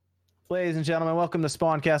Ladies and gentlemen, welcome to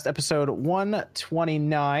Spawncast episode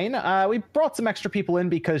 129. We brought some extra people in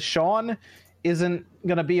because Sean isn't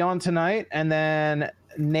going to be on tonight, and then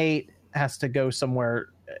Nate has to go somewhere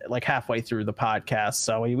like halfway through the podcast.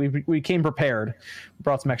 So we came prepared. We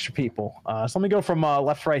brought some extra people. So let me go from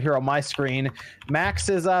left to right here on my screen. Max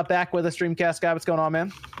is back with us, Dreamcast guy. What's going on,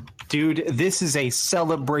 man? Dude, this is a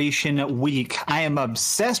celebration week. I am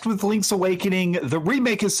obsessed with Link's Awakening. The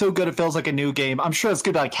remake is so good it feels like a new game. I'm sure it's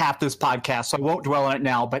good like half this podcast, so I won't dwell on it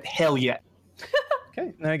now, but hell yeah.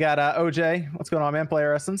 Okay, then we got OJ. What's going on, man?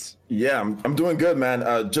 Player Essence. Yeah, I'm doing good,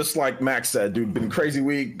 man. Just like Max said, dude, been a crazy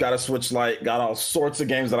week. Got a Switch Lite. Got all sorts of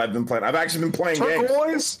games that I've been playing. I've actually been playing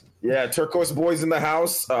games. Yeah, Turquoise Boys in the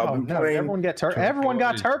house. Oh, no, everyone got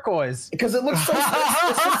turquoise because it looks so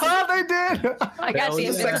they did. I got the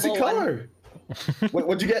invisible sexy color.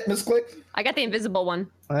 What'd you get, Miss Click? I got the invisible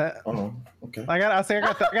one. Oh, okay. I have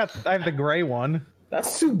the gray one.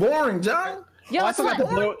 That's too boring, John. Yo, I got the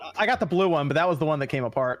blue. I got the blue one, but that was the one that came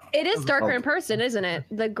apart. It is darker in person, isn't it?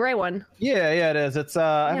 The gray one. Yeah, it is. It's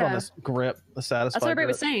I have on this grip, the Satisfy. That's what everybody grip.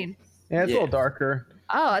 was saying. Yeah, it's a little darker.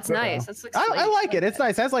 Oh, that's nice. That's I like it. It's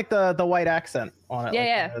nice. It has like the white accent on it.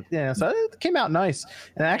 Yeah, yeah. So it came out nice,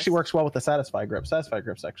 and it actually works well with the Satisfy grip. Satisfy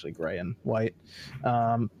grip's actually gray and white.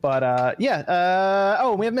 Oh,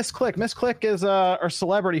 we have Miss Click. Miss Click is our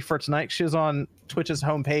celebrity for tonight. She was on Twitch's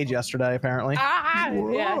homepage yesterday, apparently.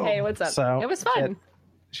 Yeah. Hey, what's up? So it was fun.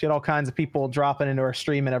 She had all kinds of people dropping into her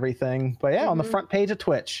stream and everything. But yeah, on the front page of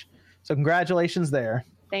Twitch. So congratulations there.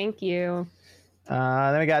 Thank you.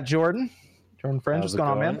 Then we got Jordan. Jordan Fringe, what's going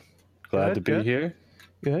on, man? Glad to be here.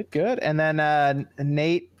 Good. And then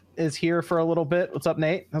Nate is here for a little bit. What's up,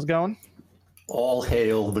 Nate? How's it going? All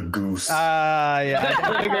hail the goose. Yeah.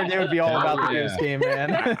 I figured it would be all about the goose game,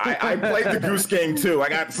 man. I played the goose game too. I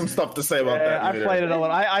got some stuff to say about that. I played it a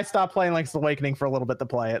little. I stopped playing Link's Awakening for a little bit to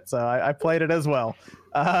play it, so I played it as well.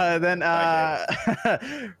 Then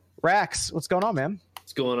Rax, what's going on, man?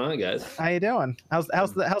 What's going on, guys? How you doing? How's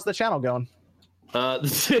the channel going? The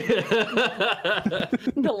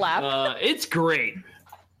laugh. It's great.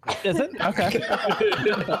 Is it? Okay.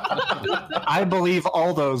 I believe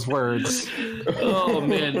all those words. Oh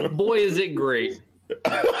man, boy is it great.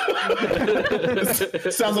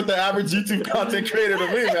 Sounds like the average YouTube content creator to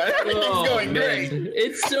me, man. Everything's going great.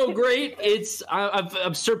 It's so great.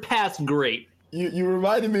 I've surpassed great. You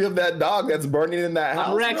reminded me of that dog that's burning in that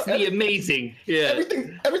house. Rex the amazing. Yeah.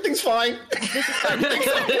 Everything's fine. This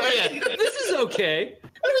is okay.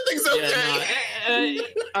 Everything's okay. Yeah,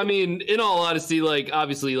 I mean, in all honesty,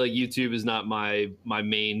 obviously, YouTube is not my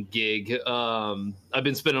main gig. I've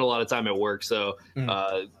been spending a lot of time at work, so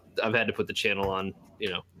I've had to put the channel on,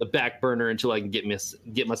 the back burner until I can get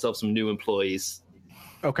myself some new employees.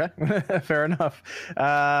 Okay, fair enough.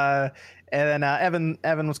 And then Evan,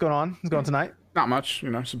 what's going on? What's going on tonight? Not much,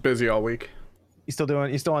 just busy all week. You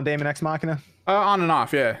still on Daemon X Machina? On and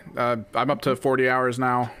off, yeah. I'm up to 40 hours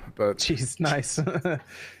now, but jeez, nice.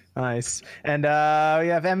 Nice. And we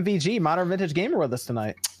have MVG, Modern Vintage Gamer, with us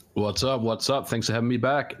tonight. What's up? Thanks for having me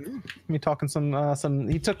back. Me talking some.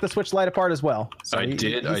 He took the Switch Lite apart as well. So I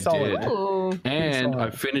did. And I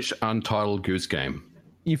finished Untitled Goose Game.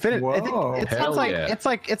 You finished? It sounds like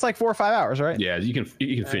it's like 4 or 5 hours, right? Yeah, you can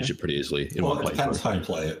finish it pretty easily in one playthrough. Depends how you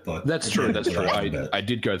play it, but that's true. I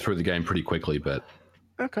did go through the game pretty quickly, but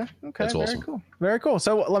okay, that's very awesome. Very cool.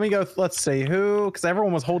 So let me go. Let's see because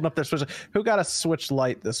everyone was holding up their Switch. Who got a Switch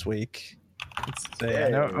Lite this week? Let's see. I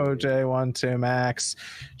know OJ, 1, 2, Max,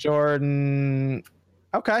 Jordan.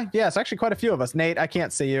 Okay, yeah, it's actually quite a few of us. Nate, I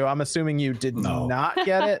can't see you. I'm assuming you did not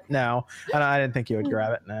get it. No, I didn't think you would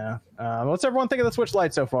grab it. No. What's everyone think of the Switch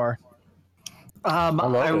Lite so far?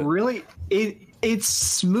 It's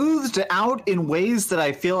smoothed out in ways that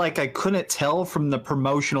I feel like I couldn't tell from the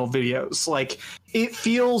promotional videos. Like, it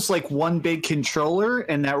feels like one big controller,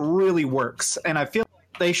 and that really works. And I feel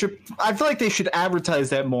like they should advertise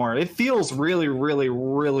that more. It feels really, really,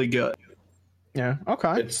 really good. Yeah.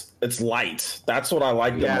 Okay. It's light. That's what I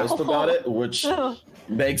like the most about it, which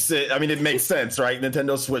makes it. I mean, it makes sense, right?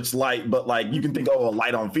 Nintendo Switch Lite, but you can think,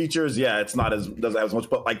 light on features. Yeah, it's not doesn't have as much,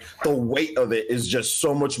 but the weight of it is just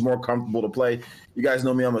so much more comfortable to play. You guys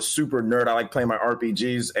know me; I'm a super nerd. I like playing my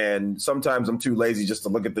RPGs, and sometimes I'm too lazy just to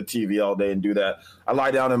look at the TV all day and do that. I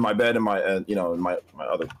lie down in my bed in my in my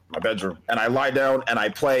bedroom, and I lie down and I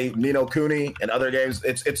play Ni no Kuni and other games.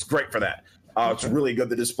 It's great for that. It's really good.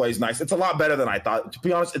 The display's nice. It's a lot better than I thought. To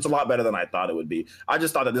be honest, it's a lot better than I thought it would be. I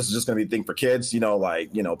just thought that this was just going to be a thing for kids,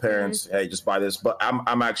 parents, hey, just buy this. But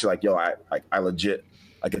I'm actually I legit,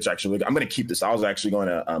 it's actually, I'm going to keep this. I was actually going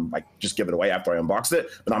to just give it away after I unboxed it,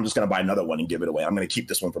 but I'm just going to buy another one and give it away. I'm going to keep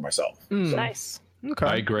this one for myself. Nice. Okay.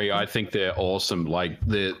 I agree. I think they're awesome. Like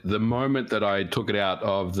the moment that I took it out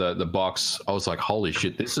of the box, I was like, "Holy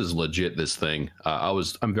shit, this is legit!" This thing.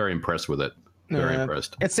 I'm very impressed with it. Very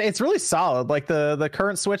impressed. It's really solid. Like the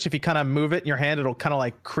current Switch, if you kind of move it in your hand, it'll kind of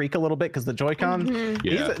like creak a little bit because the Joy-Con.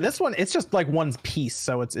 Yeah. This one, it's just like one piece,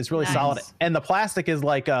 so it's really solid. And the plastic is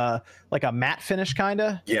like a matte finish kind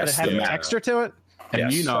of. Yes, but it has the matte. texture to it. And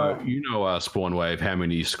Yes. you know, Spawnwave, how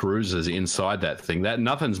many screws is inside that thing? That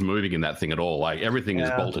nothing's moving in that thing at all. Like everything is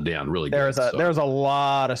bolted down really good. There's a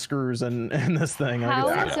lot of screws in this thing.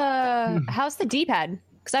 How's the D-pad?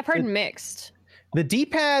 Because I've heard mixed. The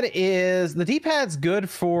D-pad's good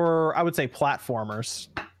for, I would say, platformers.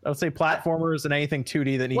 I would say platformers and anything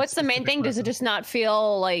 2D that needs. What's the main thing? Does it just not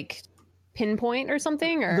feel like pinpoint or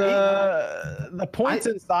something? Or the points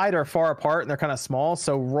inside are far apart and they're kind of small,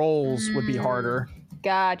 so rolls would be harder.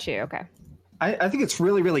 Got you. Okay. I think it's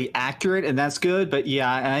really, really accurate, and that's good. But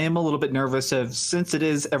yeah, I am a little bit nervous since it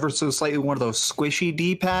is ever so slightly one of those squishy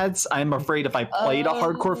D-pads. I'm afraid if I played a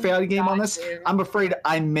hardcore fighting game on this, I'm afraid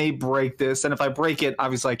I may break this. And if I break it,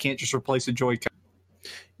 obviously I can't just replace a Joy-Con.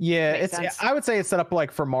 Yeah, Makes sense. I would say it's set up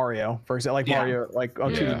like for Mario, for example, like Mario, like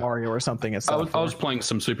on 2D Mario or something. It's set up I was playing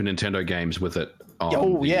some Super Nintendo games with it. Perfect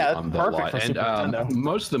for and Super Nintendo.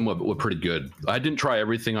 most of them were pretty good. I didn't try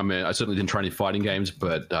everything. I mean, I certainly didn't try any fighting games,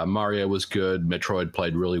 but Mario was good. Metroid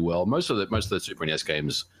played really well. Most of the Super NES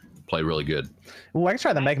games play really good. Well, I can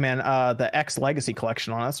try the Mega Man, the X Legacy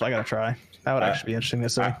collection on it, so I gotta try. That would actually be interesting to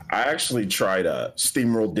see. I actually tried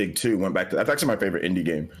SteamWorld Dig 2. Went back to that's actually my favorite indie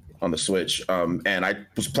game on the Switch. And I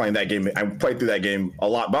was playing that game. I played through that game a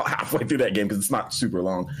lot, about halfway through that game because it's not super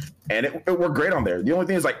long, and it worked great on there. The only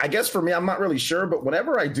thing is, like, I guess for me, I'm not really sure, but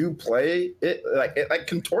whenever I do play it, it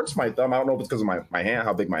contorts my thumb. I don't know if it's because of my hand,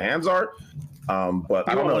 how big my hands are. But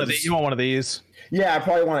I don't know. You want one of these? Yeah, I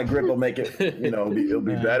probably want a grip. It'll make it, it'll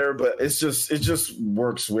be better. But it just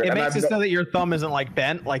works weird. It makes it so that your thumb isn't like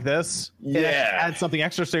bent like this. It adds something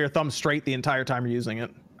extra so your thumb's straight the entire time you're using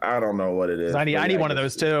it. I don't know what it is. I need one of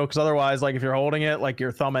those too, because otherwise, like if you're holding it, like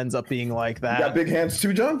your thumb ends up being like that. You got big hands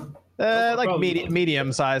too, John? Like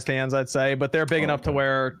medium-sized hands, I'd say, but they're big enough to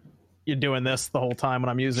where you're doing this the whole time when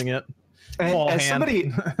I'm using it. As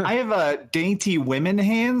somebody, I have dainty women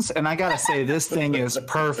hands, and I gotta say this thing is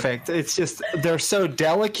perfect. It's just they're so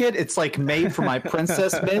delicate. It's like made for my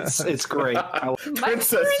princess mitts. It's great.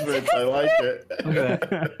 Princess mitts, I like it.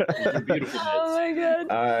 Oh my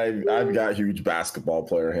god. I've got huge basketball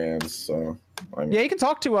player hands, so yeah, you can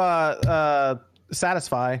talk to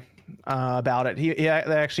Satisfy about it. They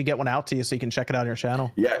actually get one out to you so you can check it out on your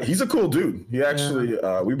channel. Yeah, he's a cool dude. He actually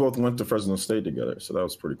we both went to Fresno State together, so that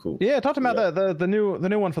was pretty cool. Yeah, talk to him about the new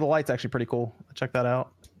one for the light's actually pretty cool. Check that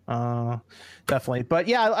out. Definitely. But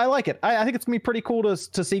yeah, I like it. I think it's gonna be pretty cool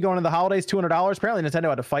to see going into the holidays. $200. Apparently Nintendo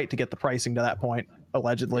had to fight to get the pricing to that point,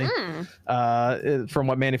 allegedly. From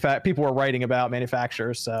what people were writing about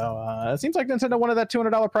manufacturers. So it seems like Nintendo wanted that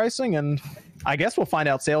 $200 pricing, and I guess we'll find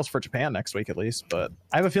out sales for Japan next week at least, but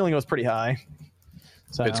I have a feeling it was pretty high.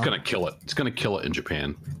 So It's gonna kill it. It's gonna kill it in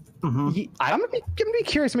Japan. I'm gonna be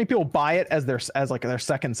curious how many people buy it as their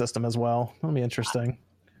second system as well. That'll be interesting.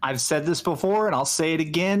 I've said this before, and I'll say it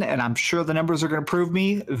again, and I'm sure the numbers are going to prove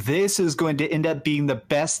me. This is going to end up being the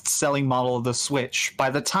best-selling model of the Switch. By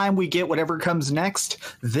the time we get whatever comes next,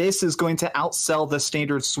 this is going to outsell the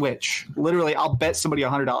standard Switch. Literally, I'll bet somebody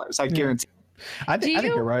 $100. I guarantee. I think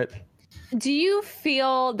you're right. Do you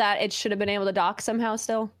feel that it should have been able to dock somehow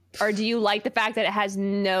still? Or do you like the fact that it has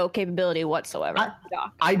no capability whatsoever to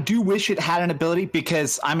dock? I do wish it had an ability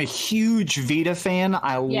because I'm a huge Vita fan.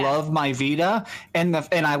 I love my Vita and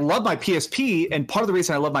I love my PSP. And part of the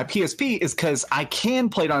reason I love my PSP is because I can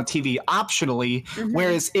play it on a TV optionally.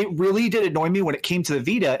 Whereas it really did annoy me when it came to the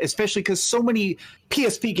Vita, especially because so many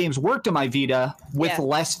PSP games worked on my Vita with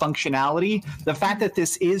less functionality. The fact that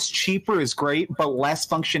this is cheaper is great, but less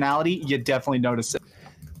functionality, you definitely notice it.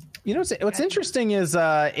 You know what's interesting is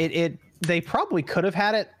they probably could have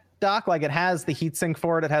had it dock, like it has the heatsink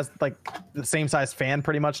for it. It has like the same size fan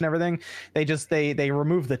pretty much and everything. They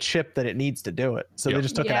removed the chip that it needs to do it, so they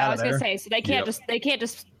just took it out of there. I was gonna say, so they can't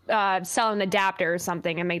just sell an adapter or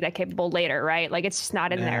something and make that capable later, right? Like it's just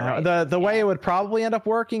not in there. Right? The way it would probably end up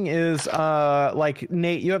working is like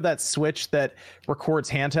Nate, you have that Switch that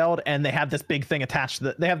records handheld, and they have this big thing attached.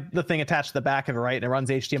 They have the thing attached to the back of it, right? And it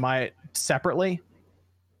runs HDMI separately.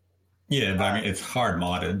 Yeah, but I mean, it's hard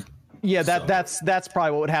modded. Yeah, So- that's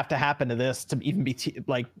probably what would have to happen to this to even be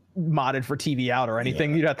like modded for TV out or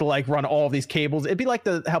anything. You'd have to like run all these cables. It'd be like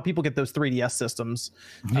how people get those 3DS systems.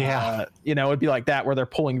 Yeah. It'd be like that where they're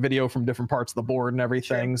pulling video from different parts of the board and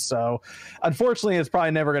everything. So unfortunately, it's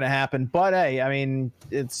probably never going to happen. But hey, I mean,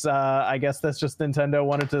 it's I guess that's just Nintendo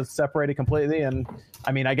wanted to separate it completely. And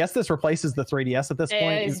I mean, I guess this replaces the 3DS at this point.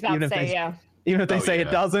 I was about to say, yeah. Even if they say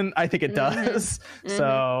it doesn't, I think it does.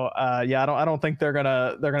 So I don't think they're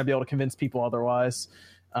gonna be able to convince people otherwise.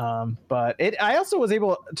 But I also was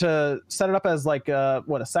able to set it up as like a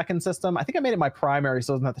second system. I think I made it my primary,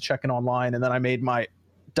 so I doesn't have to check in online, and then I made my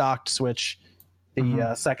docked Switch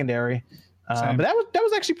the secondary. But that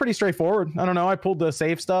was actually pretty straightforward. I don't know. I pulled the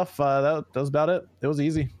save stuff. That was about it. It was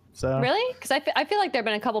easy. So Really? Because I feel like there have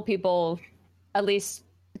been a couple people, at least,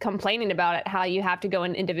 complaining about it, how you have to go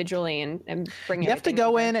in individually and bring you have to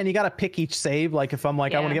go over. in and you got to pick each save. Like if I'm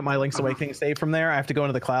like I want to get my Link's Awakening save from there, I have to go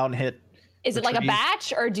into the cloud and hit. Is it like a retrieve.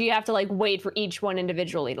 batch, or do you have to like wait for each one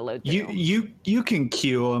individually to load through? You can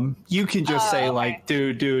queue them. You can just say like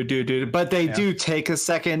do, but they do take a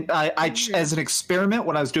second. I as an experiment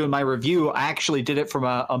when I was doing my review, I actually did it from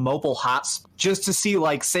a mobile hotspot just to see,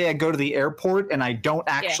 like, say I go to the airport and I don't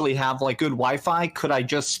actually have like good Wi-Fi, could I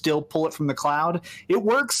just still pull it from the cloud? It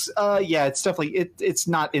works. Yeah, it's definitely it's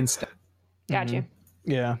not instant. Got you.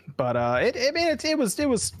 Yeah, but it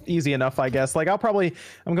was easy enough, I guess. Like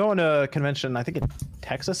I'm going to a convention, I think in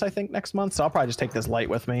Texas, next month. So I'll probably just take this light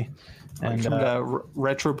with me. And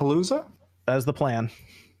Retropalooza? That is the plan.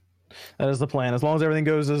 That is the plan. As long as everything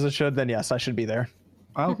goes as it should, then yes, I should be there.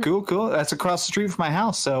 Oh, cool. That's across the street from my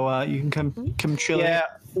house, so you can come chill. Yeah.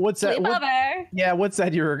 What's that? Sleepover. Yeah. What's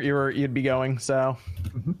that? You'd be going. So,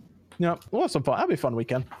 yeah, we'll have some fun. That'll be a fun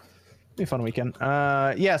weekend. Be a fun weekend.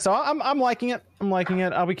 Yeah, so I'm liking it.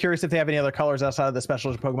 I'll be curious if they have any other colors outside of the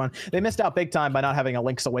special Pokemon. They missed out big time by not having a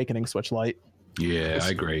Link's Awakening Switch Lite. Yeah, I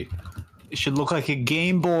agree. It should look like a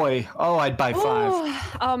Game Boy. Oh, I'd buy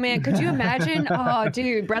 5. Oh man, could you imagine? Oh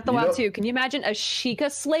dude, Breath of the Wild 2. Can you imagine a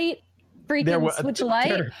Sheikah Slate? Freaking Switch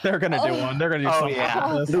Lite. They're gonna do one. They're gonna do something. Yeah.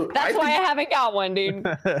 Like this. Dude, That's why I haven't got one, dude.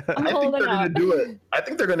 I'm I think holding they're gonna up. do it. I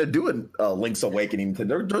think they're gonna do a Link's Awakening.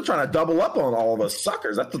 They're trying to double up on all of us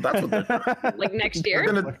suckers. That's what they're trying. Like next They're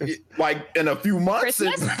year. gonna like in a few months,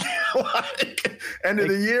 Christmas? like end of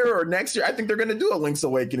the year or next year. I think they're gonna do a Link's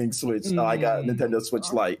Awakening Switch. I got Nintendo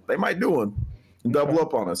Switch Lite. They might do one and double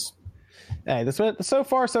up on us. Hey, so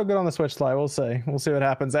far so good on the Switch Lite. We'll see what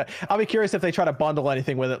happens. I'll be curious if they try to bundle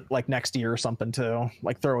anything with it like next year or something too,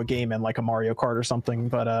 like throw a game in like a Mario Kart or something.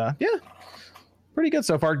 But yeah, pretty good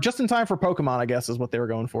so far. Just in time for Pokemon, I guess, is what they were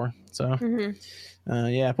going for. So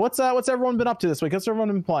yeah, what's everyone been up to this week? What's everyone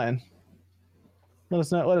been playing? Let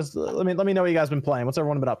us know. Let me know what you guys been playing. What's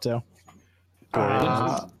everyone been up to?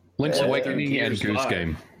 Link's Awakening and Goose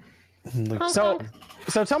Game.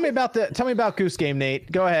 So tell me about Goose Game,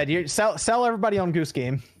 Nate. Go ahead. You sell everybody on Goose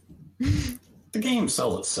Game. The game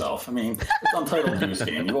sells itself. I mean, it's Untitled Goose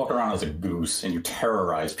Game. You walk around as a goose and you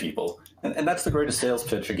terrorize people. And that's the greatest sales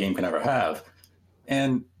pitch a game can ever have.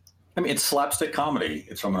 And, I mean, it's slapstick comedy.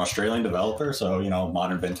 It's from an Australian developer, so,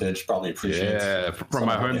 Modern Vintage probably appreciates Yeah, from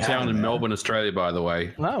my hometown in Melbourne, Australia, by the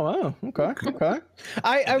way. Oh, okay.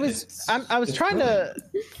 I was trying to.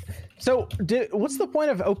 So, what's the point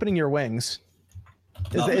of opening your wings?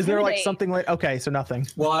 Is there like something like so nothing?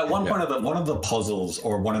 Well, at one point one of the puzzles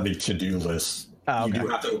or one of the to-do lists, you do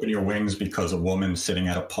have to open your wings because a woman sitting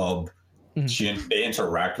at a pub, they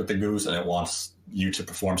interact with the goose and it wants you to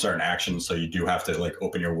perform certain actions, so you do have to like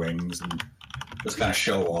open your wings and just kind of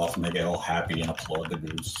show off, and they get all happy and applaud the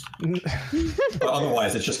goose. But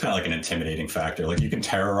otherwise, it's just kind of like an intimidating factor. Like you can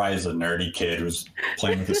terrorize a nerdy kid who's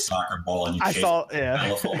playing with his soccer ball, and you chase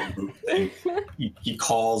the goose thing. He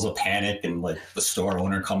calls a panic, and like the store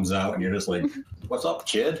owner comes out, and you're just like, "What's up,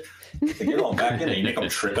 kid?" Like, get on back in, and you make them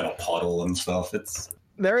trip in a puddle and stuff.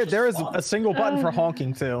 There is a single button for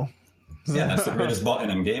honking too. Yeah, that's the greatest button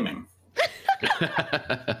in gaming.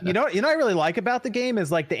 You know what I really like about the game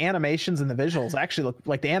is like the animations and the visuals actually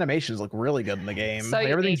look really good in the game. So like,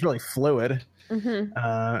 everything's really fluid.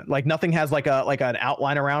 Like nothing has like an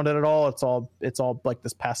outline around it at all. It's all like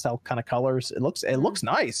this pastel kind of colors. It looks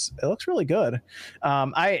nice. It looks really good.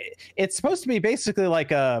 It's supposed to be basically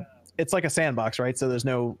like it's like a sandbox, right? So there's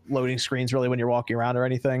no loading screens really when you're walking around or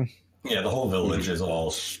anything. Yeah, the whole village is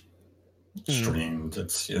all streamed.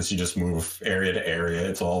 It's you just move area to area.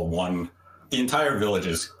 It's all one. The entire village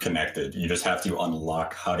is connected. You just have to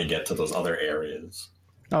unlock how to get to those other areas.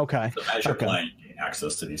 Okay. So as you're playing, you gain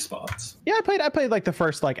access to these spots. Yeah, I played like the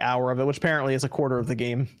first like hour of it, which apparently is a quarter of the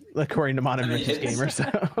game, according to Modern Vintage Gamer.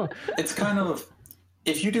 So it's kind of,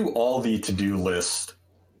 if you do all the to-do list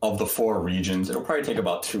of the 4 regions. It'll probably take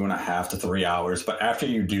about 2.5 to 3 hours. But after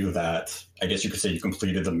you do that, I guess you could say you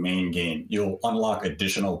completed the main game. You'll unlock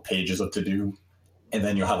additional pages of to do, and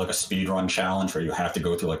then you'll have like a speed run challenge where you have to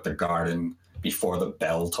go through like the garden before the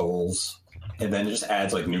bell tolls. And then it just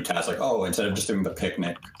adds like new tasks, like, oh, instead of just doing the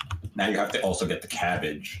picnic, now you have to also get the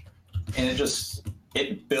cabbage. And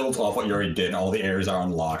it builds off what you already did. All the areas are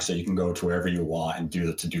unlocked, so you can go to wherever you want and do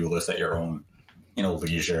the to-do list at your own,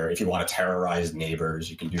 leisure. If you want to terrorize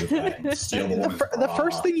neighbors, you can do that and steal the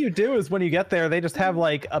first thing you do is when you get there, they just have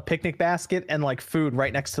like a picnic basket and like food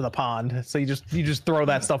right next to the pond. So you just throw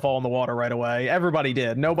that stuff all in the water right away. Everybody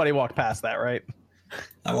did. Nobody walked past that, right?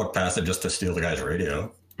 I walked past it just to steal the guy's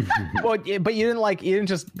radio. Well, but you didn't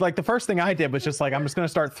just the first thing I did was just like, I'm just going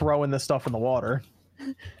to start throwing this stuff in the water.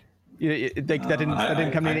 That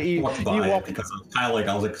didn't come in. You walked because I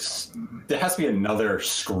was like, there has to be another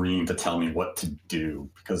screen to tell me what to do,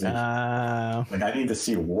 because I need to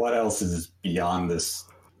see what else is beyond this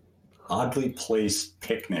oddly placed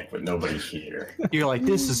picnic with nobody here. You're like,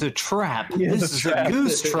 this is a trap. This is a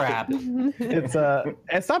goose trap. It's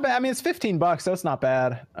not bad. I mean, it's $15, so it's not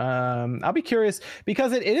bad. I'll be curious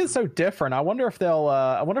because it is so different. I wonder if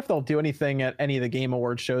they'll do anything at any of the Game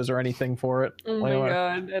Awards shows or anything for it. Oh my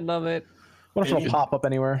god, I love it. What if it'll pop up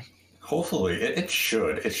anywhere? Hopefully, it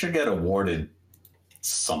should. It should get awarded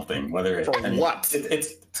something. Whether for what?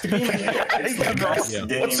 It's the Game of the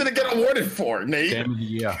Year. What should it get awarded for, Nate? Game of the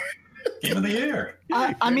Year. Game of the Year.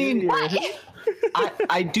 I mean,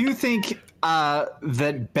 I do think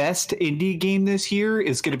that best indie game this year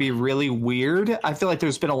is going to be really weird. I feel like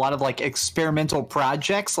there's been a lot of like experimental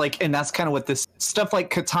projects, and that's kind of what this stuff like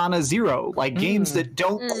Katana Zero, like games that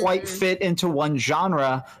don't quite fit into one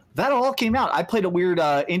genre. That all came out. I played a weird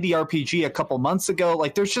indie RPG a couple months ago.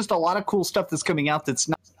 Like, there's just a lot of cool stuff that's coming out that's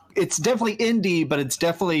not. It's definitely indie, but it's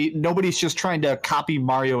definitely nobody's just trying to copy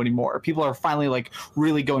Mario anymore. People are finally like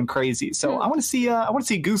really going crazy. So I want to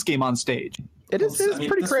see Goose Game on stage. It's pretty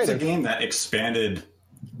creative. This was a game that expanded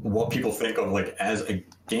what people think of like as a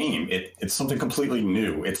game. It's something completely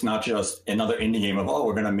new. It's not just another indie game of, oh,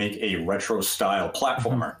 we're going to make a retro style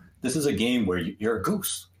platformer. This is a game where you're a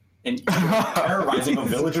goose. And you're terrorizing a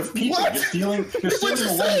village of people. What? You're stealing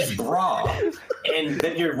a woman's bra, and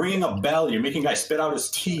then you're ringing a bell. You're making a guy spit out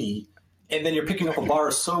his tea, and then you're picking up a bar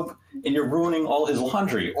of soap, and you're ruining all his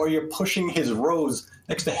laundry. Or you're pushing his rose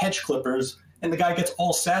next to hedge clippers, and the guy gets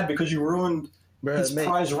all sad because you ruined his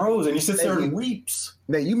prize rose, and he sits there and weeps.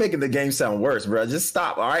 Nate, you making the game sound worse, bro. Just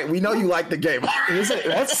stop, all right? We know you like the game.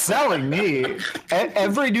 That's selling me.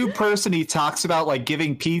 Every new person he talks about like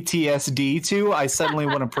giving PTSD to, I suddenly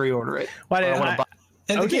want to pre-order it.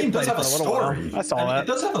 And the game does have a story. I saw that. It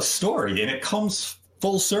does have a story, and it comes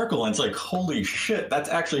full circle, and it's like, holy shit, that's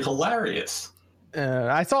actually hilarious.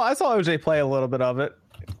 I saw OJ play a little bit of it.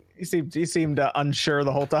 He seemed unsure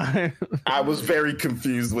the whole time. I was very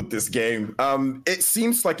confused with this game. It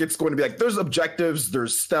seems like it's going to be like there's objectives,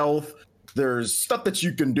 there's stealth, there's stuff that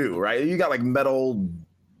you can do, right? You got like metal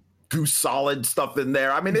Goose Solid stuff in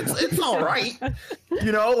there. I mean, it's all right.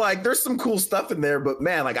 Like there's some cool stuff in there, but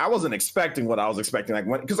man, like I wasn't expecting what I was expecting.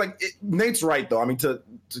 Nate's right though. I mean, to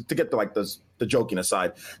get to like the joking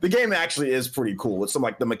aside, the game actually is pretty cool with some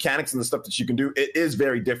like the mechanics and the stuff that you can do. It is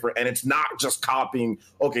very different, and it's not just copying.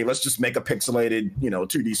 Okay, let's just make a pixelated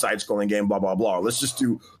 2D side-scrolling game. Blah blah blah. Let's just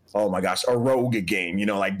do. Oh my gosh, a rogue game,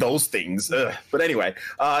 like those things. Ugh. But anyway,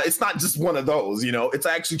 it's not just one of those, it's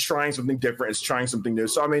actually trying something different. It's trying something new.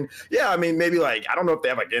 So, maybe like, I don't know if they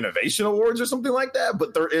have like innovation awards or something like that,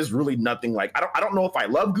 but there is really nothing like, I don't know if I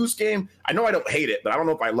love Goose Game. I know I don't hate it, but I don't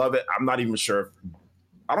know if I love it. I'm not even sure.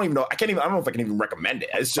 I don't know if I can even recommend it.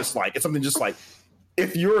 It's just like, it's something just like,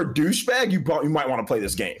 if you're a douchebag, you might want to play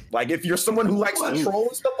this game. Like if you're someone who likes to troll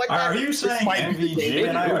and stuff like that. Are you saying MVG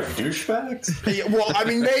and I are douchebags? Yeah, well, I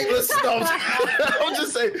mean, Nate, listen. I'm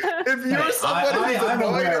just saying, if you're someone who's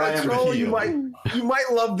annoying to troll, you might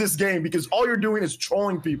love this game because all you're doing is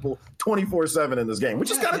trolling people 24/7 in this game,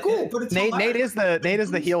 which is kind of cool. Nate is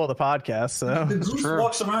the heel of the podcast. So the Goose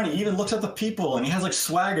walks around, he even looks at the people, and he has like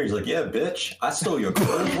swagger. He's like, "Yeah, bitch, I stole your girl.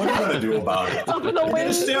 What are you gonna do about it?" They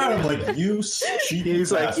just stare at him like, "You cheating."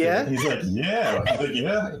 He's like, "Yeah." He's like, "Yeah." He's like,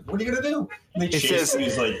 "Yeah." What are you gonna do? And they chase him.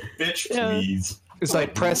 He's like, "Bitch, please." It's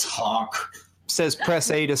like press honk. Says press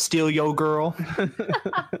A to steal your girl.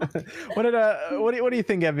 What do you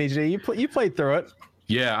think, MVG? You played through it.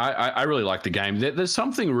 Yeah, I really like the game. There's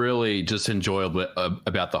something really just enjoyable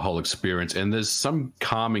about the whole experience, and there's some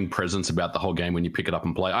calming presence about the whole game when you pick it up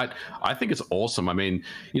and play. I think it's awesome. I mean,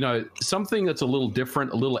 something that's a little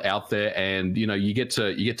different, a little out there, and you get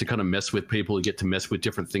to kind of mess with people, you get to mess with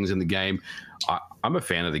different things in the game. I'm a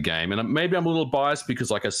fan of the game, and maybe I'm a little biased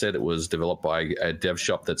because, like I said, it was developed by a dev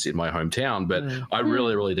shop that's in my hometown. But I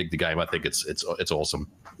really, really dig the game. I think it's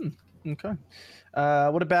awesome. Okay.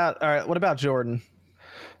 What about Jordan?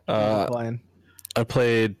 I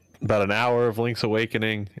played about an hour of Link's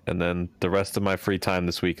Awakening, and then the rest of my free time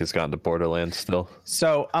this week has gone to Borderlands still.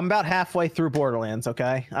 So I'm about halfway through Borderlands.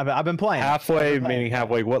 Okay, I've been playing. Halfway, meaning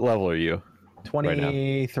halfway. What level are you?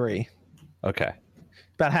 23. Right, okay.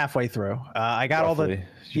 About halfway through. I got Roughly.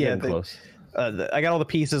 close. I got all the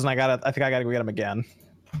pieces, and I think I gotta go get them again.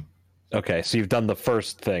 Okay, so you've done the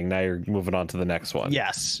first thing. Now you're moving on to the next one.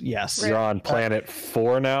 Yes. You're on planet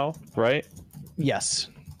 4 now, right? Yes.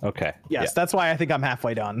 Okay. Yes, that's why I think I'm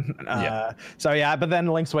halfway done. So yeah, but then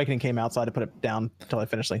Link's Awakening came out, so I had to put it down until I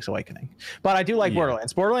finished Link's Awakening. But I do like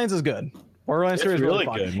Borderlands. Borderlands is good. Borderlands 2 is really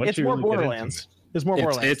fun. Good. It's more Borderlands. There's more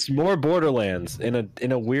Borderlands. It's more Borderlands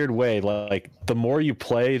in a weird way. Like the more you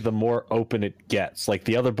play, the more open it gets. Like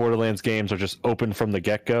the other Borderlands games are just open from the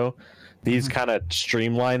get-go. These kind of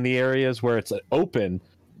streamline the areas where it's open,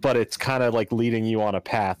 but it's kind of like leading you on a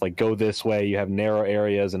path. Like go this way. You have narrow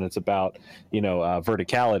areas, and it's about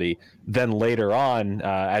verticality. Then later on,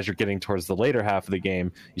 as you're getting towards the later half of the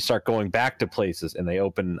game, you start going back to places, and they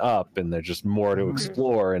open up, and there's just more to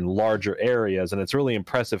explore in larger areas. And it's really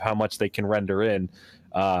impressive how much they can render in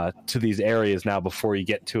to these areas now before you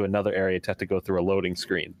get to another area to have to go through a loading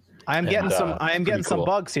screen. I am getting some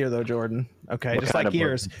bugs here though, Jordan. Okay, just like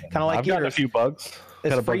Gears, kind of like I've Gears. Gotten a few bugs.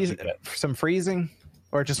 Some freezing,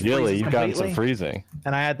 or just really you've gotten some freezing.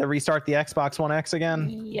 And I had to restart the Xbox One X again.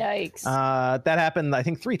 Yikes! That happened I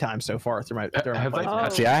think 3 times so far through my.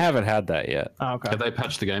 See, I haven't had that yet. Oh, okay. Have they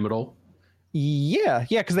patched the game at all? Yeah,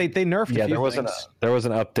 because they nerfed. Yeah, a few there was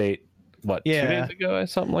an update. 2 Yeah. days ago,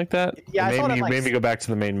 something like that? Yeah, I saw that, made me go back to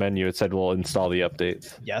the main menu. It said, "We'll install the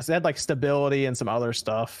updates." Yes, it had like stability and some other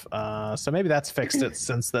stuff. So maybe that's fixed it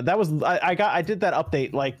since then. That was I did that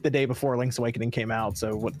update like the day before Link's Awakening came out.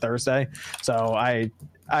 So Thursday. So I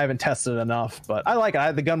haven't tested it enough, but I like it. I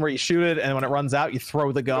had the gun where you shoot it, and when it runs out, you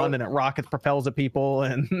throw the gun, and it rockets propels at people.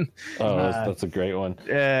 And that's a great one.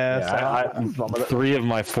 Yeah. 3 of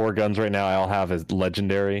my 4 guns right now, I'll have as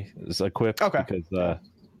legendary equipped. Okay. Because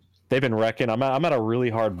they've been wrecking. I'm at a really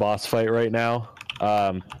hard boss fight right now,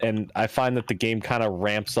 and I find that the game kind of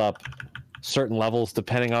ramps up certain levels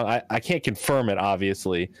depending on. I can't confirm it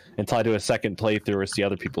obviously until I do a second playthrough or see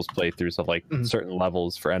other people's playthroughs of like certain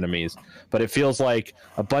levels for enemies. But it feels like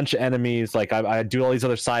a bunch of enemies. Like I do all these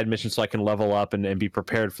other side missions so I can level up and be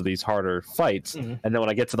prepared for these harder fights. And then when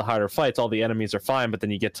I get to the harder fights, all the enemies are fine. But then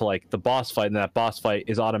you get to like the boss fight, and that boss fight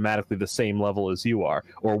is automatically the same level as you are,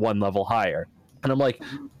 or 1 level higher. And I'm like,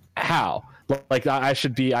 how? Like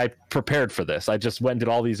I prepared for this. I just went and did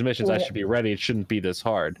all these missions. I should be ready. It shouldn't be this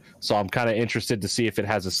hard. So I'm kind of interested to see if it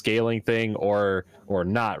has a scaling thing or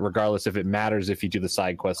not, regardless if it matters if you do the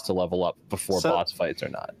side quests to level up before boss fights or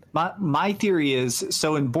not. My theory is,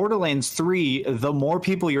 so in Borderlands 3, the more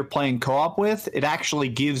people you're playing co-op with, it actually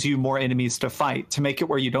gives you more enemies to fight, to make it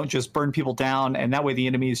where you don't just burn people down, and that way the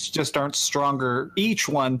enemies just aren't stronger. Each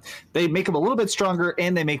one, they make them a little bit stronger,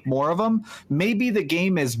 and they make more of them. Maybe the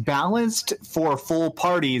game is balanced for full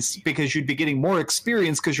parties because you'd be getting more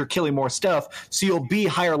experience because you're killing more stuff, so you'll be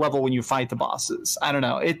higher level when you fight the bosses. I don't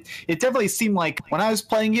know. It definitely seemed like when I was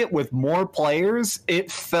playing it with more players,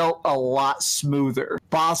 it felt a lot smoother.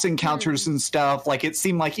 Boss encounters and stuff, like it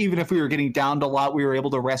seemed like even if we were getting downed a lot, we were able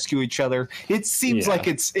to rescue each other. It seems like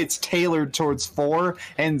it's tailored towards 4,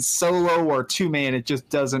 and solo or 2-man, it just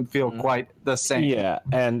doesn't feel quite the same. Yeah,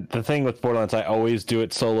 and the thing with Borderlands, I always do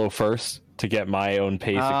it solo first to get my own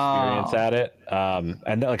pace experience at it.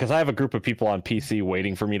 And because I have a group of people on PC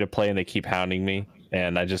waiting for me to play, and they keep hounding me,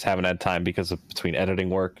 and I just haven't had time because of between editing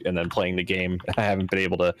work and then playing the game. I haven't been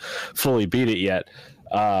able to fully beat it yet.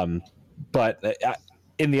 But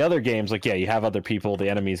in the other games, like, yeah, you have other people, the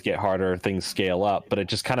enemies get harder, things scale up, but it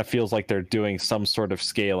just kind of feels like they're doing some sort of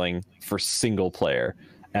scaling for single player.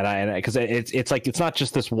 And because it's like, it's not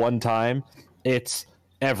just this one time, it's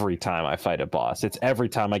every time I fight a boss. It's every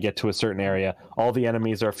time I get to a certain area, all the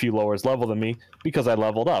enemies are a few lower level than me because I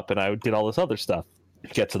leveled up and I did all this other stuff.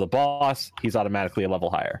 Get to the boss, he's automatically a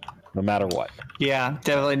level higher. no matter what. Yeah,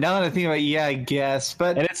 definitely. Now that I think about it, yeah, I guess.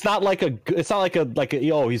 But and it's not like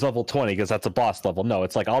oh, he's level 20 because that's a boss level. No,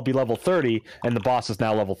 it's like I'll be level 30 and the boss is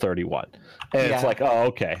now level 31. And it's like, oh,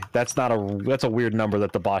 okay, that's a weird number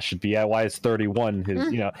that the boss should be at. Why is 31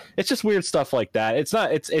 his? It's just weird stuff like that.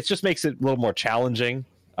 It just makes it a little more challenging,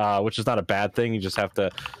 which is not a bad thing. You just have to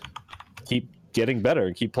keep getting better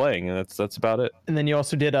and keep playing, and that's about it. And then you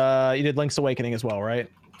also did Link's Awakening as well, right?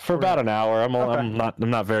 For about an hour. I'm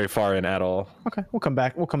not very far in at all. Okay, we'll come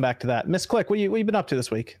back to that. Miss Click, what you been up to this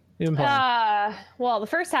week? You been playing? Well, the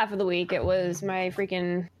first half of the week it was my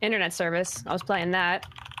freaking internet service. I was playing that.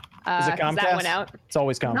 Is it Comcast? That went out. It's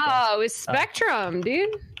always Comcast. No, it was Spectrum,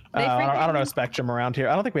 dude. I don't know Spectrum around here.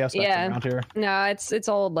 I don't think we have Spectrum around here. No, it's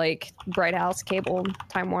old like Bright House cable,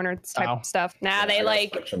 Time Warner type stuff. Nah, they like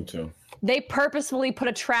Spectrum too. They purposefully put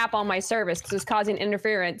a trap on my service because it was causing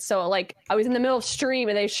interference. So like I was in the middle of stream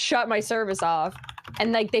and they shut my service off,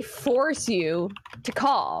 and like they force you to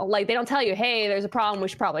call. Like they don't tell you, hey, there's a problem, we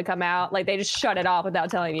should probably come out. Like they just shut it off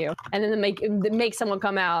without telling you, and then they make someone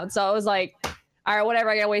come out. So I was like, all right,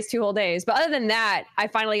 whatever. I gotta waste 2 whole days. But other than that, I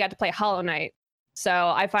finally got to play Hollow Knight. So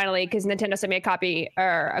I finally, because Nintendo sent me a copy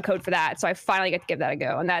or a code for that, so I finally get to give that a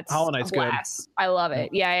go, and that's Hollow Knight's good. I love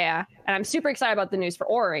it. Yeah, and I'm super excited about the news for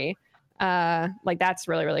Ori. Like that's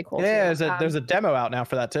really, really cool. Yeah, there's a demo out now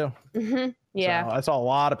for that too. Yeah, so I saw a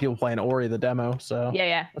lot of people playing Ori the demo. So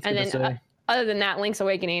yeah. And then other than that, Link's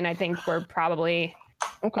Awakening, I think we're probably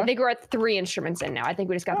I think we're at 3 instruments in now. I think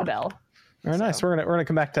we just got the bell. Very nice. We're gonna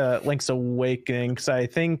come back to Link's Awakening because I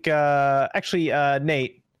think actually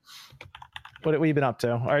Nate, what have you been up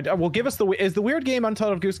to? All right, well, give us is the Weird Game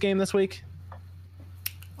Untitled Goose Game this week?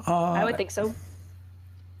 I would think so.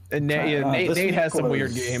 And Nate has some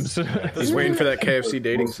weird games. He's waiting for that KFC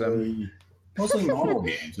dating sim. Mostly normal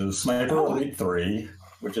games. It was Sniper Elite 3,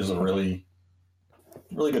 which is a really,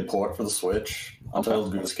 really good port for the Switch.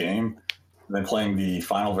 Untitled Goose Game. And then playing the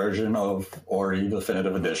final version of Ori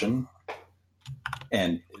Definitive Edition.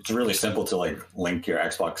 And it's really simple to like link your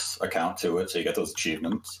Xbox account to it, so you get those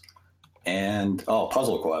achievements. And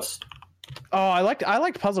Puzzle Quest. Oh, I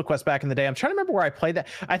liked Puzzle Quest back in the day. I'm trying to remember where I played that.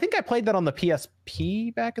 I think I played that on the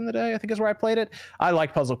PSP back in the day. I think is where I played it. I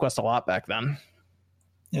liked Puzzle Quest a lot back then.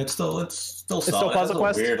 Yeah, it's still Puzzle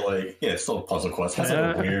Quest. Weird, it's still Puzzle Quest. It has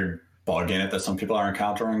a weird bug in it that some people are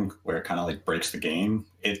encountering, where it kind of like breaks the game.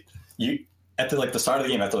 At the start of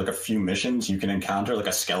the game, after like a few missions, you can encounter like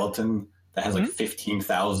a skeleton that has like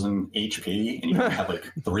 15,000 HP, and you have like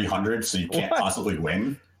 300, so you can't possibly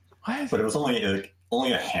win. What? But it was only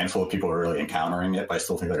a handful of people were really encountering it, but I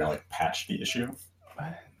still think they're gonna like patch the issue.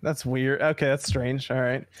 That's weird. Okay, that's strange. All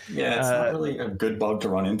right. Yeah, it's not really a good bug to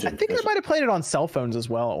run into. I think I might have played it on cell phones as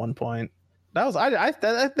well at one point.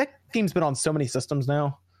 That game's been on so many systems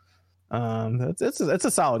now. It's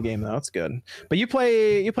a solid game though. It's good. But you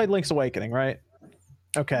played Link's Awakening, right?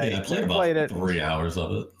 Okay. Yeah, I played about 3 hours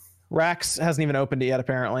of it. Rax hasn't even opened it yet,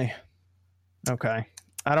 apparently. Okay.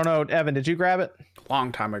 I don't know. Evan, did you grab it?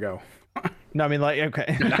 Long time ago. No, I mean, like,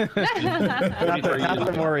 okay. not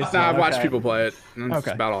the worries. No, I've watched people play it. That's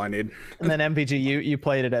about all I need. And then MVG, you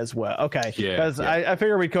played it as well. Okay. Yeah. Because I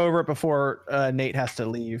figured we'd go over it before Nate has to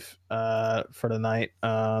leave for the night.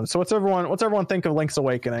 So what's everyone think of Link's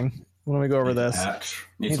Awakening? When we go over this,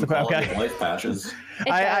 Needs some quality of life patches. It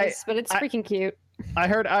does, but it's freaking cute. I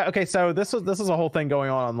heard. Okay, so this is a whole thing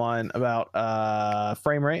going on online about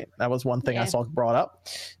frame rate. That was one thing I saw brought up.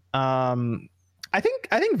 I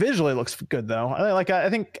think visually it looks good though.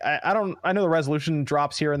 I know the resolution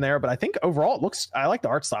drops here and there, but I think overall I like the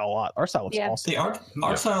art style a lot. Art style looks awesome. The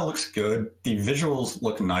art style looks good. The visuals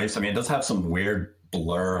look nice. I mean, it does have some weird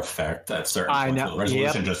blur effect at certain points. The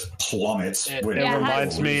resolution just plummets. It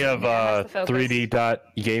reminds me of 3D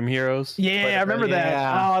Game Heroes. Yeah, I remember that.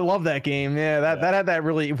 Oh, I love that game. Yeah, that had that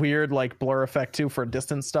really weird like blur effect too for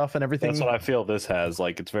distance stuff and everything. That's what I feel this has.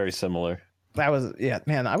 Like it's very similar. That was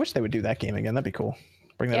man. I wish they would do that game again. That'd be cool.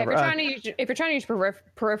 Bring that over. If you're trying to use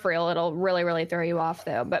peripheral, it'll really, really throw you off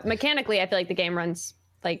though. But mechanically, I feel like the game runs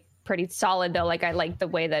like pretty solid though. Like I like the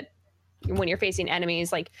way that when you're facing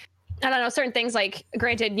enemies, like I don't know, certain things like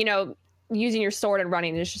granted, using your sword and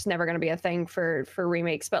running is just never going to be a thing for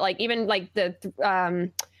remakes. But like even like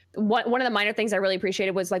the one of the minor things I really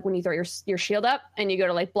appreciated was like when you throw your shield up and you go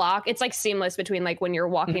to like block, it's like seamless between like when you're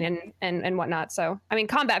walking and whatnot. So I mean,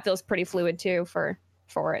 combat feels pretty fluid too for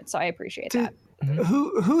it. So I appreciate that.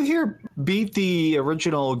 Who here beat the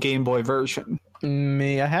original Game Boy version?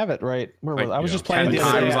 Me, I have it right. Where was I? Was just playing 10 the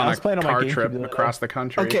other day. times on I was playing on my car GameCube trip the other day. across the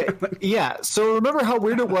country. Okay, yeah. So remember how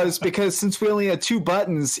weird it was because since we only had 2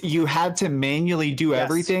 buttons, you had to manually do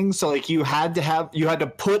everything. So like you had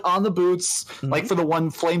to put on the boots. Like for the one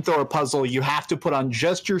flamethrower puzzle, you have to put on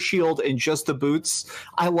just your shield and just the boots.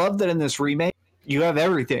 I love that in this remake you have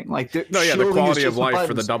everything. Like the quality of life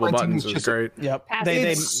for the double buttons is great. Yep.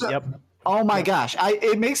 Yep. Oh my gosh.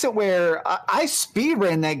 It makes it where I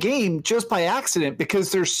speedran that game just by accident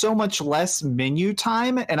because there's so much less menu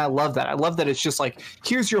time, and I love that. I love that it's just like,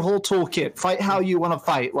 here's your whole toolkit. Fight how you want to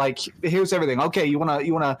fight. Like, here's everything. Okay, you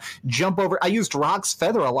wanna jump over. I used Rock's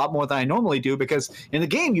Feather a lot more than I normally do because in the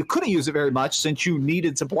game you couldn't use it very much since you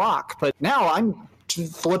needed to block. But now I'm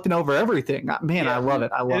flipping over everything. Man, I love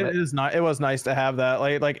it. I love it. It was nice to have that.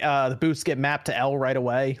 Like the boots get mapped to L right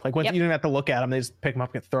away. Like once you don't have to look at them, they just pick them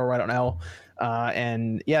up and throw right on L.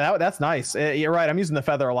 And yeah, that's nice. You're right. I'm using the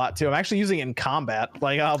feather a lot too. I'm actually using it in combat.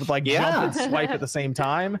 Like I'll jump and swipe at the same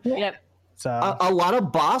time. Yep. So a lot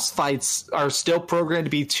of boss fights are still programmed to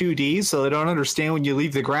be 2D, so they don't understand when you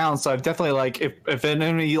leave the ground. So I've definitely if an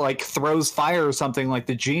enemy throws fire or something like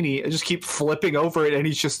the genie, I just keep flipping over it,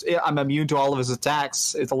 and I'm immune to all of his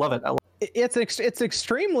attacks. I love it. It's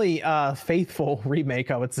extremely faithful remake,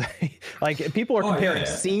 I would say. Like people are comparing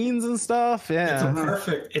scenes and stuff. Yeah,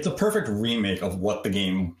 it's a perfect remake of what the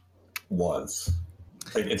game was.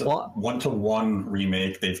 Like it's a 1-to-1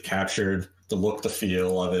 remake. They've captured the look, the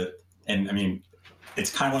feel of it. And I mean,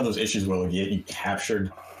 it's kind of one of those issues where you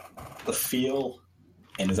captured the feel,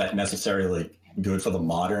 and is that necessarily good for the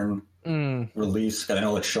modern release? Because I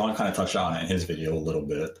know Sean kind of touched on it in his video a little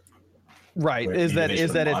bit. Right? Is that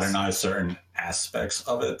modernize certain aspects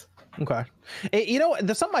of it? Okay.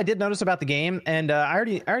 There's something I did notice about the game, and I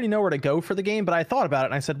already know where to go for the game, but I thought about it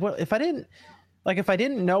and I said, well, if I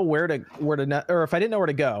didn't know where to if I didn't know where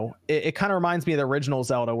to go, it kind of reminds me of the original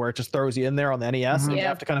Zelda where it just throws you in there on the NES and you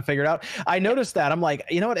have to kind of figure it out. I noticed that. I'm like,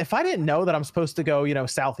 you know what? If I didn't know that I'm supposed to go,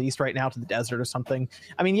 southeast right now to the desert or something.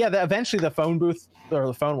 I mean, eventually the phone booth or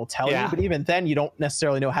the phone will tell you, but even then you don't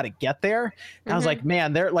necessarily know how to get there. And I was like,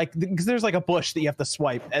 man, because there's like a bush that you have to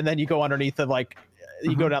swipe and then you go underneath the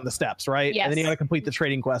you go down the steps, right? Yes. And then you got to complete the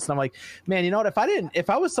trading quest. And I'm like, man, you know what? If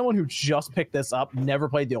I was someone who just picked this up, never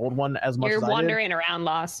played the old one as much as I did. You're wandering around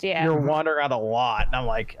lost, yeah. You're wandering around a lot. And I'm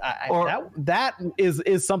like, that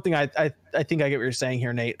is something I think I get what you're saying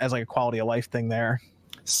here, Nate, as like a quality of life thing there.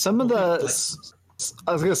 Some of the...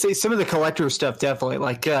 I was gonna say some of the collector stuff definitely.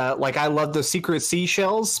 Like I love the secret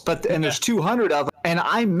seashells, and there's 200 of them, and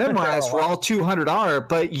I memorized where all 200 are.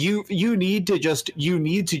 But you need to just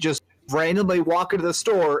randomly walk into the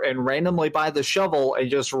store and randomly buy the shovel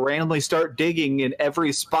and just randomly start digging in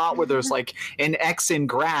every spot where there's like an X in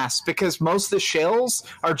grass, because most of the shells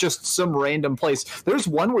are just some random place. There's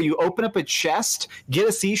one where you open up a chest, get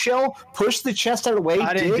a seashell, push the chest out of the way.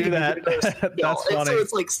 I didn't do that. That's funny. So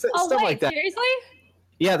it's like stuff like that. Seriously?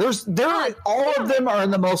 Yeah, all of them are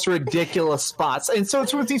in the most ridiculous spots. And so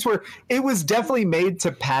it's one of these where it was definitely made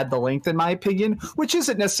to pad the length, in my opinion, which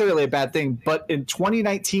isn't necessarily a bad thing. But in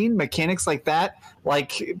 2019, mechanics like that,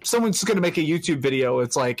 like someone's going to make a YouTube video.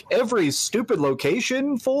 It's like every stupid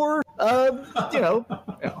location for, I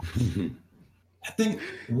think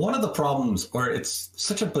one of the problems, or it's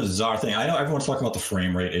such a bizarre thing. I know everyone's talking about the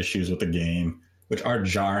frame rate issues with the game, which are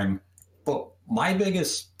jarring. But my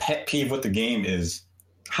biggest pet peeve with the game is,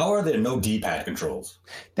 how are there no D-pad controls?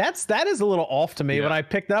 That is a little off to me. Yeah. When I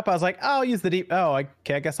picked it up, I was like, oh, I'll use the D. Oh,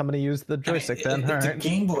 okay, I guess I'm going to use the joystick then. It's a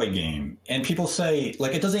Game Boy game. And people say,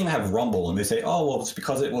 it doesn't even have rumble. And they say, oh, well, it's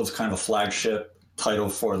because it was kind of a flagship title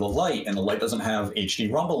for the Lite, and the Lite doesn't have HD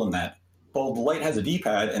rumble in that. Well, the Lite has a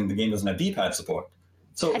D-pad, and the game doesn't have D-pad support.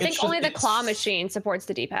 So I think only the claw machine supports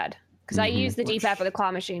the D-pad. Because I use the D-pad for the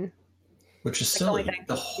claw machine. Which is silly.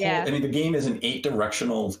 I mean, the game is an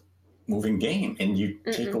 8-directional moving game, and you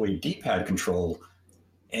take away D-pad control,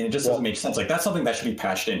 and it just doesn't make sense. Like, that's something that should be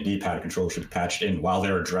patched in. D-pad control should be patched in while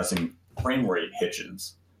they're addressing frame rate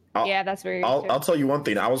hitches. That's very I'll tell you one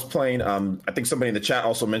thing. I was playing, I think somebody in the chat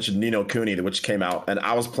also mentioned Ni no Kuni, which came out, and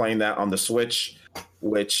I was playing that on the Switch,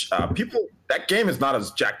 which that game is not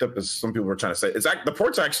as jacked up as some people were trying to say. The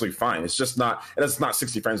port's actually fine. It's just not, and it's not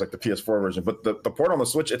 60 frames like the PS4 version, but the port on the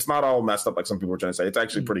Switch, it's not all messed up like some people were trying to say. It's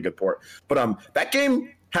actually a pretty good port. But that game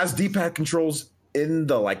has D-pad controls in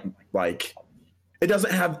the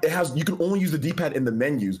you can only use the D-pad in the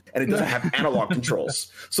menus, and it doesn't have analog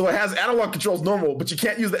controls. So it has analog controls normal, but you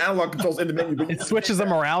can't use the analog controls in the menu. But it switches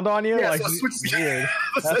them around on you? Yeah, so it switches. Weird.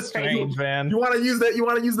 That's strange, man. You want to use that? You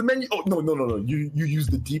want to use the menu? Oh, no. You use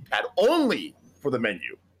the D-pad only for the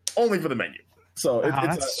menu. Only for the menu. So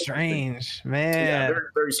that's strange, man. Yeah, very,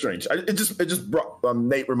 very strange. It just brought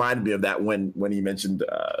Nate reminded me of that when he mentioned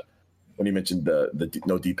the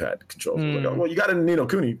no D-pad controls. Like, oh, well, you got it in Ni no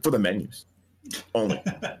Kuni for the menus only.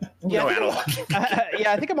 No analog.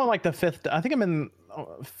 I think I'm on like the fifth. I think I'm in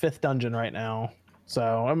fifth dungeon right now. So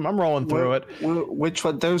I'm rolling through it. Which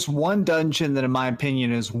one? There's one dungeon that, in my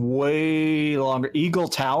opinion, is way longer. Eagle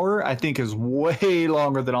Tower, I think, is way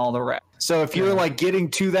longer than all the rest. So if you're like getting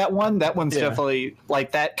to that one's definitely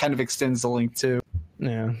like that kind of extends the link too.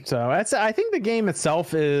 Yeah. So I think the game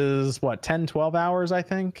itself is what 10, 12 hours. I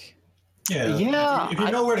think. Yeah. If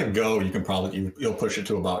you know where to go, you can you'll push it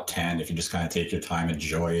to about 10 if you just kind of take your time,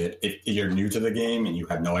 enjoy it. If you're new to the game and you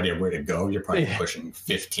have no idea where to go, you're probably pushing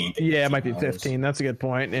 15. Yeah, it might be 15. That's a good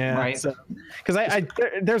point. Yeah, right. So, because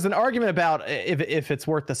there's an argument about if it's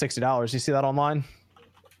worth the $60. You see that online?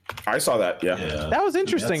 I saw that. Yeah. That was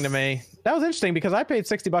interesting to me. That was interesting because I paid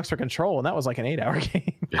 $60 for Control, and that was like an 8-hour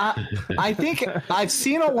game. I think I've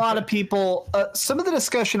seen a lot of people. Some of the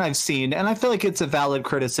discussion I've seen, and I feel like it's a valid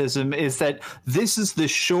criticism, is that this is the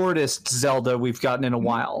shortest Zelda we've gotten in a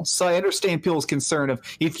while. So I understand people's concern of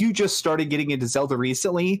if you just started getting into Zelda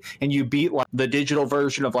recently and you beat like the digital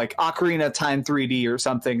version of like Ocarina of Time 3D or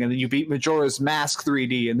something, and then you beat Majora's Mask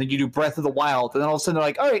 3D, and then you do Breath of the Wild, and then all of a sudden they're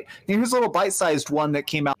like, all right, here's a little bite-sized one that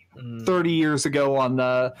came out 30 years ago on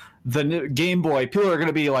the Game Boy. People are going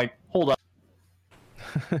to be like, hold up.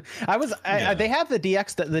 They have the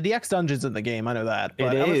DX dungeons in the game. I know that.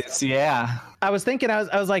 But I was thinking,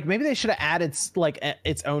 I was like, maybe they should have added like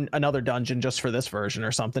its own another dungeon just for this version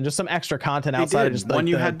or something, just some extra content outside of just one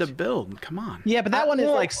you had to build. Come on. Yeah, but that one is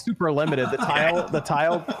like super limited. The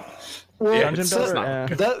tile. Dungeon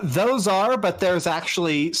those are, but there's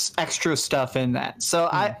actually extra stuff in that. So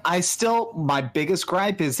I still, my biggest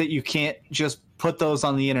gripe is that you can't just put those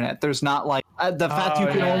on the internet. There's not like the fact you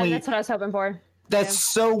can only. That's what I was hoping for. That's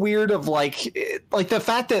so weird of like the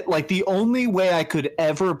fact that like the only way I could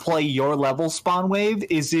ever play your level, Spawn Wave,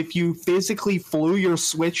 is if you physically flew your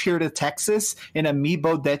Switch here to Texas and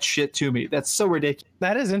amiiboed that shit to me. That's so ridiculous.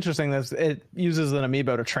 That is interesting that it uses an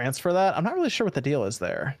amiibo to transfer that. I'm not really sure what the deal is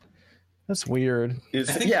there. That's weird.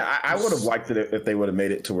 I would have liked it if they would have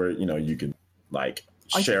made it to where, you could like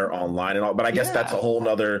share online and all, but I guess that's a whole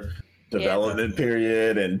nother development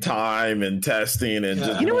period and time and testing and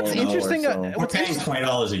just what's interesting? We're paying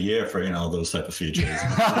 $20 a year for those type of features.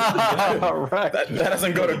 Right. That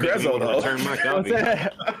doesn't go to Grezzo though. Return my copy.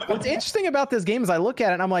 What's interesting about this game is I look at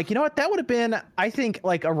it and I'm like, you know what? That would have been, I think,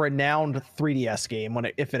 like a renowned 3DS game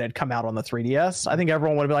if it had come out on the 3DS. I think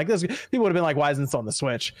everyone would have been like this. People would have been like, why isn't this on the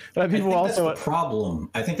Switch? But people also that's the problem.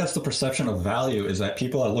 I think that's the perception of value is that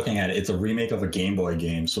people are looking at it. It's a remake of a Game Boy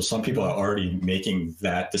game, so some people are already making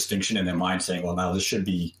that distinction in their mind, saying, well, now this should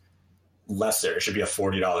be lesser. It should be a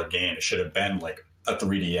 $40 game. It should have been like a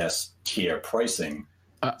 3DS tier pricing.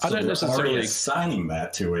 I don't necessarily assigning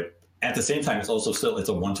that to it. At the same time, it's a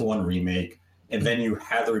 1-to-1 remake. And then you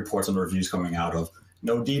have the reports and the reviews coming out of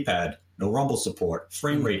no D-pad, no rumble support,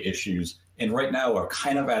 frame rate issues. And right now we're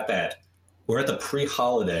kind of at that. We're at the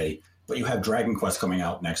pre-holiday, but you have Dragon Quest coming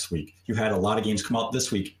out next week. You had a lot of games come out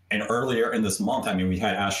this week. And earlier in this month, we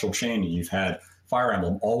had Astral Chain, and you've had Fire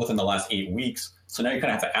Emblem all within the last 8 weeks. So now you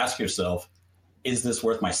kind of have to ask yourself, is this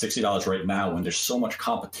worth my $60 right now when there's so much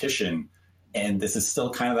competition? And this is still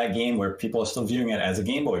kind of that game where people are still viewing it as a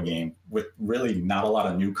Game Boy game with really not a lot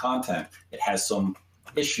of new content. It has some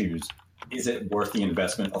issues. Is it worth the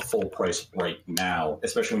investment of full price right now,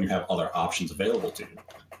 especially when you have other options available to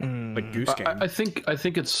you? Like Goose Game. I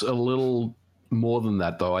think it's a little more than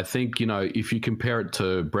that, though. I think, if you compare it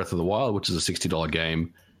to Breath of the Wild, which is a $60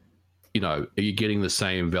 game, are you getting the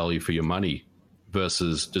same value for your money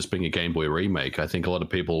versus just being a Game Boy remake? I think a lot of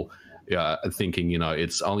people are thinking,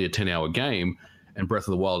 it's only a 10-hour game, and Breath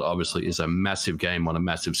of the Wild obviously is a massive game on a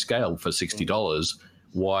massive scale for $60.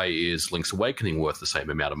 Why is Link's Awakening worth the same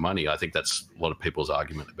amount of money? I think that's a lot of people's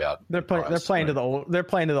argument about. They're playing to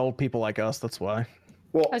the old people like us. That's why.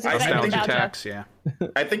 Well, I think tax, yeah.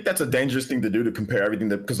 I think that's a dangerous thing to do, to compare everything,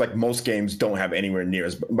 because like most games don't have anywhere near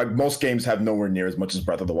as most games have nowhere near as much as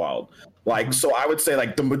Breath of the Wild. Like, so I would say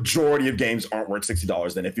like the majority of games aren't worth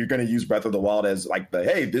 $60. Then if you're going to use Breath of the Wild as like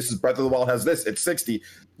this is Breath of the Wild has this, it's 60.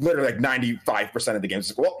 Literally like 95% of the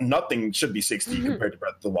games, well, nothing should be 60 compared to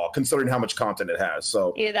Breath of the Wild, considering how much content it has.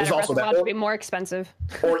 So there's also that would be more expensive.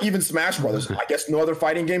 Or even Smash Brothers. I guess no other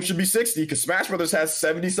fighting game should be 60 because Smash Brothers has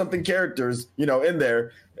 70 something characters, in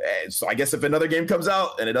there. So I guess if another game comes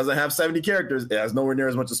out and it doesn't have 70 characters, it has nowhere near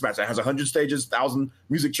as much as Smash. It has 100 stages, 1,000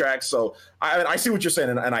 music tracks. So I see what you're saying,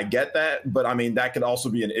 and I get that. But I mean, that could also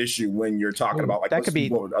be an issue when you're talking about like that could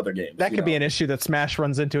be other games. That could be an issue that Smash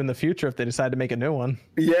runs into in the future if they decide to make a new one.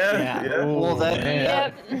 Yeah. Well,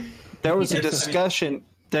 there was a discussion.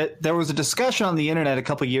 There was a discussion on the internet a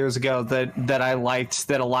couple years ago that I liked,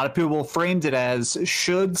 that a lot of people framed it as,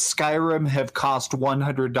 should Skyrim have cost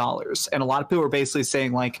 $100? And a lot of people were basically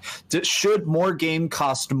saying, like, should more game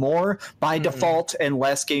cost more by default and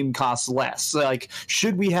less game costs less? So, like,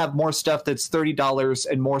 should we have more stuff that's $30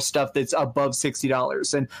 and more stuff that's above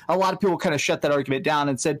 $60? And a lot of people kind of shut that argument down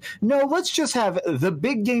and said, no, let's just have the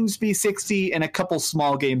big games be 60 and a couple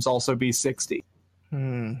small games also be 60. I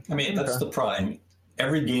mean, that's the problem.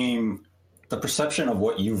 Every game, the perception of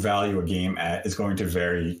what you value a game at is going to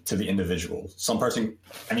vary to the individual. Some person,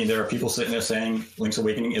 I mean, there are people sitting there saying Link's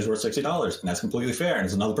Awakening is worth $60, and that's completely fair. And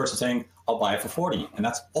there's another person saying, I'll buy it for $40, and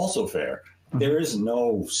that's also fair. There is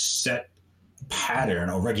no set pattern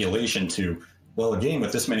or regulation to, well, a game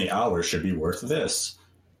with this many hours should be worth this.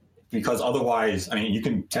 Because otherwise, I mean, you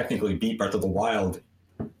can technically beat Breath of the Wild.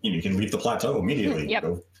 You can leave the plateau immediately,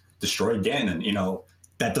 go destroy again, and,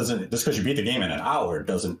 that doesn't, just because you beat the game in an hour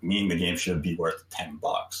doesn't mean the game should be worth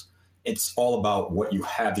 $10. It's all about what you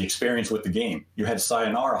have, the experience with the game. You had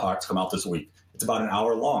Sayonara Hearts come out this week. It's about an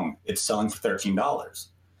hour long. It's selling for $13.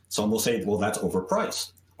 Some will say, well, that's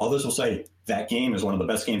overpriced. Others will say, that game is one of the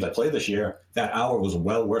best games I played this year. That hour was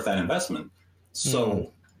well worth that investment.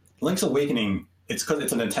 So Link's Awakening, it's because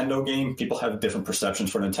it's a Nintendo game. People have different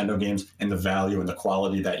perceptions for Nintendo games and the value and the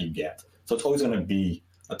quality that you get. So it's always going to be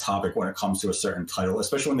a topic when it comes to a certain title,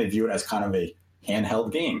 especially when they view it as kind of a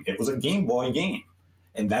handheld game. It was a Game Boy game.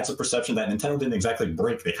 And that's a perception that Nintendo didn't exactly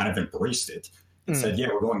break. They kind of embraced it and said, yeah,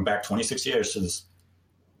 we're going back 26 years to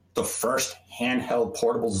the first handheld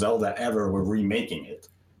portable Zelda ever. We're remaking it.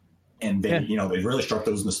 And they, they really struck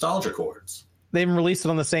those nostalgia chords. They even released it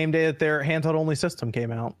on the same day that their handheld only system came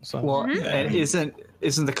out. So and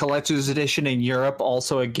isn't the collector's edition in Europe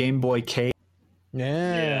also a Game Boy K?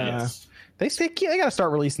 Yes. They gotta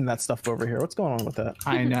start releasing that stuff over here. What's going on with that?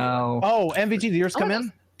 I know. Oh, MVG, did yours come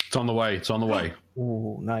in? It's on the way. It's on the way.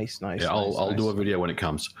 Ooh, nice. Yeah, I'll do a video when it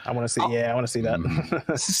comes. I want to see. I want to see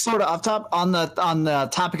that. Sort of off top on the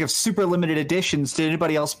topic of super limited editions. Did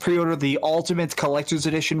anybody else pre-order the Ultimate Collector's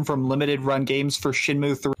Edition from Limited Run Games for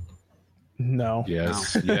Shenmue 3? No.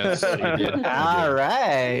 Yes. I did. All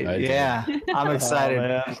right. I'm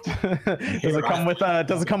excited. Does it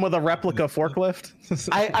come with a replica forklift?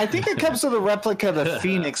 I think it comes with a replica of the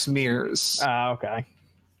Phoenix mirrors. Okay.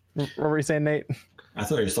 What were you saying, Nate? I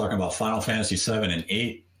thought he was talking about Final Fantasy 7 and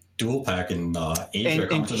 8 dual pack in Asia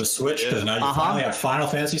coming to the Switch, because now you finally have Final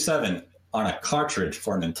Fantasy 7 on a cartridge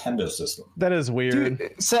for a Nintendo system. That is weird.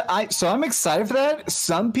 Dude, so I'm excited for that.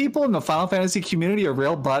 Some people in the Final Fantasy community are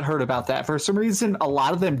real butthurt about that. For some reason, a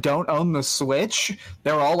lot of them don't own the Switch.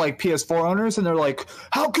 They're all like PS4 owners, and they're like,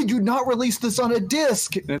 how could you not release this on a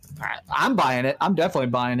disc? I'm buying it. I'm definitely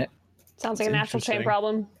buying it. Sounds like a natural chain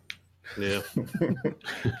problem. Yeah.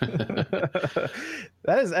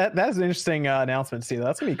 That is an interesting announcement, Steve.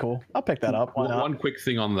 That's gonna be cool. I'll pick that up. One quick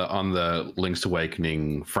thing on the Link's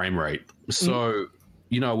Awakening frame rate. So,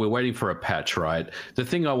 we're waiting for a patch, right? The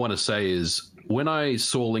thing I want to say is, when I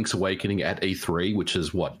saw Link's Awakening at E3, which is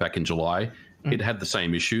back in July, it had the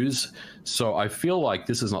same issues. So I feel like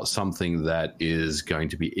this is not something that is going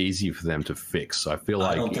to be easy for them to fix. I feel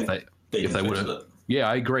like if they would have. Yeah,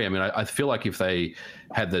 I agree. I mean, I feel like if they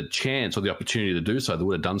had the chance or the opportunity to do so, they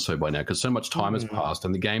would have done so by now, because so much time has passed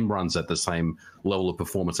and the game runs at the same level of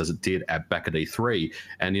performance as it did back at E3.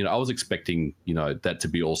 And, I was expecting, that to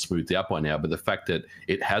be all smoothed out by now. But the fact that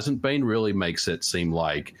it hasn't been really makes it seem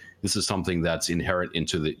like this is something that's inherent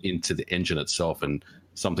into the engine itself, and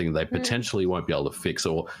something they potentially won't be able to fix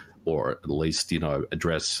or at least,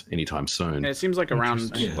 address anytime soon. And it seems like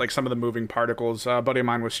around like some of the moving particles, a buddy of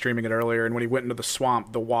mine was streaming it earlier, and when he went into the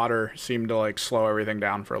swamp, the water seemed to slow everything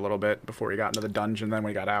down for a little bit before he got into the dungeon. Then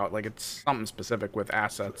when he got out, it's something specific with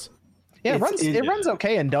assets. Yeah, it runs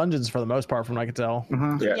okay in dungeons for the most part, from what I could tell.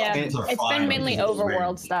 Yeah, it's been mainly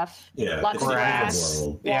overworld stuff. Yeah, lots of grass.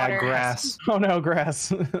 Yeah, grass. Oh no,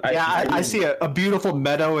 grass. I see a beautiful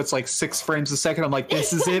meadow. It's like 6 frames a second. I'm like,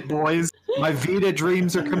 this is it, boys. My Vita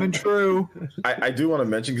dreams are coming true. I do want to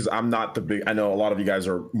mention, because I'm not the big. I know a lot of you guys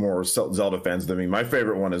are more Zelda fans than me. My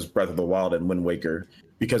favorite one is Breath of the Wild and Wind Waker,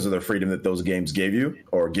 because of the freedom that those games give you.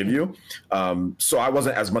 So I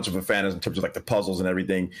wasn't as much of a fan in terms of the puzzles and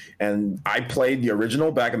everything. And I played the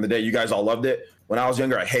original back in the day. You guys all loved it. when I was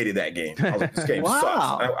younger, I hated that game. I was like, this game sucks.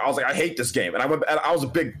 I was like, I hate this game. And I was a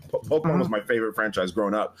big Pokemon was my favorite franchise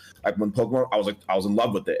growing up. Like when Pokemon, I was in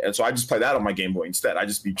love with it. And so I just played that on my Game Boy instead. I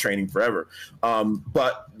just be training forever.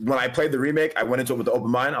 But when I played the remake, I went into it with the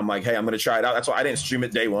open mind. I'm like, hey, I'm going to try it out. That's why I didn't stream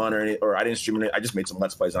it day one or I didn't stream it. I just made some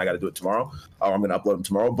Let's Plays and I got to do it tomorrow. I'm going to upload them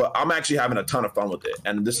tomorrow. But I'm actually having a ton of fun with it.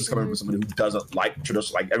 And this is coming from somebody who doesn't like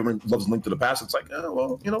traditional, like everyone loves Link to the Past. It's like, oh,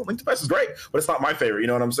 well, you know, Link to the Past is great, but it's not my favorite. You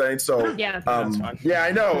know what I'm saying? So yeah, yeah,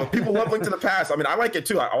 I know. People love Link to the Past. I mean, I like it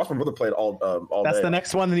too. I watched my brother play it all That's day. the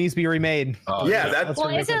next one that needs to be remade. That's well,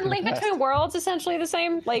 isn't Link Between Worlds essentially the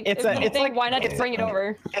same? Like, it's like, why not just bring it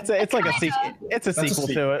over? It's like a sequel. It's a sequel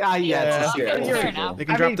to it. Fair enough. They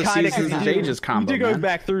can drop the Seasons and Ages combo. You do go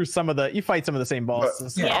back through you fight some of the same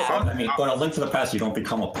bosses. I mean, but a Link to the Past, you don't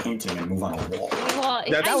become a painting and move on a wall. Well,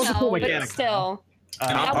 that was a cool mechanic. But still.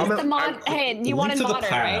 That was the mod. Hey, you wanted modern,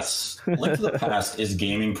 right? Link to the Past is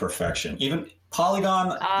gaming perfection. Even Polygon,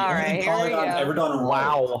 the only thing Polygon's ever done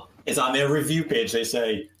right is on their review page. They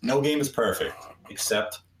say no game is perfect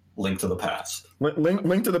except Link to the Past.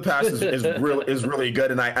 Link to the Past is really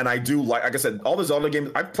good, and I do like I said, all the Zelda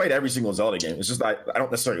games. I've played every single Zelda game. It's just I don't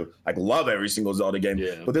necessarily like love every single Zelda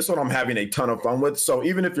game, but this one I'm having a ton of fun with. So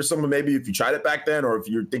even if you're someone, maybe if you tried it back then, or if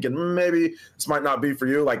you're thinking maybe this might not be for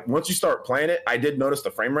you, like once you start playing it, I did notice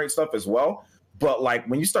the frame rate stuff as well. But like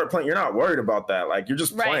when you start playing, you're not worried about that. Like you're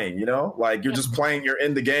just playing, you know, like you're just playing. You're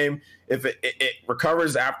in the game. If it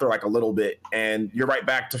recovers after like a little bit, and you're right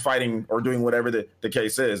back to fighting or doing whatever the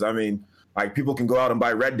case is. I mean, like people can go out and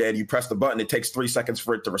buy Red Dead. You press the button, it takes 3 seconds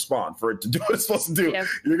for it to respond, for it to do what it's supposed to do. Yep.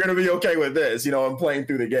 You're gonna be okay with this, you know. I'm playing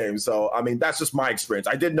through the game, so I mean that's just my experience.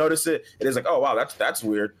 I did notice it. It is like, oh wow, that's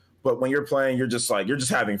weird. But when you're playing, you're just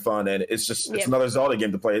having fun, and it's another Zelda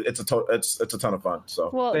game to play. It's a ton of fun.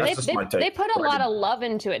 So well, they put a lot of love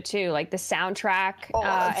into it too. Like the soundtrack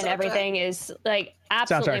and everything is like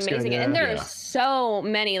absolutely amazing. And there are so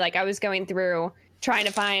many. Like I was going through trying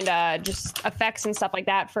to find just effects and stuff like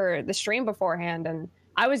that for the stream beforehand, and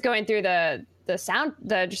I was going through the sound,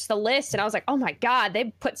 the list, and I was like, oh my god,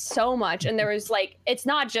 they put so much. And there was like, it's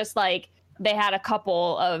not just like they had a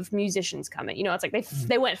couple of musicians coming, you know, it's like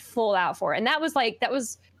they went full out for it. And that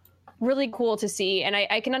was really cool to see. And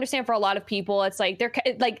I can understand for a lot of people, it's like, they're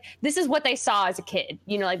like, this is what they saw as a kid,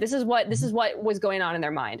 you know, like this is what was going on in their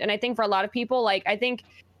mind. And I think for a lot of people, like, I think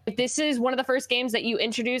if this is one of the first games that you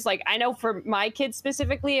introduce, like I know for my kids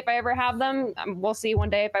specifically, if I ever have them, we'll see one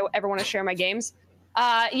day if I ever want to share my games.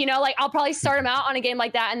 You know, like I'll probably start them out on a game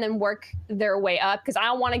like that and then work their way up, because I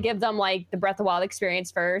don't want to give them like the Breath of the Wild experience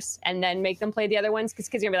first and then make them play the other ones,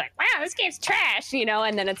 because you're gonna be like, wow, this game's trash, you know.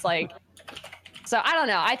 And then it's like, so I don't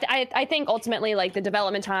know. I think ultimately like the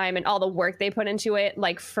development time and all the work they put into it,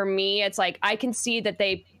 like for me, it's like I can see that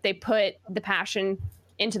they put the passion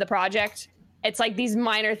into the project. It's like these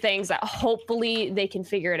minor things that hopefully they can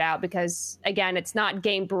figure it out, because again, it's not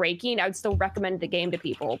game breaking. I would still recommend the game to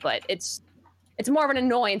people, but it's more of an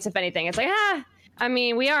annoyance, if anything. It's like, I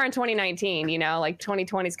mean, we are in 2019, you know, like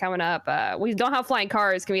 2020 is coming up. We don't have flying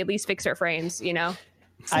cars. Can we at least fix our frames, you know?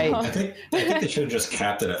 So. I think they should have just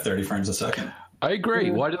capped it at 30 frames a second. I agree.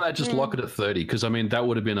 Why didn't they just lock it at 30? Because, I mean, that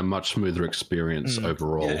would have been a much smoother experience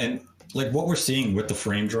overall. Yeah, and like what we're seeing with the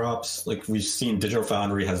frame drops, like we've seen Digital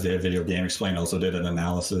Foundry has their Video Game Explained also did an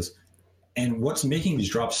analysis. And what's making these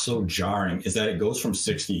drops so jarring is that it goes from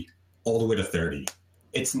 60 all the way to 30.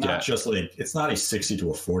 It's not just like, it's not a 60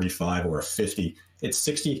 to a 45 or a 50. It's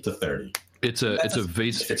 60 to 30. It's a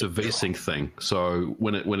VSync thing. So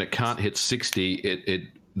when it can't hit 60,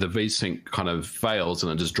 the VSync kind of fails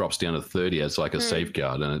and it just drops down to 30 as like a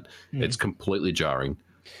safeguard, and it's completely jarring.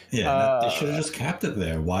 Yeah, they should have just capped it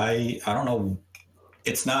there. Why? I don't know.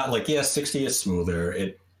 It's not like, 60 is smoother.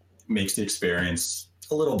 It makes the experience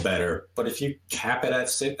a little better. But if you cap it at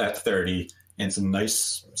 30 and it's a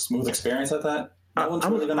nice, smooth experience at that, no one's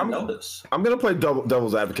really going to notice. I'm going to play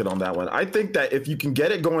devil's advocate on that one. I think that if you can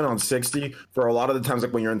get it going on 60 for a lot of the times,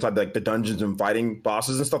 like when you're inside like the dungeons and fighting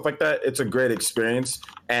bosses and stuff like that, it's a great experience.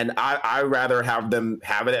 And I rather have them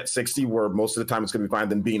have it at 60, where most of the time it's going to be fine,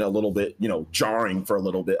 than being a little bit, you know, jarring for a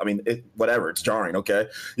little bit. I mean, whatever, it's jarring, okay?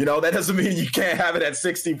 You know, that doesn't mean you can't have it at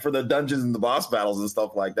 60 for the dungeons and the boss battles and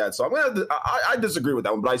stuff like that. So I disagree with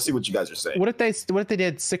that one, but I see what you guys are saying. What if they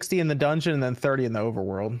did 60 in the dungeon and then 30 in the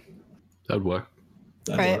overworld? That'd work.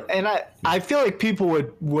 And I feel like people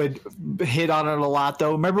would hit on it a lot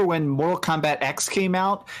though. Remember when Mortal Kombat X came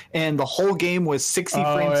out and the whole game was 60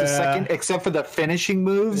 frames a second except for the finishing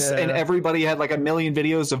moves, and everybody had like a million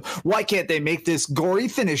videos of why can't they make this gory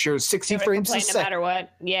finisher 60 frames a second? No matter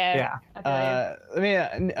what. Yeah.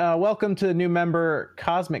 Welcome to new member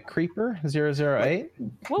Cosmic Creeper 008.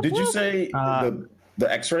 Did you say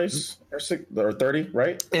the X-rays or 30,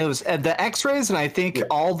 right? It was the X-rays, and I think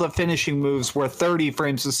all the finishing moves were 30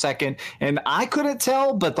 frames a second, and I couldn't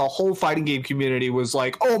tell, but the whole fighting game community was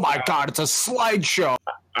like, "Oh my god, it's a slideshow!"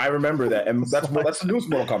 I remember that, and that's the newest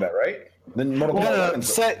Mortal Kombat, right? Then Mortal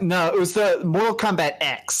Kombat. No, it was the Mortal Kombat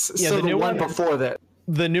X. Yeah, so the new one before that.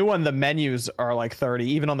 The new one, the menus are like 30.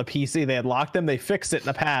 Even on the PC, they had locked them. They fixed it in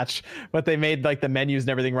a patch, but they made like the menus and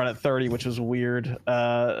everything run at 30, which was weird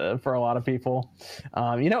for a lot of people.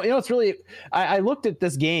 It's really. I looked at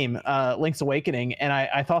this game, Link's Awakening, and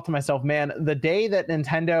I thought to myself, man, the day that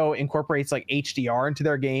Nintendo incorporates like HDR into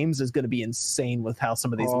their games is going to be insane with how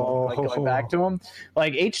some of these look, like going back to them.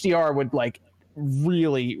 Like HDR would like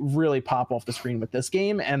really pop off the screen with this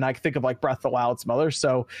game, and I think of like Breath of the Wild, some others.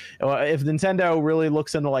 So if Nintendo really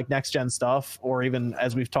looks into like next gen stuff, or even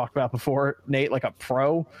as we've talked about before, Nate, like a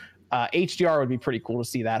pro HDR would be pretty cool to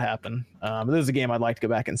see that happen. This is a game I'd like to go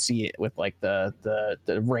back and see it with like the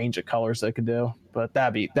range of colors that it could do, but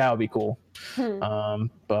that would be cool.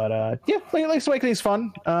 Link's Awakening is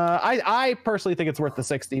fun. I personally think it's worth the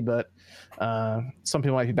 60, but some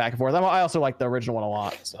people might be back and forth. I also like the original one a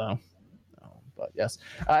lot, so. But yes,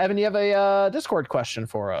 Evan, you have a Discord question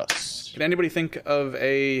for us. Can anybody think of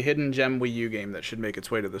a hidden gem Wii U game that should make its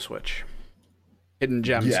way to the Switch? Hidden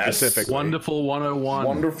gem specifically. Wonderful 101.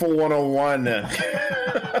 Wonderful 101.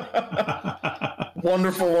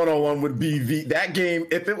 Wonderful 101 would be that game.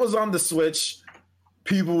 If it was on the Switch,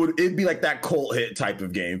 it'd be like that cult hit type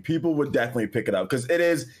of game. People would definitely pick it up because it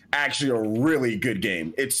is actually a really good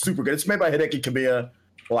game. It's super good. It's made by Hideki Kamiya.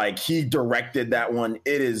 Like, he directed that one.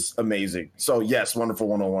 It is amazing. So yes, Wonderful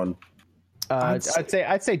 101.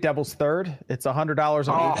 I'd say Devil's Third. It's $100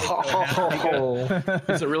 on eBay.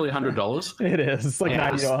 Is it really $100? It is. It's like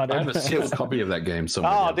 90 to 100. I have a sealed copy of that game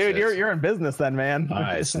somewhere. Oh, dude, you're in business then, man.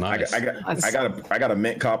 Nice. I got a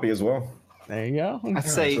mint copy as well. There you go. I'd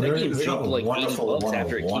say like $80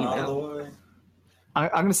 after it came out. I'm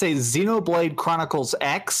going to say Xenoblade Chronicles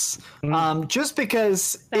X, just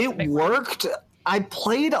because it worked. I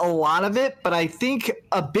played a lot of it, but I think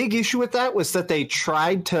a big issue with that was that they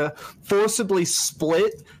tried to forcibly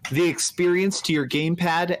split the experience to your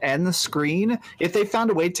gamepad and the screen. If they found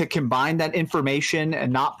a way to combine that information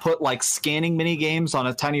and not put like scanning mini games on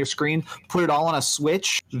a tinier screen, put it all on a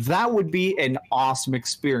Switch, that would be an awesome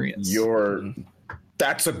experience.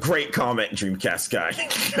 That's a great comment, Dreamcast guy.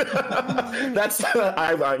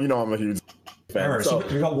 I'm a huge fan. All right, so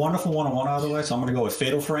we got Wonderful 101 out of the way, so I'm going to go with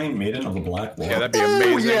Fatal Frame, Maiden of the Black Wall. Yeah, that'd be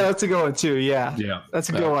amazing. Yeah, that's a good one too. Yeah, that's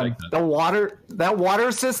a good one. The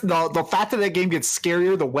water system, the fact that game gets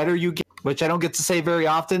scarier the wetter you get, which I don't get to say very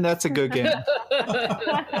often. That's a good game.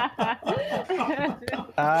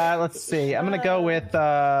 Let's see. I'm gonna go with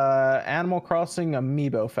Animal Crossing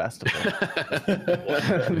Amiibo Festival.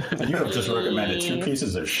 You have just recommended two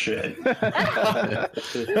pieces of shit.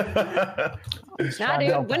 Nah,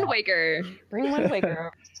 dude, Wind Waker. Bring Wind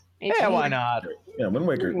Waker. Yeah, why not? Yeah, Wind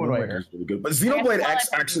Waker is really good. But Xenoblade X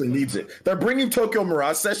actually needs it. They're bringing Tokyo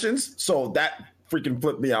Mirage Sessions, so that freaking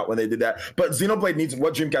flipped me out when they did that. But Xenoblade needs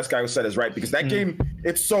what Dreamcast guy said is right, because that game,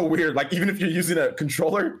 it's so weird. Like, even if you're using a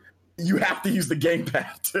controller, you have to use the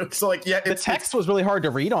gamepad too. So like, yeah, the text was really hard to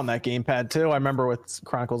read on that gamepad too. I remember with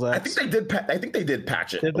Chronicles X. I think they did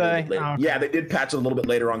patch it. Did they? Oh, okay. Yeah, they did patch it a little bit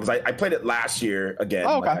later on because I played it last year again.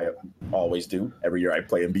 Oh, okay. Like I always do. Every year I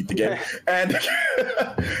play and beat the game. and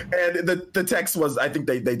the text was, I think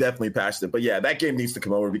they definitely patched it. But yeah, that game needs to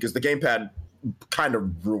come over because the gamepad kind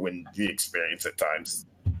of ruined the experience at times.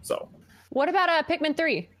 So what about Pikmin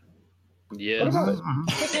 3? Yeah.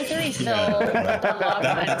 Pikmin 3 still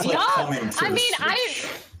a lot of fun.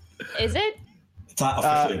 Is it? It's not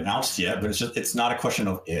officially announced yet, but it's not a question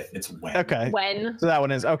of if, it's when. Okay. When? So that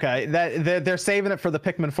one is okay. That they're saving it for the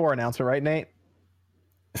Pikmin 4 announcement, right, Nate?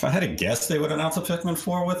 If I had to guess, they would announce a Pikmin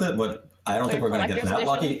 4 with it, but I don't think we're going to get that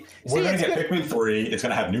lucky. We're going to get Pikmin 3. It's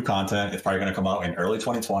going to have new content. It's probably going to come out in early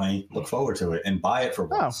 2020. Look forward to it and buy it for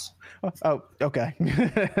once. Oh, okay.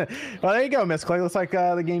 Well, there you go, Miss Clay. Looks like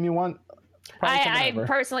the game you want. I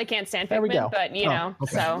personally can't stand Pikmin, but you know,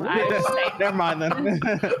 okay. So I would say. Never mind then.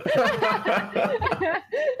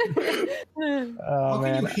 How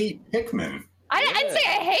can you hate Pikmin? I didn't say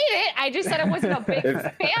I hate it. I just said I wasn't a big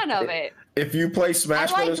fan of it. If you play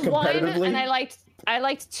Smash Brothers competitively, and I liked I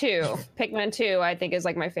liked 2. Pikmin 2, I think, is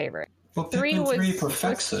like my favorite. Well, Pikmin 3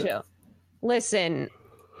 perfects it. Chill. Listen.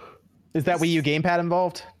 Is that Wii U gamepad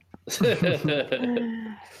involved?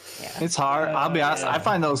 It's hard. I'll be honest. I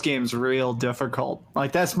find those games real difficult.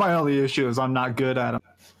 Like, that's my only issue is I'm not good at them.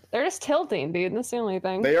 They're just tilting, dude. That's the only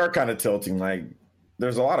thing. They are kind of tilting. Like,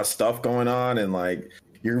 there's a lot of stuff going on, and like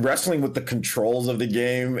you're wrestling with the controls of the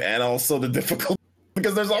game and also the difficulty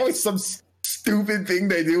because there's always some stupid thing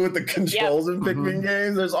they do with the controls in Pikmin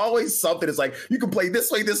games. There's always something. It's like you can play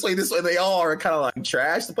this way, this way, this way. They all are kind of like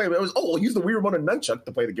trash to play. But it was use the Wii remote and nunchuck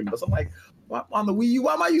to play the game. But I'm like, on the Wii U,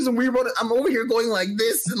 why am I using Wii remote? I'm over here going like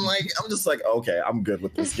this, and like I'm just like, okay, I'm good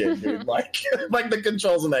with this game, dude. Like the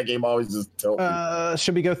controls in that game always just tilt me.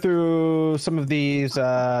 Should we go through some of these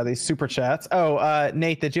super chats?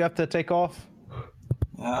 Nate, did you have to take off?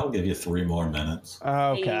 I'll give you 3 more minutes.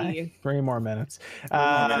 Okay, Hey. 3 more minutes. 3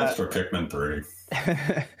 more minutes for Pikmin 3.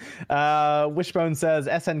 Wishbone says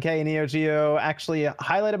SNK and Neo Geo actually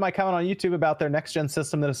highlighted my comment on YouTube about their next gen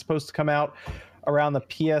system that is supposed to come out around the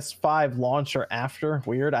PS5 launch or after.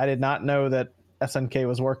 Weird. I did not know that SNK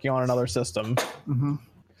was working on another system.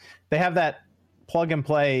 They have that plug and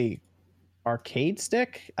play arcade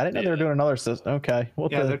stick. I didn't know they were doing another system. Okay.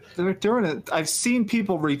 They're doing it. I've seen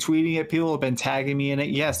people retweeting it. People have been tagging me in it.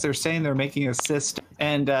 Yes, they're saying they're making a system,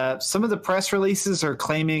 and some of the press releases are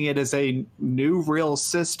claiming it is a new real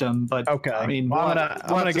system. But okay, I mean, I'm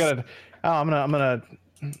gonna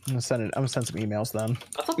send some emails then.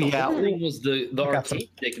 I thought the whole thing was the arcade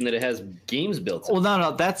stick and that it has games built in. Well,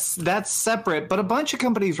 no, that's separate. But a bunch of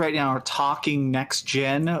companies right now are talking next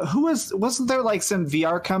gen. Wasn't there like some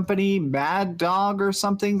VR company, Mad Dog or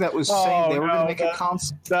something, that was saying they were going to make a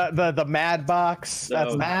console? The Mad Box.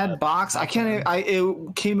 That's Mad Box. I can't.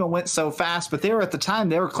 It came and went so fast, but they were at the time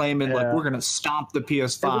they were claiming like we're going to stomp the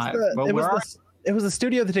PS5. It was the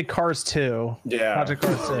studio that did Cars 2. Yeah. Project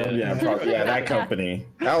Cars 2. Yeah, that company.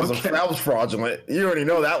 That was fraudulent. You already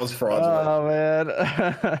know that was fraudulent. Oh, man.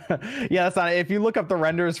 Yeah, that's not. If you look up the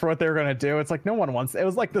renders for what they were going to do, it's like no one wants. It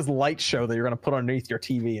was like this light show that you're going to put underneath your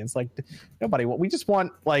TV. And it's like nobody. We just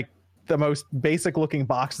want like the most basic looking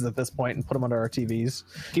boxes at this point and put them under our TVs.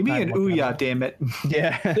 Give me an Ouya, damn it.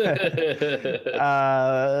 Yeah.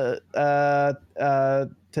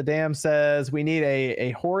 Tadam says we need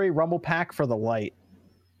a Hori Rumble pack for the light.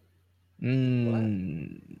 I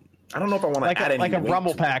don't know if I want to add like a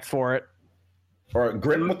Rumble pack for it. Or a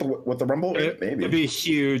grip with the Rumble? Maybe. It'd be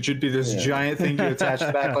huge. It'd be this giant thing you attach to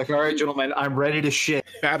the back. Like, all right, gentlemen, I'm ready to shit.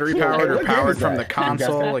 Battery powered or powered from the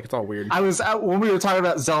console. Like, it's all weird. When we were talking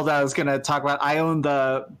about Zelda, I was going to talk about, I own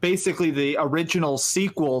basically the original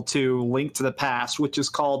sequel to Link to the Past, which is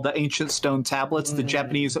called the Ancient Stone Tablets, the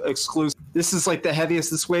Japanese exclusive. This is like the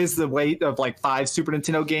heaviest. This weighs the weight of like 5 Super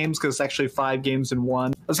Nintendo games because it's actually 5 games in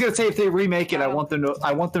one. I was going to say if they remake it, I want them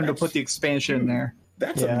to put the expansion in there.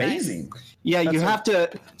 That's amazing. Yeah, you have to.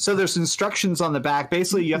 So there's instructions on the back.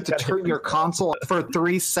 Basically, you have to turn your console for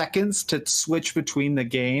 3 seconds to switch between the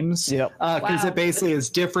games. Yep. Because it basically is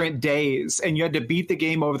different days, and you had to beat the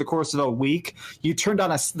game over the course of a week. You turned on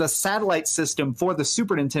the satellite system for the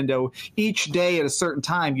Super Nintendo. Each day at a certain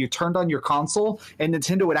time, you turned on your console, and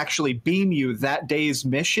Nintendo would actually beam you that day's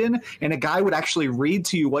mission, and a guy would actually read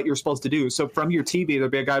to you what you're supposed to do. So from your TV, there'd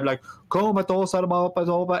be a guy like, and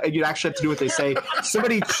you'd actually have to do what they say.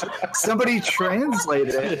 Somebody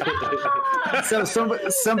translated it. So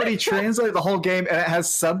somebody translated the whole game, and it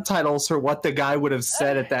has subtitles for what the guy would have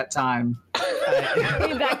said at that time.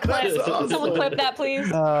 Need that clip. Someone clip that,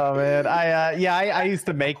 please. Oh man, I used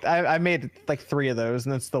to make. I made like 3 of those,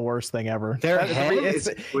 and it's the worst thing ever. It's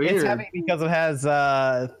weird. It's heavy because it has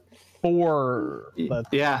 4.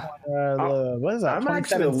 Yeah. What is that? I'm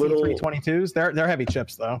actually a little 322s. They're heavy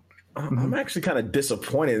chips though. I'm actually kind of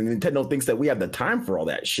disappointed. Nintendo thinks that we have the time for all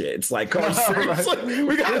that shit. It's like, we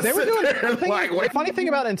got. They were doing. The funny thing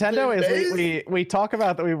about Nintendo is we talk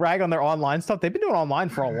about that we rag on their online stuff. They've been doing online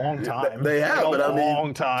for a long time. They have, but I mean,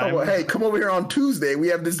 long time. Hey, come over here on Tuesday. We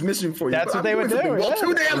have this mission for you. That's what they would do. Well,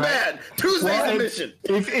 too damn bad. Tuesday's the mission.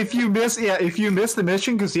 If you miss the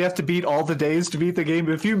mission because you have to beat all the days to beat the game.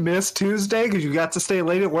 If you miss Tuesday because you got to stay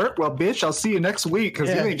late at work, well, bitch, I'll see you next week because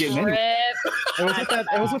you ain't getting any. It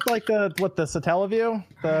was with like the Satellaview,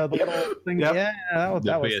 the little thing. Yep. Yeah,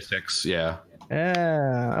 that was PS6. Yeah,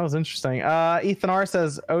 that was interesting. Ethan R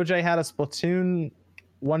says OJ had a Splatoon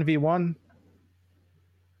 1v1.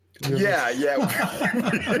 Yeah.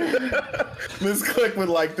 This click went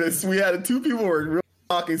like this. We had 2 people who were really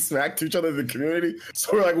talking smack to each other in the community.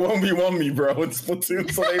 So we're like, 1v1 me, bro. It's Splatoon.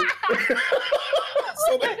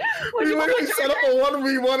 We literally set up a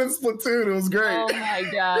 1v1 in Splatoon. It was great. Oh my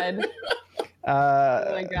god.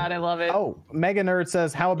 Oh my god, I love it. Oh, Mega Nerd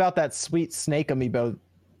says, "How about that sweet snake amiibo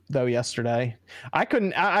though yesterday?" I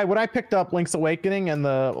couldn't. When I picked up Link's Awakening and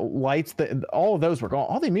the lights, all of those were gone.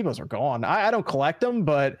 All the amiibos are gone. I don't collect them,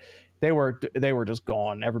 but they were just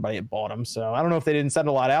gone. Everybody had bought them, so I don't know if they didn't send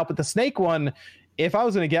a lot out. But the snake one, if I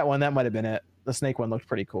was going to get one, that might have been it. The snake one looked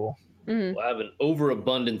pretty cool. We'll have an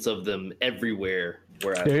overabundance of them everywhere.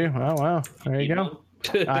 Where Oh wow, there you go.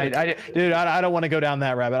 Dude, I don't want to go down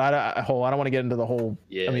that rabbit. I don't want to get into the whole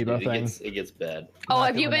amiibo thing. It gets bad. Oh,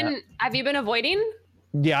 have you been avoiding?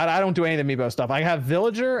 Yeah, I don't do any of the amiibo stuff. I have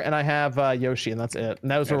Villager and I have Yoshi, and that's it. And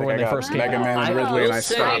those were when they first came Mega out. Man and Ridley, and I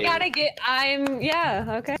stopped. I gotta get.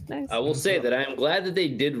 Okay. Nice. I will say that I am glad that they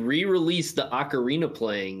did re-release the Ocarina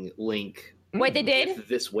playing Link. Wait, they did? With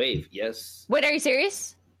this wave, yes. Wait, are you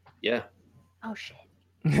serious? Yeah. Oh shit.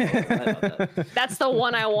 That's the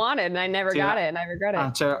one I wanted, and I never got it, and I regret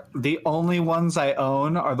it. The only ones I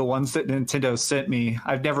own are the ones that Nintendo sent me.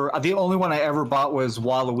 The only one I ever bought was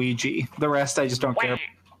Waluigi. The rest I just don't care.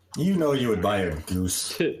 You know you would buy a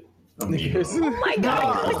goose. Amiibo. Oh my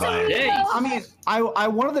god! I mean, I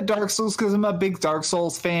wanted the Dark Souls because I'm a big Dark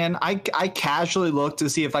Souls fan. I casually looked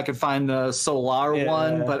to see if I could find the Solar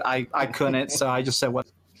one, but I couldn't, so I just said what.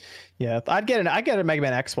 Yeah, I'd get a Mega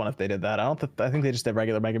Man X one if they did that. I think they just did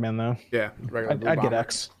regular Mega Man though. Yeah, regular. I'd get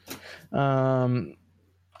X.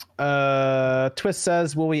 Twist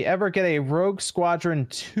says, "Will we ever get a Rogue Squadron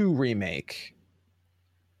 2 remake?"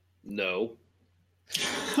 No.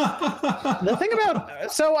 The thing about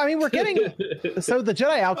we're getting the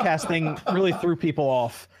Jedi Outcast thing really threw people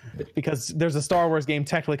off because there's a Star Wars game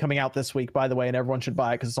technically coming out this week, by the way, and everyone should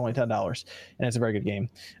buy it because it's only $10 and it's a very good game.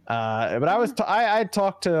 But I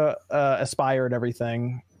talked to Aspire and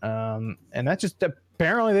everything, and that just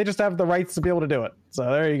apparently they just have the rights to be able to do it. So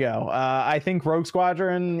there you go. I think Rogue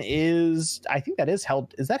Squadron is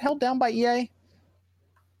that held down by EA?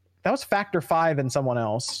 That was Factor 5 and someone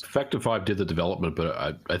else. Factor 5 did the development,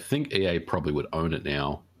 but I think EA probably would own it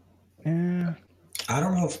now. Yeah. I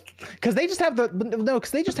don't know because they just have the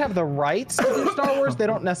rights to Star Wars. They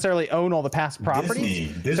don't necessarily own all the past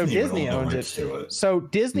properties. Disney owns it. So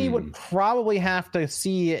Disney would probably have to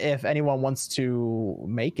see if anyone wants to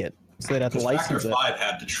make it. So they'd have to license it. Factor 5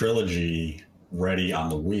 had the trilogy ready on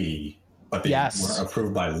the Wii, but they weren't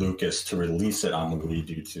approved by Lucas to release it on the Wii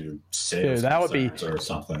due to sales or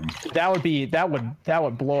something. That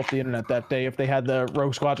would blow up the internet that day if they had the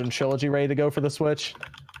Rogue Squadron trilogy ready to go for the Switch.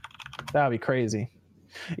 That would be crazy.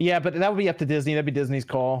 Yeah, but that would be up to Disney. That'd be Disney's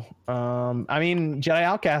call. I mean, Jedi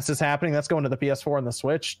Outcast is happening. That's going to the PS4 and the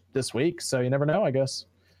Switch this week, so you never know. I guess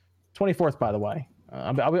 24th, by the way.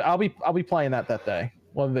 I'll be playing that day.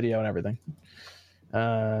 We'll have video and everything.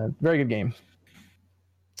 Very good game.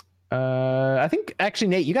 I think actually,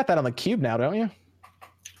 Nate, you got that on the Cube now, don't you?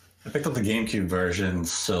 I picked up the GameCube version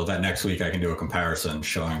so that next week I can do a comparison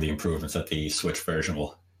showing the improvements that the Switch version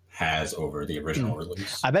has over the original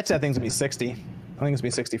release. I bet you that thing's gonna be 60. I think it's gonna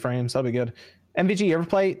be 60 frames. That'll be good. MVG, you ever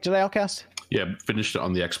play Jedi Outcast? Yeah, finished it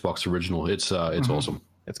on the Xbox original. It's awesome.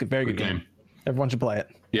 It's a very good game. Everyone should play it.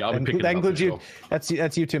 Yeah, I'll be picking that it up. That includes you.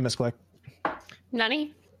 That's you too, Miss Click.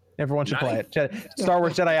 Nani? Everyone should play it. Star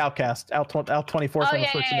Wars Jedi Outcast out 24th on the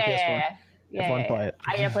Switch and the PS4. Everyone play it.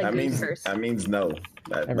 I gotta play Goose first. That means no.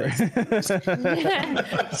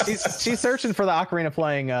 She's searching for the Ocarina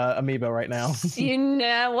playing amiibo right now. You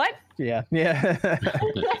know what? Yeah.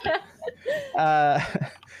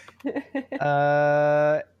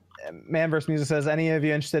 Man vs. Music says, any of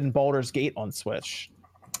you interested in Baldur's Gate on Switch?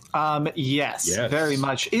 Yes, very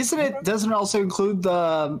much. Doesn't it also include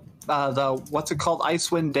the what's it called,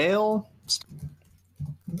 Icewind Dale?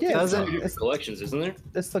 Yeah, it's collections, isn't there?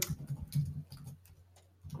 It's the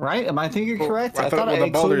right. Am I thinking correct? I thought the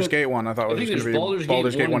Baldur's Gate one. I thought it was going to be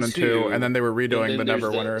Baldur's Gate 1 and 2, and then they were redoing the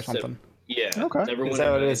Neverwinter or something. Yeah. Okay. Neverwinter. Is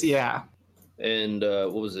that what it is? Yeah. And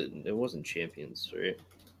what was it? It wasn't Champions, right?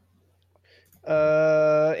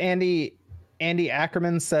 Andy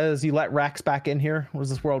Ackerman says, you let Rax back in here. What does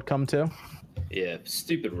this world come to? Yeah,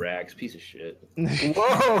 stupid Rax, piece of shit.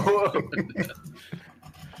 Whoa.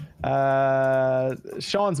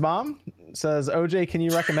 Sean's mom says, OJ, can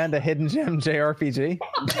you recommend a Hidden Gem JRPG?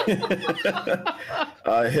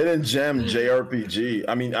 Hidden Gem JRPG.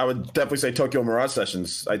 I mean, I would definitely say Tokyo Mirage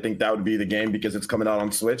Sessions. I think that would be the game because it's coming out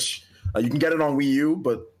on Switch. You can get it on Wii U,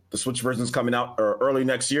 but the Switch version is coming out early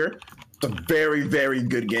next year. It's a very, very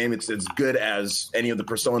good game. It's as good as any of the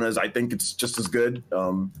Personas. I think it's just as good.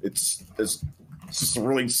 It's just a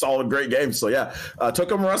really solid, great game. So yeah,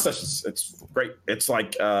 Tokyo Mirage Sessions. It's great. It's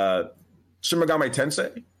like Shin Megami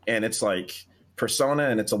Tensei, and it's like Persona,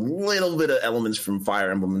 and it's a little bit of elements from Fire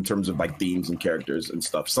Emblem in terms of like themes and characters and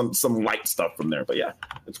stuff. Some light stuff from there, but yeah,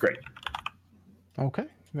 it's great. Okay,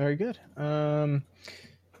 very good.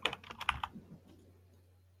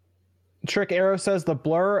 Trick Arrow says the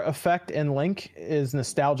blur effect in Link is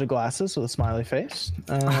nostalgia glasses with a smiley face.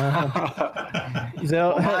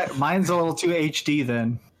 Mine's a little too HD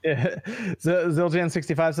then.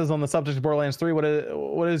 Zildjian65 says on the subject of Borderlands 3,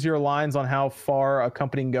 what is your lines on how far a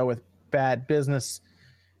company can go with bad business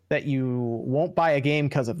that you won't buy a game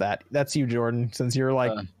because of that? That's you, Jordan, since you're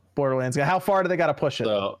like Borderlands guy. How far do they got to push it?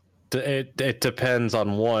 So it depends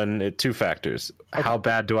on two factors. Okay. How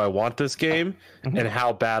bad do I want this game? Mm-hmm. And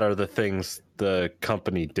how bad are the things the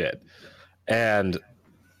company did? And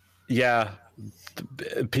yeah,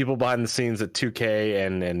 people behind the scenes at 2K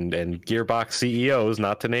and Gearbox CEOs,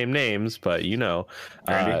 not to name names, but who?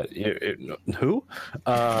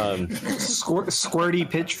 Squirty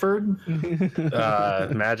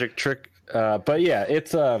Pitchford, Magic Trick. But yeah,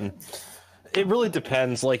 it really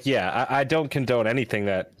depends. Like, yeah, I don't condone anything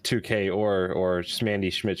that 2K or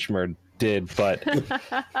Smandy Schmidt did, but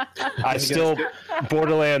I still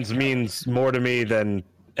Borderlands means more to me than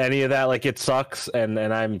any of that. Like, it sucks, and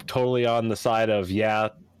I'm totally on the side of, yeah,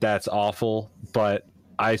 that's awful, but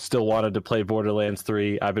I still wanted to play Borderlands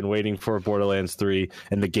 3. I've been waiting for Borderlands 3,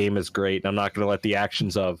 and the game is great. And I'm not going to let the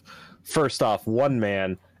actions of, first off, one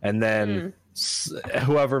man, and then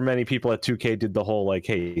whoever many people at 2K did the whole, like,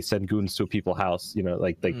 hey, send goons to a people's house,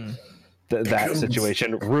 that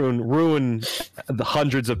situation ruin the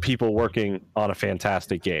hundreds of people working on a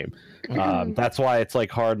fantastic game. That's why it's like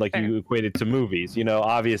hard, like you equated to movies.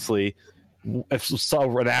 Obviously, if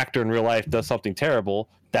an actor in real life does something terrible,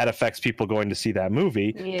 that affects people going to see that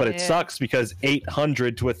movie. Yeah. But it sucks because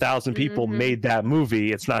 800 to 1,000 people made that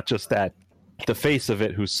movie. It's not just that the face of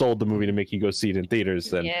it who sold the movie to make you go see it in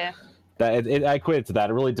theaters. And I equate it to that.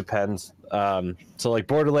 It really depends. So like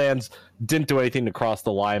Borderlands didn't do anything to cross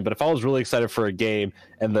the line, but if I was really excited for a game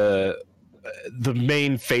and the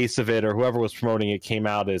main face of it or whoever was promoting it came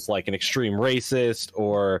out as like an extreme racist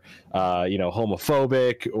or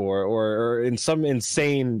homophobic or in some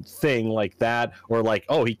insane thing like that, or like,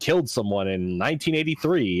 oh, he killed someone in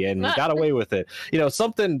 1983 and got away with it,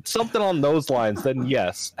 something on those lines, then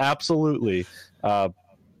yes, absolutely,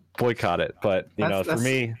 boycott it. But for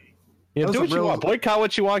me, do what you want, boycott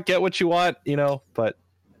what you want, get what you want, but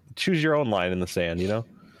choose your own line in the sand.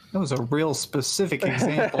 That was a real specific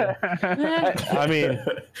example. I mean,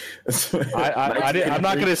 I'm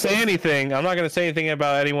not going to say anything. I'm not going to say anything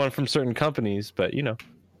about anyone from certain companies, but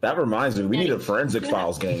That reminds me, we need a Forensic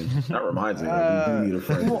Files game. That reminds me, we do need a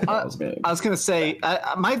Forensic Files game. I was going to say,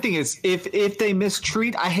 my thing is, if they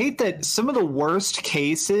mistreat, I hate that some of the worst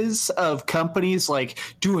cases of companies like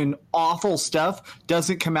doing awful stuff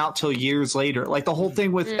doesn't come out till years later. Like the whole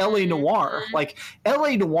thing with LA Noire. Like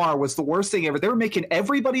LA Noire was the worst thing ever. They were making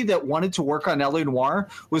everybody that wanted to work on LA Noire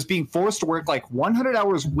was being forced to work like 100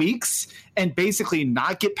 hours weeks and basically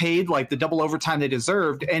not get paid like the double overtime they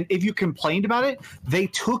deserved. And if you complained about it, they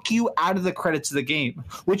took you out of the credits of the game,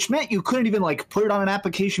 which meant you couldn't even like put it on an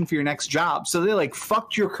application for your next job. So they like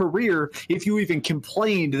fucked your career if you even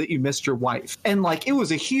complained that you missed your wife. And like it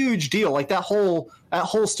was a huge deal. Like that whole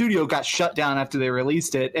studio got shut down after they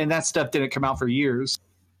released it, and that stuff didn't come out for years.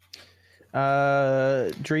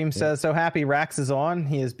 Dream says, so happy Rax is on.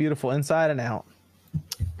 He is beautiful inside and out.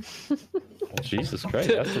 Jesus Christ,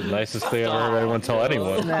 that's the nicest thing I've ever heard anyone tell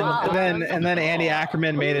anyone. And then Andy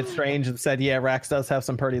Ackerman made it strange and said, yeah, Rax does have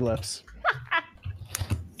some pretty lips.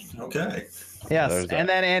 Okay. Yes, and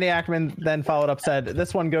then Andy Ackerman then followed up, said,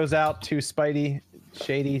 this one goes out to Spidey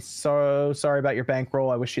Shady. So sorry about your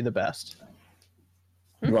bankroll. I wish you the best.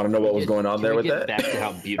 You want to know what was going on there with that? Back to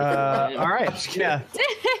how beautiful. All right. Yeah.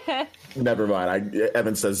 Never mind.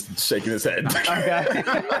 Evan says, shaking his head. Okay.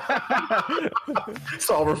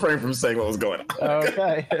 So I'll refrain from saying what was going on.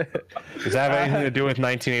 Okay. Does that have anything to do with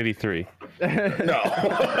 1983? No.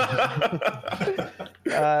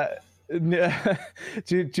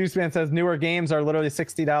 Juice Man says newer games are literally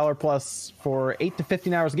 $60 plus for 8 to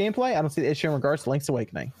 15 hours of gameplay. I don't see the issue in regards to Link's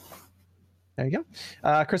Awakening. There you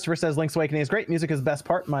go. Christopher says Link's Awakening is great. Music is the best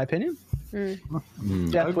part, in my opinion.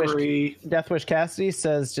 Deathwish Cassidy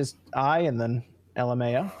says just I and then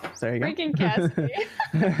LMAO. So there you go. Freaking Cassidy.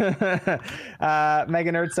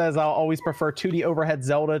 Mega Nerd says I'll always prefer 2D overhead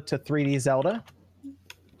Zelda to 3D Zelda.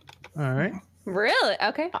 All right. Really?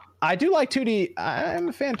 Okay. I do like 2D. I'm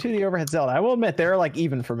a fan of 2D overhead Zelda. I will admit they're like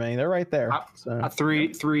even for me. They're right there. So.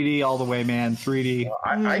 3D all the way, man. 3D.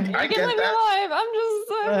 I get that. I'm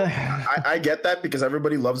just. I get that because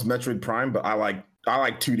everybody loves Metroid Prime, but I like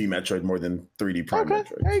 2D Metroid more than 3D Prime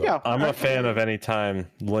Metroid. There you go. I'm a fan of any time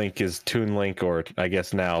Link is Toon Link, or I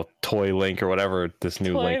guess now Toy Link, or whatever this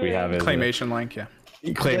new Link we have is. Claymation Link, yeah.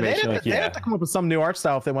 They have to come up with some new art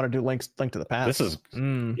style if they want to do Link to the Past. This is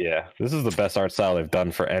this is the best art style they've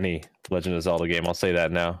done for any Legend of Zelda game. I'll say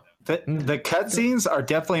that now. The cutscenes are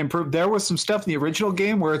definitely improved. There was some stuff in the original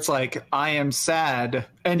game where it's like, I am sad,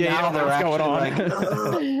 and now they're actually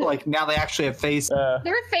like, like now they actually have face.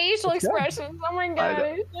 Their facial expressions. Oh my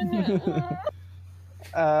god.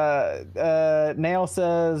 Nail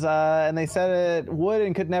says, and they said it would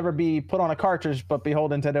and could never be put on a cartridge, but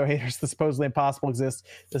behold, Nintendo haters, the supposedly impossible exists.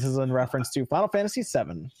 This is in reference to Final Fantasy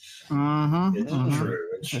VII. It's true.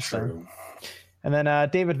 It's true. And then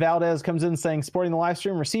David Valdez comes in saying, supporting the live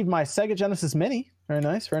stream, received my Sega Genesis Mini. Very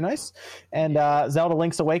nice, very nice. And Zelda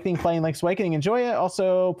Link's Awakening, playing Link's Awakening. Enjoy it.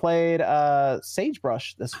 Also played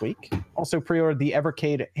Sagebrush this week. Also pre-ordered the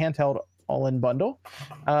Evercade handheld all-in bundle.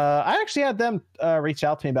 I actually had them reach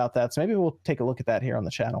out to me about that, so maybe we'll take a look at that here on the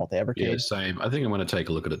channel, the Evercade. Yeah, same. I think I'm going to take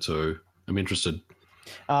a look at it too. I'm interested.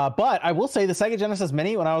 But I will say the Sega Genesis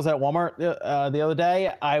Mini, when I was at Walmart the other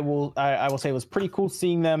day, I will say it was pretty cool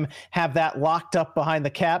seeing them have that locked up behind the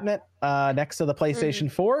cabinet next to the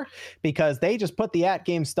PlayStation 4, because they just put the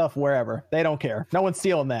at-game stuff wherever. They don't care. No one's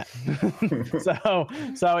stealing that.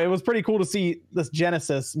 so it was pretty cool to see this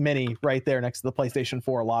Genesis Mini right there next to the PlayStation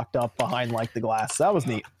 4 locked up behind like the glass. That was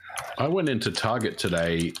neat. I went into Target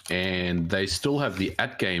today and they still have the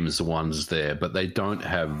at-games ones there, but they don't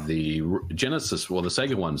have the Genesis or the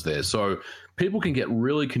Sega ones there. So people can get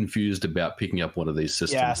really confused about picking up one of these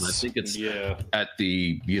systems. Yes. And I think it's at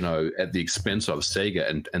the expense of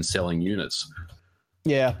Sega and selling units.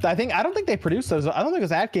 Yeah, I don't think they produce those. I don't think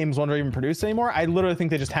those at-games ones are even produced anymore. I literally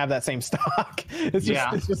think they just have that same stock. It's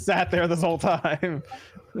just sat there this whole time.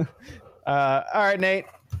 All right, Nate.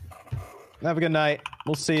 Have a good night.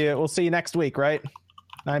 We'll see you. We'll see you next week, right?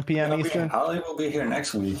 9 p.m. Eastern. Holly will be here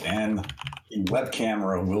next week, and the web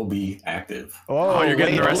camera will be active. Oh, you're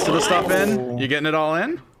getting the rest of the stuff in? You getting it all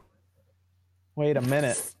in? Wait a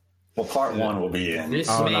minute. Well, part one will be in. This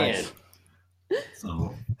man. Nice.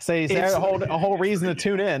 So Say a whole reason to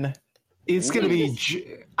tune in. It's going to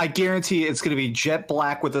be, I guarantee it's going to be jet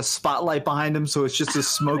black with a spotlight behind him, so it's just a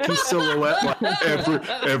smoky silhouette. Like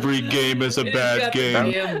every game is a bad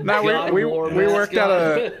game. No, we worked out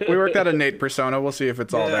a Nate persona. We'll see if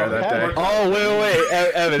it's all there that day. Oh wait,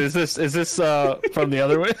 Evan, is this from the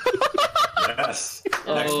other way? yes.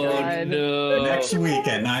 Next week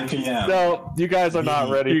at 9 p.m. No, you guys are not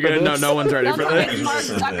ready. No one's ready for Mark this.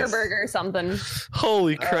 Zuckerberg or something.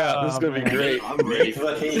 Holy crap! This is gonna be great. I'm ready for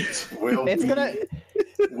the hate. It's gonna.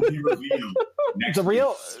 Will be revealed next The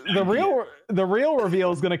real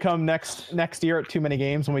reveal is gonna come next year at Too Many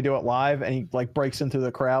Games when we do it live, and he like breaks into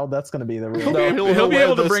the crowd. That's gonna be the real. He'll be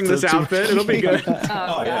able to bring this outfit. It'll be good.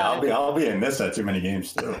 Oh yeah, I'll be in this at Too Many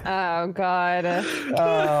Games too. Oh god.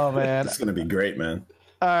 Oh man, It's gonna be great, man.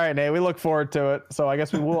 all right, Nate. We look forward to it. So I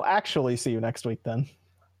guess we will actually see you next week then.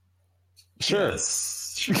 Sure.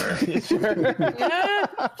 Sure. you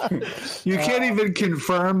can't even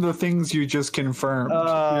confirm the things you just confirmed.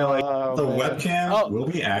 You're like, the webcam will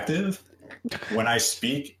be active. When I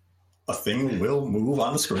speak, a thing will move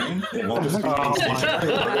on the screen. It won't just be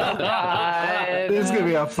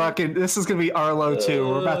this is gonna be Arlo 2.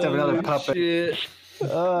 We're about to have another puppet. Shit.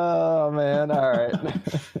 Oh man! All right.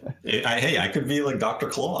 Hey, I could be like Dr.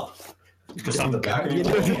 Claw. Because on the back of your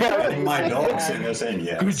my dog sitting there saying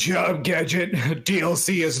yes. Good job, Gadget.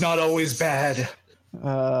 DLC is not always bad.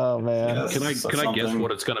 Oh man! Yes, Can I guess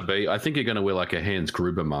what it's going to be? I think you're going to wear like a Hans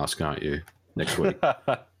Gruber mask, aren't you? Next week.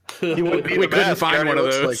 We couldn't find one of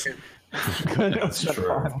those. That's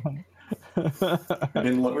true. We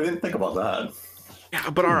didn't think about that. Yeah,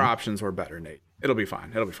 but our options were better, Nate. It'll be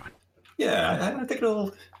fine. Yeah, I think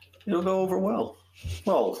it'll go over well.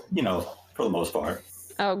 Well, for the most part.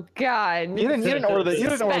 Oh god. You didn't order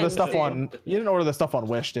the stuff on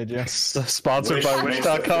Wish, did you? Sponsored by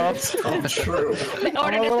Wish.com. Oh, true. They ordered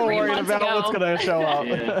I'm a it little 3 worried months about ago. what's gonna show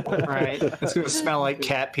up. All right, it's gonna smell like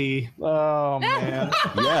cat pee. Oh man!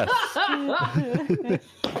 Yes.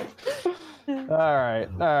 All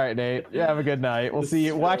right, Nate. You have a good night. We'll see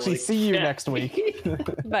you. We'll actually see you next week.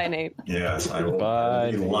 Bye, Nate. Yes, I will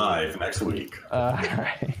be live next week. All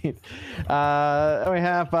right. We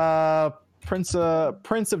have Prince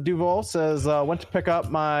of Duval says, went to pick up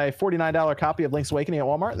my $49 copy of Link's Awakening at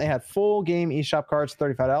Walmart, and they had full game eShop cards,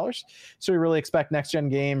 $35. So we really expect next-gen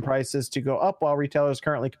game prices to go up while retailers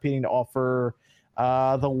currently competing to offer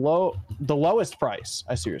the lowest price.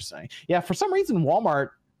 I see what you're saying. Yeah, for some reason, Walmart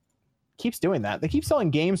keeps doing that. They keep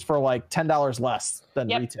selling games for like $10 less than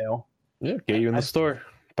retail. Yeah, get you in the store.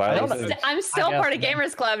 I'm still part of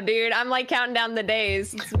Gamers Club, dude. I'm like counting down the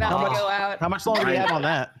days. It's about to go out. How much longer do you have on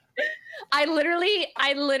that? I literally,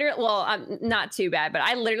 well, not too bad, but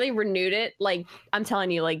I literally renewed it. Like, I'm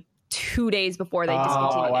telling you, like 2 days before they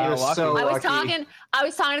discontinued wow, it. So I was lucky. talking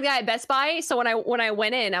to the guy at Best Buy. So when I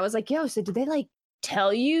went in, I was like, yo, so did they like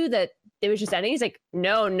tell you that it was just ending? He's like,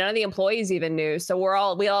 no, none of the employees even knew. So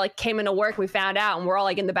we all like came into work, we found out, and we're all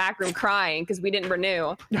like in the back room crying because we didn't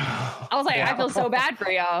renew. I was like, I feel so bad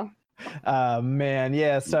for y'all. Man,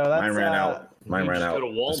 yeah. So that's Mine ran out. Mine ran out. Go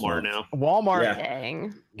to Walmart now. Walmart. Yeah.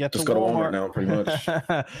 Dang. Just go to Walmart now, pretty much.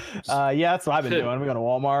 Yeah, that's what I've been doing. We go to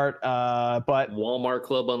Walmart, but Walmart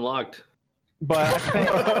Club unlocked. I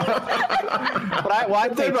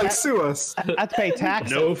They'd like sue us. I have to pay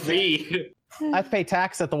tax. No fee. I have to pay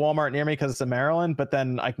tax at the Walmart near me because it's in Maryland, but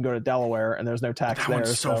then I can go to Delaware and there's no tax That there.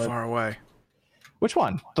 one's so far away. Which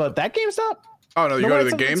one? That GameStop? Oh no, you go to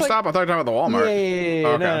the GameStop? I thought you were talking about the Walmart. Yeah.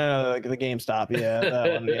 Okay. No, the GameStop. Yeah,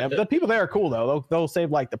 that one. Yeah, but the people there are cool though. They'll save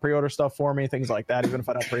like the pre-order stuff for me, things like that, even if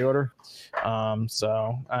I don't pre-order.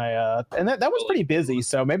 So I and that was pretty busy.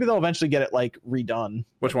 So maybe they'll eventually get it like redone.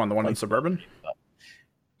 Which one? The one in Suburban?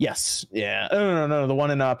 Yes. Yeah. No. The one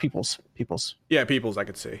in People's. Yeah, People's. I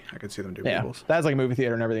could see them do People's. That's like a movie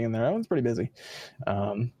theater and everything in there. That one's pretty busy.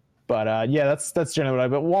 But yeah, that's generally what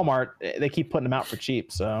But Walmart, they keep putting them out for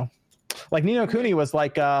cheap. So, like Ni no Kuni was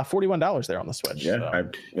like $41 there on the Switch. Yeah,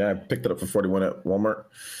 so. I picked it up for 41 at Walmart.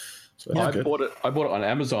 So I bought it on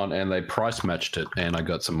Amazon and they price matched it, and I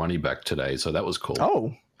got some money back today, so that was cool.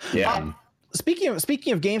 Oh, yeah. Speaking of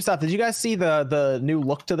GameStop, did you guys see the new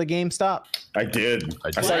look to the GameStop? I did.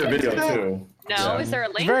 I saw your video too. No, is there a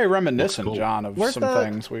link? It's very reminiscent, John, of some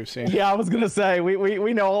things we've seen. Yeah, I was gonna say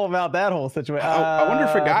we know all about that whole situation. I wonder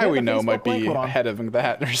if a guy we know might be ahead of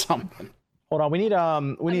that or something. Hold on, we need I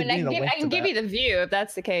can give you the view if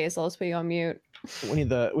that's the case. I'll just put you on mute. We need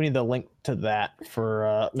the link to that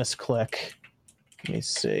for Miss Click. Let me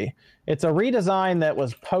see. It's a redesign that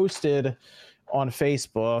was posted on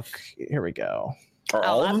Facebook. Here we go. Are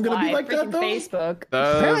all of them going to be like that, though? Facebook.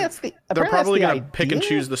 They're probably going to pick and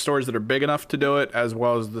choose the stores that are big enough to do it, as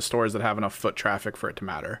well as the stores that have enough foot traffic for it to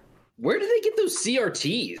matter. Where do they get those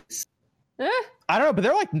CRTs? I don't know, but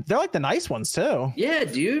they're like the nice ones too. Yeah,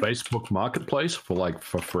 dude. Facebook Marketplace for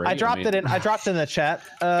free. I dropped it in the chat.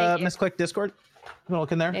 Miss Click Discord. You want to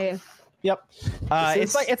look in there? Yeah. Yep.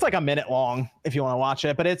 It's like a minute long if you want to watch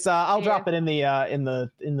it, but it's I'll drop it in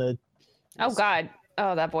the. Oh God.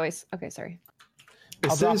 Oh, that voice. Okay, sorry.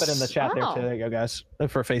 I'll drop it in the chat there too. There you go, guys.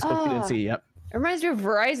 For Facebook, you didn't see. Yep. It reminds me of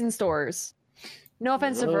Verizon stores. No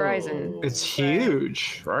offense to Verizon. It's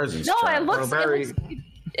huge. Verizon's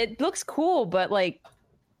it looks cool, but like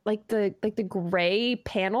the gray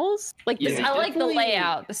panels. I like the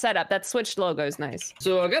layout, the setup. That Switch logo is nice.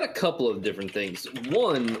 So I got a couple of different things.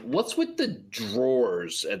 One, what's with the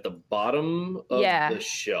drawers at the bottom of the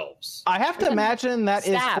shelves? I have to imagine that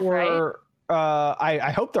staff, is for. Right?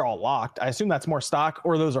 I hope they're all locked. I assume that's more stock,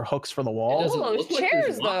 or those are hooks for the wall. Oh, those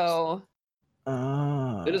chairs though.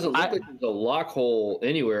 It doesn't look like there's a lock hole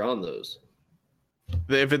anywhere on those.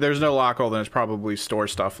 If there's no lock hole, then it's probably store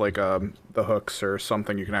stuff like the hooks or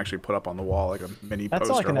something you can actually put up on the wall, like a mini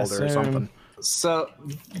poster holder or something. So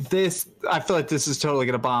I feel like this is totally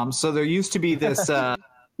gonna bomb. So there used to be this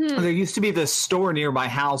there used to be this store near my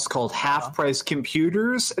house called Half Price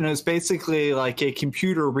Computers, and it was basically like a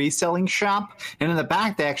computer reselling shop. And in the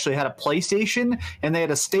back, they actually had a PlayStation, and they had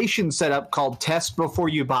a station set up called Test Before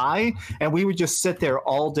You Buy. And we would just sit there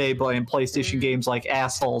all day playing PlayStation games like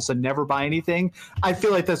assholes and never buy anything. I feel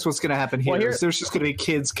like that's what's going to happen here. There's just going to be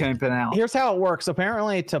kids camping out. Here's how it works.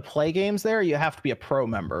 Apparently, to play games there, you have to be a pro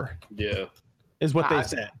member. Yeah, is what they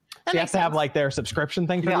said. So you have to have like their subscription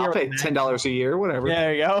thing for the year. I'll pay $10 a year, whatever. Yeah,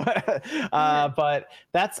 there you go. But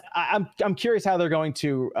I'm curious how they're going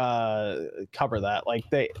to cover that. Like,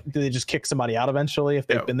 do they just kick somebody out eventually if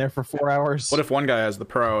they've been there for 4 hours? What if one guy has the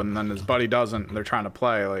pro and then his buddy doesn't, and they're trying to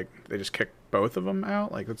play? Like, they just kick both of them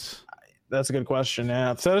out? Like, that's a good question.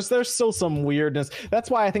 Yeah. So there's still some weirdness.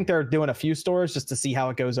 That's why I think they're doing a few stores just to see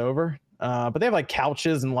how it goes over. But they have like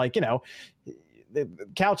couches and like,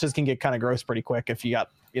 couches can get kind of gross pretty quick if you got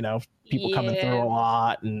people coming through a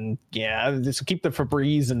lot, and just keep the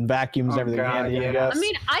Febreze and vacuums and everything handy. I guess. I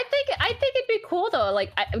mean, I think it'd be cool though.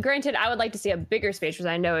 Like, granted, I would like to see a bigger space, because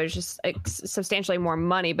I know it's just substantially more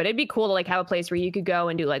money. But it'd be cool to like have a place where you could go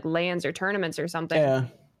and do like LANs or tournaments or something. Yeah.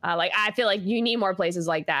 Like, I feel like you need more places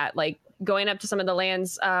like that. Like going up to some of the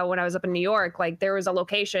LANs when I was up in New York, like there was a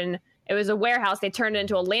location. It was a warehouse. They turned it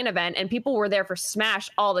into a LAN event, and people were there for Smash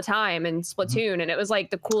all the time and Splatoon. And it was like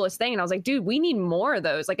the coolest thing. And I was like, dude, we need more of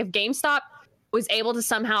those. Like, if GameStop was able to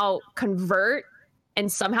somehow convert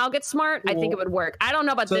and somehow get smart, I think it would work. I don't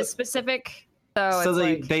know about this specific. So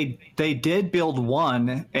they did build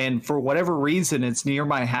one, and for whatever reason, it's near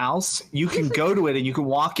my house. You can go to it and you can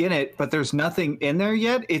walk in it, but there's nothing in there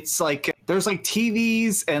yet. It's like there's like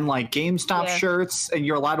TVs and like GameStop shirts, and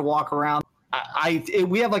you're allowed to walk around.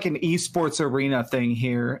 We have like an esports arena thing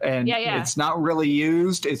here, and it's not really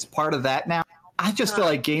used. It's part of that now. I just feel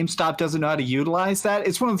like GameStop doesn't know how to utilize that.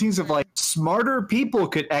 It's one of the things of like smarter people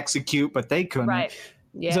could execute, but they couldn't. Right.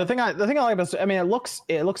 Yeah. So the thing I like about, I mean, it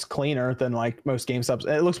looks cleaner than like most GameStops.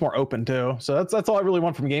 It looks more open too. So that's all I really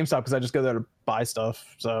want from GameStop, because I just go there to buy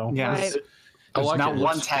stuff. So there's not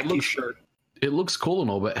one tacky shirt. It looks cool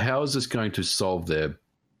and all, but how is this going to solve their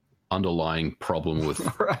underlying problem with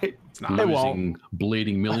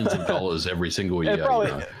bleeding millions of dollars every single year?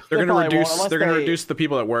 They're going to reduce the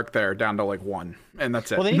people that work there down to like one, and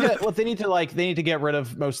that's it. Well, they need to get rid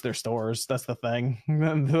of most of their stores. That's the thing.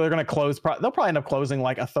 They're going to close. They'll probably end up closing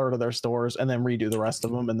like a third of their stores and then redo the rest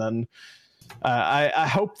of them, and then I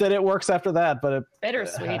hope that it works after that, but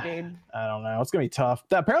bittersweet, dude. I don't know. It's gonna be tough.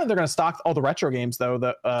 Apparently, they're gonna stock all the retro games though,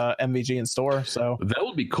 the MVG in store. So that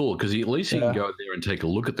would be cool, because at least you can go there and take a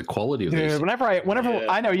look at the quality of these. Whenever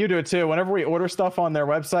I know you do it too. Whenever we order stuff on their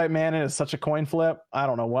website, man, it is such a coin flip. I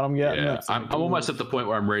don't know what I'm getting. Yeah, I'm almost at the point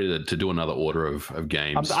where I'm ready to do another order of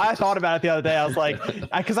games. I thought about it the other day. I was like,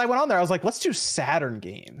 because I went on there, I was like, let's do Saturn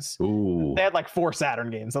games. Ooh. They had like 4 Saturn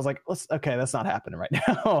games. I was like, that's not happening right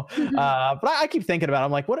now. But I keep thinking about it.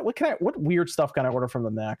 I'm like, what weird stuff can I order from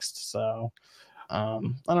them next? So I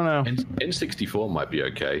don't know. N64 might be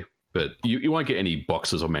okay, but you won't get any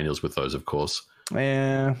boxes or manuals with those, of course.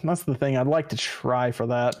 Yeah, that's the thing. I'd like to try for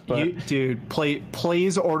that. But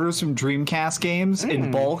please order some Dreamcast games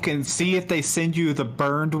in bulk and see if they send you the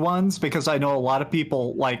burned ones, because I know a lot of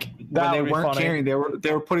people, like, when they weren't carrying, they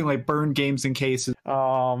were putting like burned games in cases.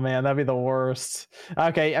 Oh man, that'd be the worst.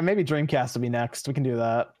 Okay, and maybe Dreamcast will be next. We can do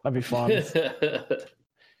that. That'd be fun.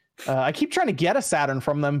 I keep trying to get a Saturn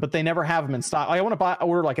from them, but they never have them in stock. I want to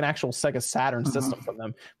order like an actual Sega Saturn system from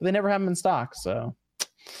them, but they never have them in stock. So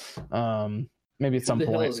maybe at some point.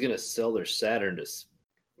 Who the hell is going to sell their Saturn to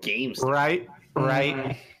games? Right.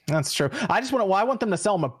 That's true. I want them to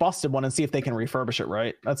sell them a busted one and see if they can refurbish it.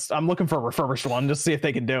 Right. I'm looking for a refurbished one, just see if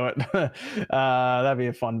they can do it. That'd be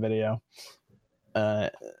a fun video.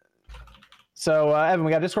 So Evan,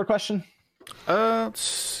 we got a Discord question. Let's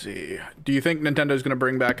see. Do you think Nintendo's going to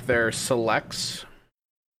bring back their selects?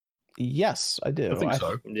 Yes, I do. I think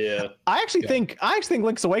so. Yeah. I actually think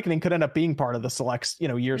Link's Awakening could end up being part of the selects,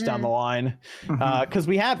 years down the line. Because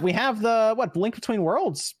we have the Link Between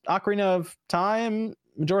Worlds, Ocarina of Time,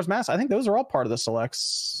 Majora's Mask. I think those are all part of the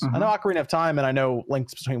selects. I know Ocarina of Time, and I know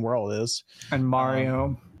Link's Between Worlds is. And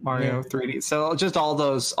Mario 3D. So just all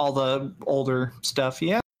the older stuff.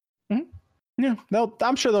 Yeah. Yeah,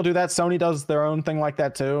 I'm sure they'll do that. Sony does their own thing like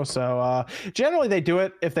that too. So generally they do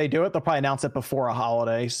it. If they do it, they'll probably announce it before a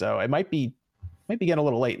holiday. So it might be getting a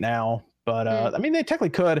little late now. But I mean, they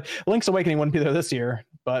technically could. Link's Awakening wouldn't be there this year,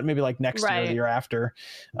 but maybe like next year or the year after.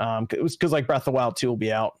 Because like Breath of the Wild 2 will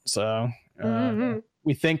be out. So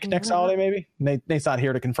we think next holiday maybe. Nate's not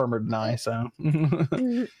here to confirm or deny. So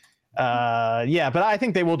yeah, but I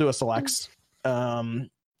think they will do a selects.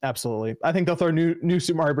 Absolutely. I think they'll throw new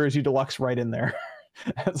Super Mario Bros. U Deluxe right in there.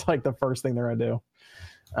 That's like the first thing they're gonna do.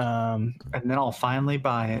 And then I'll finally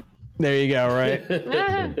buy it. There you go,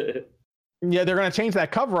 right? Yeah, they're gonna change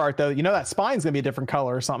that cover art though. That spine's gonna be a different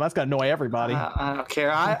color or something. That's gonna annoy everybody. I don't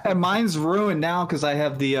care. Mine's ruined now because I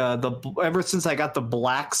have the ever since I got the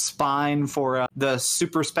black spine for the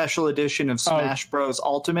super special edition of Smash Bros.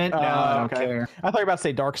 Ultimate. No, I don't care. I thought you were about to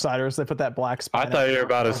say Darksiders. They put that black spine. I thought you were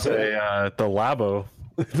about to say the Labo.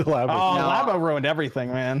 The Labo. Labo ruined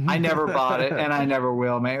everything, man. I never bought it, and I never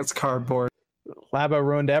will, man. It's cardboard. Labo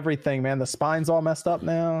ruined everything, man. The spine's all messed up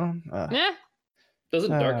now. Yeah.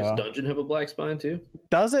 Doesn't Darkest Dungeon have a black spine too?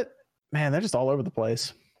 Does it? Man, they're just all over the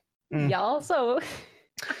place. Y'all so.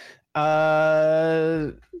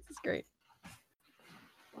 This is great.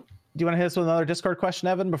 you want to hit us with another Discord question,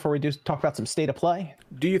 Evan, before we do talk about some state of play?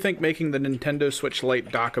 Do you think making the Nintendo Switch Lite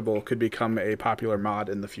dockable could become a popular mod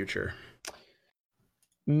in the future?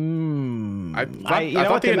 I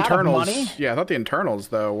thought the internals. Yeah, I thought the internals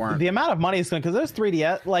though weren't. The amount of money is going because there's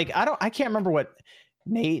 3DS. Like I can't remember what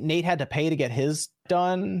Nate had to pay to get his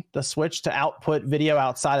done. The Switch to output video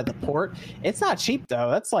outside of the port. It's not cheap though.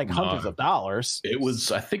 That's like hundreds of dollars. I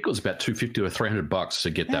think it was about $250 or $300 to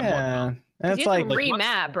get that one. And it's like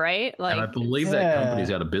remap, right? Like, and I believe that company's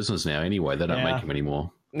out of business now. Anyway, they don't make them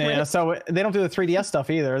anymore. Yeah, so they don't do the 3DS stuff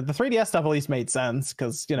either. The 3DS stuff at least made sense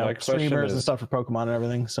because streamers and stuff for Pokemon and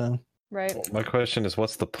everything. So right. My question is,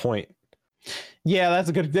 what's the point? Yeah, that's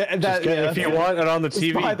a good. If you want it on the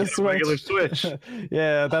TV, buy the regular Switch.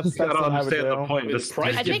 Yeah, that's I don't understand the point. Just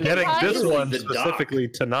getting this one specifically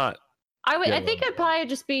to not. I think it'd probably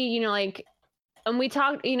just be like, and we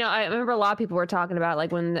talked. I remember a lot of people were talking about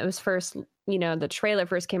like when it was first. The trailer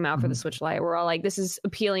first came out for the Switch Lite. We're all like, this is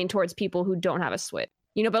appealing towards people who don't have a Switch.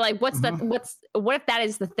 But like, what if that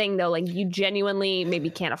is the thing though? Like, you genuinely maybe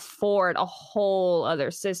can't afford a whole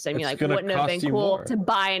other system. You're like, wouldn't have been cool to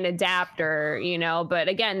buy an adapter, But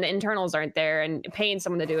again, the internals aren't there, and paying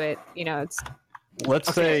someone to do it, it's.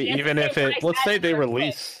 Let's say even if it, let's say they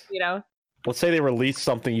release, let's say they release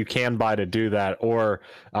something you can buy to do that, or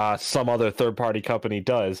some other third-party company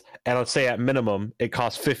does, and let's say at minimum it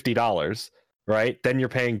costs $50. Right, then you're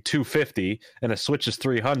paying $250, and a Switch is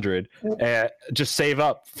 $300. Just save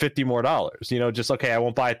up $50 more. Just okay. I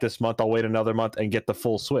won't buy it this month. I'll wait another month and get the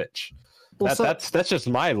full Switch. That's just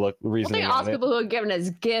my reasoning. I think also people who are given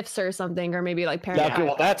as gifts or something, or maybe like parents.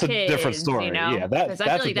 That's a different story. Yeah, that's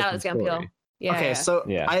I feel like that was gonna feel. Yeah. Okay, so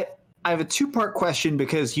I have a two-part question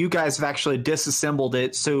because you guys have actually disassembled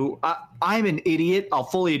it. So I'm an idiot. I'll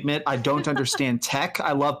fully admit I don't understand tech.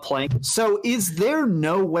 I love playing. So is there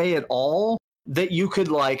no way at all that you could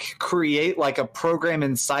like create like a program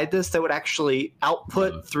inside this that would actually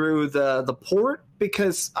output through the port?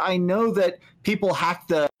 Because I know that people hack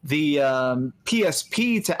the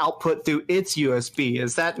PSP to output through its USB.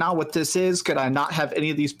 Is that not what this is? Could I not have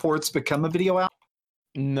any of these ports become a video out?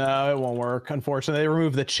 No, it won't work. Unfortunately, they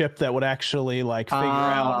removed the chip that would actually like figure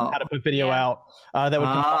out how to put video out. That would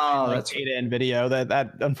combine data and video.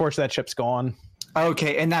 That unfortunately, that chip's gone.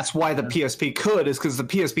 Okay, and that's why the PSP could, is because the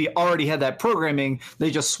PSP already had that programming.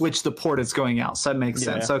 They just switched the port it's going out. So that makes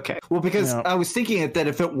sense. Okay. Well, because I was thinking that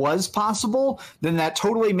if it was possible, then that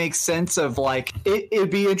totally makes sense of like, it'd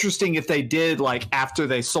be interesting if they did like after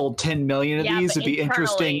they sold 10 million of these. It'd be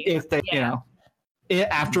interesting if they,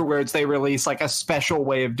 afterwards they release like a special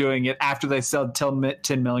way of doing it after they sell 10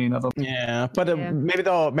 million of them. Yeah, but maybe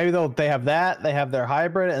they have that. They have their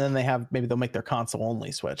hybrid, and then maybe they'll make their console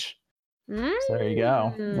only Switch. So there you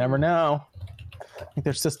go. Never know. I think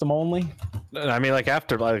they're system only. I mean, like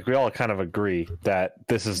after we all kind of agree that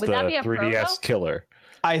this is the 3DS killer.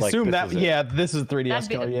 I assume that this is 3DS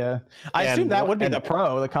killer. Yeah, I assume that would be the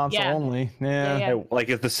Pro, the console only. Yeah. Like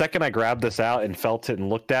if the second I grabbed this out and felt it and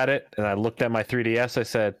looked at it, and I looked at my 3DS, I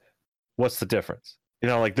said, "What's the difference?"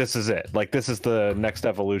 Like this is it. Like this is the next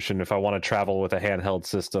evolution. If I want to travel with a handheld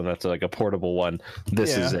system that's like a portable one,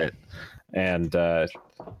 this is it. And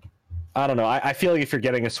I don't know. I feel like if you're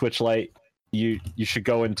getting a Switch Lite, you should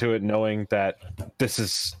go into it knowing that this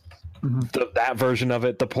is that version of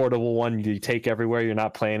it, the portable one you take everywhere. You're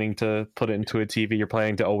not planning to put it into a TV. You're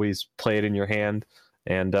planning to always play it in your hand.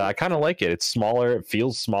 And I kind of like it. It's smaller. It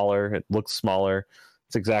feels smaller. It looks smaller.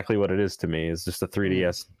 It's exactly what it is to me. It's just a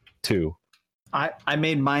 3DS 2. I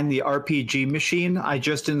made mine the RPG machine. I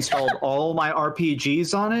just installed all my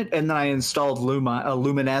RPGs on it, and then I installed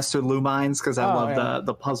Lumines or Lumines because I love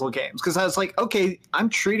the puzzle games. Because I was like, okay, I'm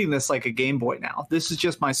treating this like a Game Boy now. This is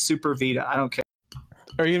just my Super Vita. I don't care.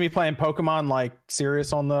 Are you gonna be playing Pokemon like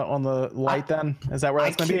serious on the Lite then? Is that where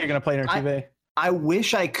that's gonna be? You're gonna play it on your TV? I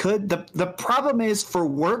wish I could. The problem is for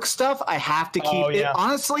work stuff, I have to keep it.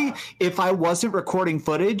 Honestly, if I wasn't recording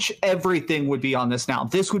footage, everything would be on this now.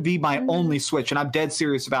 This would be my only Switch, and I'm dead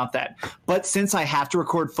serious about that. But since I have to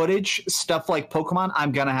record footage, stuff like Pokemon,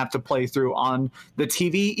 I'm going to have to play through on the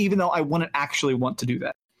TV, even though I wouldn't actually want to do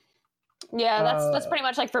that. Yeah, that's pretty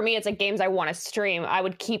much like for me, it's like games I want to stream. I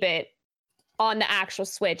would keep it on the actual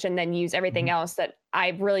Switch and then use everything else that I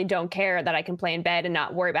really don't care that I can play in bed and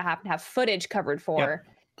not worry about having to have footage covered for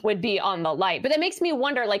would be on the Lite. But that makes me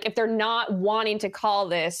wonder, like, if they're not wanting to call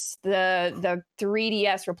this the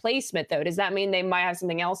 3DS replacement, though, does that mean they might have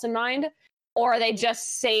something else in mind? Or are they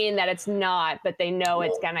just saying that it's not, but they know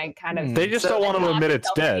it's gonna kind of? They just don't want to admit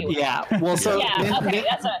it's dead. Yeah. Well, so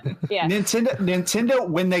Nintendo,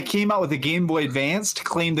 when they came out with the Game Boy Advance,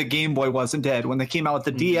 claimed the Game Boy wasn't dead. When they came out with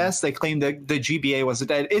the DS, they claimed that the GBA wasn't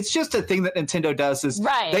dead. It's just a thing that Nintendo does. Is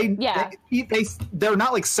they're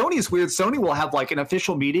not like Sony's weird. Sony will have like an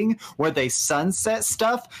official meeting where they sunset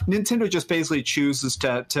stuff. Nintendo just basically chooses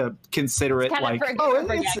to consider it kind like forget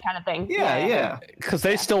kind of thing. Yeah. Because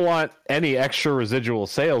they still want any extra residual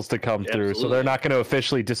sales to come through, so they're not going to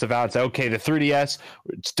officially disavow and say, okay, the 3DS,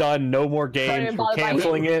 it's done, no more games, we're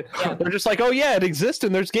canceling it. They're just like, oh yeah, it exists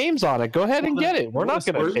and there's games on it. Go ahead and get it. We're not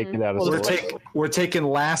going to take it out of we're taking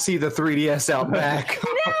Lassie the 3DS out back.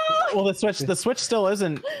 Well, the Switch still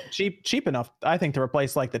isn't cheap enough, I think, to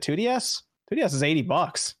replace like the 2DS. 2DS is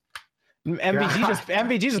 $80.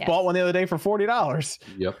 MVG just bought one the other day for $40.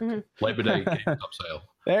 Yep. Labor Day GameStop sale.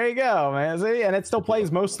 There you go, man. See? And it still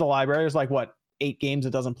plays most of the library. There's like, what, 8 games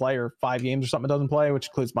it doesn't play, or 5 games or something it doesn't play, which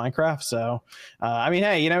includes Minecraft. So, I mean,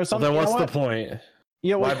 hey, something. Well, then what's the point?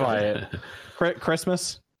 Why buy it?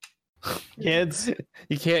 Christmas? Kids?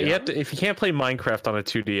 You can't. You have to. If you can't play Minecraft on a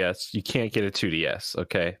 2DS, you can't get a 2DS.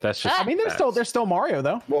 Okay, that's just. I mean, there's still Mario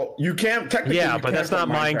though. Well, you can't technically. Yeah, but that's not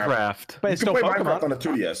Minecraft. But it's still play Minecraft on a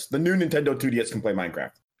 2DS. The new Nintendo 2DS can play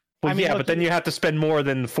Minecraft. Well, but then you have to spend more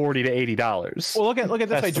than $40 to $80. Well, look at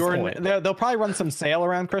this way, Jordan. They'll probably run some sale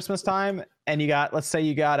around Christmas time, and let's say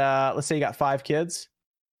you got 5 kids,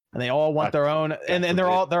 and they all want their own, and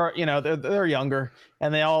they're younger,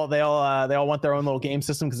 and they all want their own little game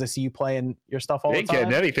system because they see you playing your stuff all the time. Ain't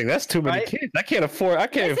getting anything. That's too many kids. I can't afford.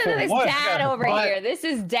 Listen to this dad over here. This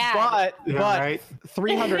is dad. But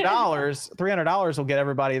 $300 will get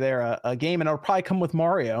everybody there a game, and it'll probably come with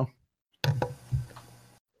Mario.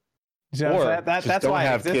 Or that's why I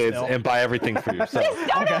have kids and buy everything for yourself.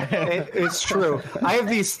 It's true. I have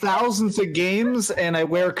these thousands of games and I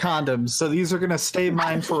wear condoms, so these are gonna stay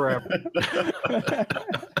mine forever.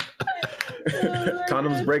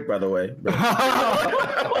 Condoms break, by the way.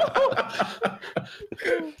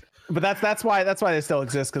 But that's why they still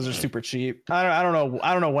exist, because they're super cheap. I don't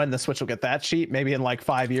know when the Switch will get that cheap. Maybe in like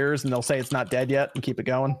 5 years, and they'll say it's not dead yet and keep it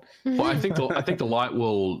going. Well, I think the Lite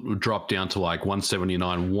will drop down to like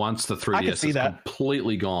 $179 once the 3DS is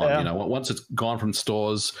completely gone. Yeah. Once it's gone from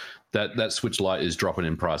stores, that Switch Lite is dropping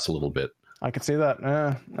in price a little bit. I could see that.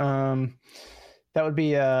 That would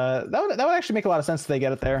be that would actually make a lot of sense if they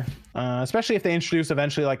get it there, especially if they introduce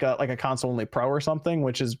eventually like a console only Pro or something,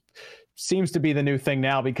 which seems to be the new thing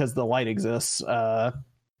now because the Lite exists.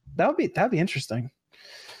 That'd be interesting.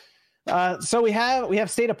 So we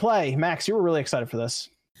have State of Play. Max, you were really excited for this.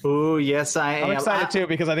 Oh yes, I'm excited too,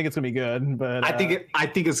 because I think it's gonna be good. But I think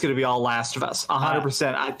it's gonna be all Last of Us.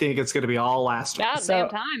 100%. I think it's gonna be all Last of Us.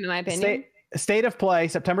 About damn time, in my opinion. State of Play,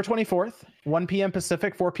 September 24th, 1 p.m.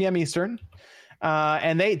 Pacific, 4 p.m. Eastern.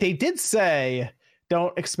 And they did say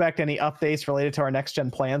don't expect any updates related to our next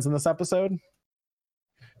gen plans in this episode.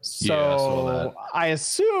 So I saw that. I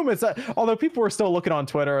assume although people were still looking on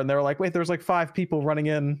Twitter and they were like, wait, there's like 5 people running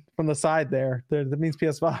in from the side there. That means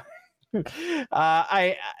PS5.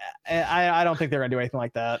 I don't think they're gonna do anything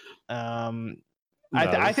like that.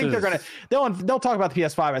 I think they'll talk about the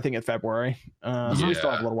PS5, I think, in February. So we still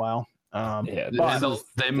have a little while.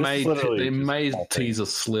 They may tease a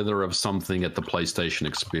slither of something at the PlayStation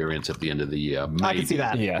Experience at the end of the year. Maybe. I can see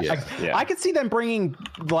that. I could see them bringing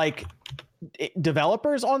like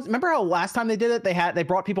developers on. Remember how last time they did it, they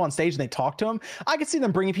brought people on stage and they talked to them. I could see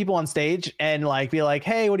them bringing people on stage and like be like,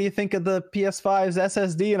 hey, what do you think of the PS5's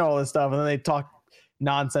SSD and all this stuff, and then they talk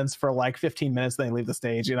nonsense for like 15 minutes, then they leave the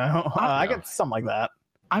stage. I get something like that.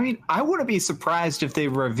 I mean, I wouldn't be surprised if they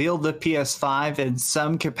revealed the PS5 in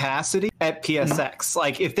some capacity at PSX.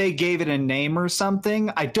 Like, if they gave it a name or something,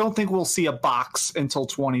 I don't think we'll see a box until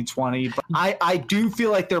 2020. But I do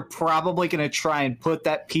feel like they're probably going to try and put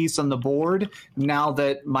that piece on the board now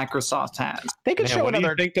that Microsoft has. They could show what do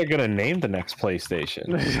you think they're going to name the next PlayStation?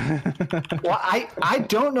 Well, I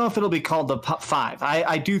don't know if it'll be called the 5.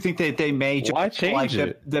 I do think that they may just change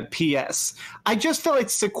it? The PS. I just feel like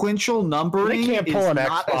sequential numbering they can't pull an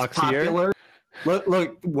Xbox here.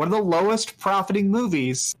 Look, one of the lowest profiting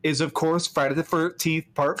movies is, of course, Friday the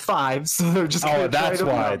 13th Part 5. So they're just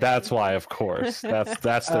that's why, of course. That's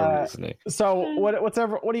the reasoning. So what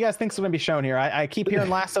do you guys think is going to be shown here? I keep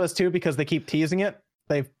hearing Last of Us 2 because they keep teasing it.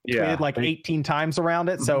 They've tweeted like 18 times around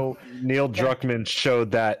it. So Neil Druckmann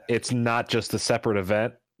showed that it's not just a separate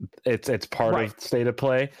event. It's part of State of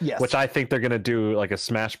Play, which I think they're going to do like a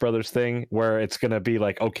Smash Brothers thing where it's going to be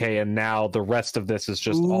like, okay, and now the rest of this is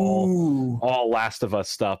just all Last of Us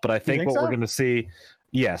stuff. But I think what we're going to see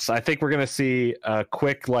Yes, I think we're going to see a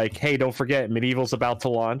quick, like, hey, don't forget, Medieval's about to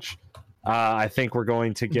launch. I think we're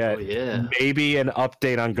going to get maybe an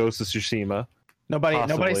update on Ghost of Tsushima.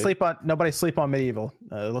 Nobody sleep on Medieval.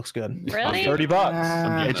 It looks good. Really?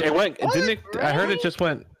 $30. It went. Didn't it? Really? I heard it just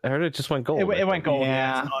went. Gold. It went gold.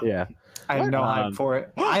 Yeah. I have no hype for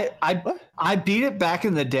it. I beat it back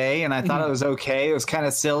in the day, and I thought it was okay. It was kind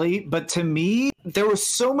of silly, but to me, there were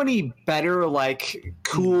so many better, like,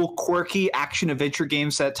 cool, quirky action adventure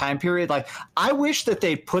games that time period. Like, I wish that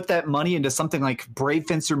they put that money into something like Brave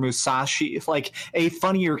Fencer Musashi, like a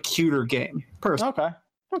funnier, cuter game. Okay,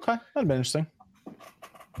 that'd be interesting.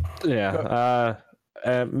 Yeah.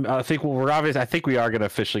 I think I think we are going to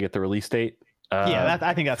officially get the release date.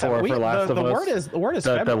 I think that's for Last of Us. The word is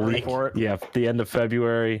February leak, for it. Yeah, the end of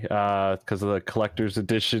February, because of the collector's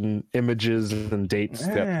edition images and dates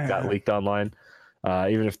got leaked online.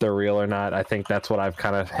 Even if they're real or not, I think that's what I've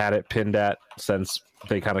kind of had it pinned at since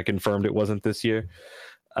they kind of confirmed it wasn't this year.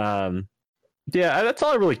 Yeah, that's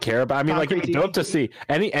all I really care about. I mean, like, you don't to see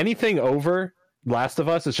anything over Last of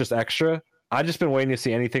Us is just extra. I've just been waiting to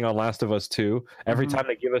see anything on Last of Us 2. Every time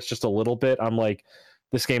they give us just a little bit, I'm like,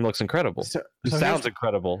 this game looks incredible. It sounds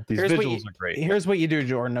incredible. These visuals are great. Here's what you do,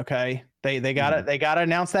 Jordan. Okay, they gotta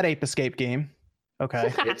announce that Ape Escape game.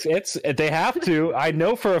 Okay, it's they have to. I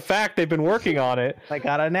know for a fact they've been working on it. They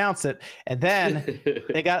gotta announce it, and then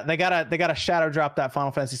they gotta shadow drop that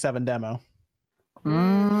Final Fantasy VII demo.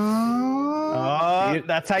 Oh,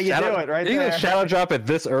 that's how you do it, right there. You gonna shadow drop it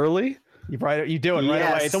this early? You do it right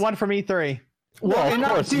away. The one from E3. Well, of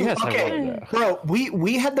course, dude, okay, bro.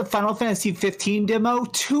 We had the Final Fantasy 15 demo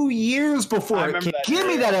 2 years before. Give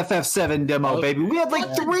me that FF7 demo, baby. We had like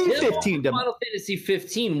 315 demos. Final Fantasy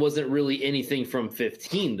 15 wasn't really anything from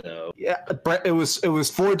 15, though. Yeah, Brett, it was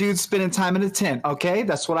 4 dudes spending time in a tent. Okay,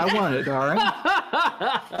 that's what I wanted. All right.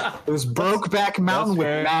 It was Brokeback Mountain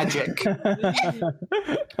with magic.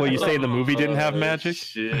 Well, you saying the movie didn't have magic?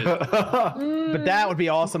 But that would be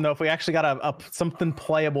awesome, though, if we actually got something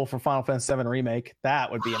playable for Final Fantasy VII Remake. That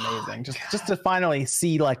would be amazing. Just to finally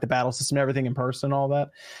see, like, the battle system and everything in person and all that.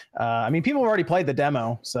 I mean, people have already played the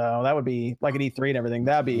demo, so that would be like an E3 and everything.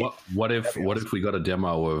 That'd be. What if we got a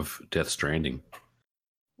demo of Death Stranding?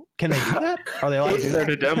 Can they do that? Are they allowed to do that?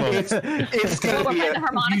 A demo. It's gonna be the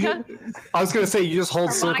harmonica. I was gonna say you just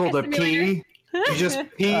hold circle to P. You just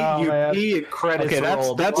P, P and credits. Okay, that's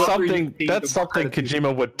something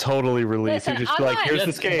Kojima would totally release. Listen, He'd just be like, "Here's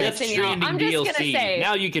this game." Death Stranding I'm just gonna DLC. say-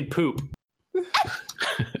 Now you can poop.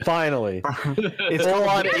 Finally, It's full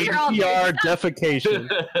on You guys are all ADR defecation.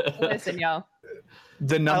 Listen, yo.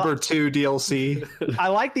 the number 2 DLC. I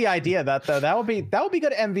like the idea of that, though. That would be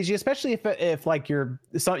good at MVG, especially if like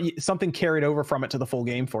something carried over from it to the full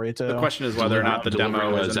game for you too. The question is whether or not the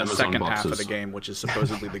demo is in the Amazon second half of boxes. the game, which is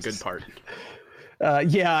supposedly the good part.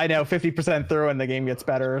 Yeah, I know, 50% through and the game gets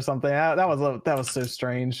better or something. That was so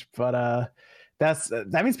strange, but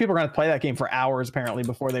that means people are going to play that game for hours apparently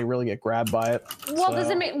before they really get grabbed by it. Well,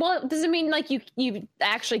 does it mean like you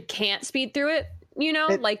actually can't speed through it? You know,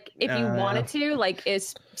 like if you wanted to, like,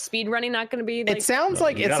 is speed running not going to be? Like, it sounds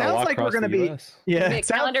like we're going to be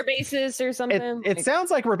calendar basis or something. It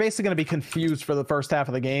sounds like we're basically going to be confused for the first half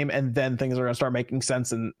of the game, and then things are going to start making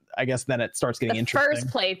sense, and I guess then it starts getting interesting.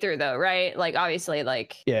 First playthrough, though, right? Like, obviously,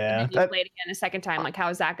 like, yeah, if you play it again a second time, like, how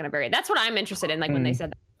is that going to vary? That's what I'm interested in. Like when they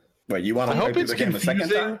said that. Wait, you want to hope it's the game a second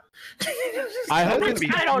time? I hope it's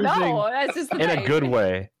I don't know. That's just the in thing. a good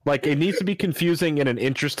way. Like, it needs to be confusing in an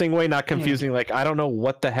interesting way, not confusing like, I don't know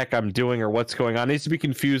what the heck I'm doing or what's going on. It needs to be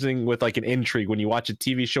confusing with, like, an intrigue when you watch a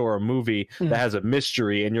TV show or a movie that has a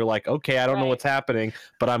mystery and you're like, okay, I don't know what's happening,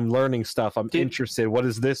 but I'm learning stuff. I'm interested. What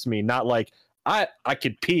does this mean? Not like, I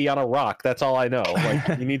could pee on a rock. That's all I know.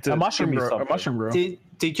 Like, you need to a mushroom grow.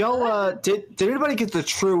 Did y'all did anybody get the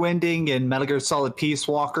true ending in Metal Gear Solid Peace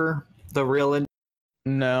Walker? The real ending?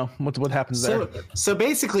 No. What happens there? So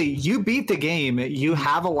basically, you beat the game, you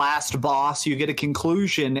have a last boss, you get a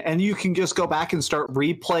conclusion, and you can just go back and start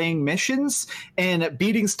replaying missions and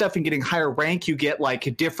beating stuff and getting higher rank. You get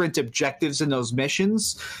like different objectives in those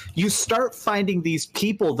missions. You start finding these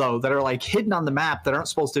people, though, that are like hidden on the map that aren't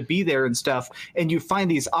supposed to be there and stuff, and you find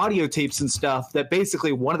these audio tapes and stuff that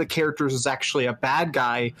basically one of the characters is actually a bad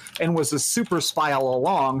guy and was a super spy all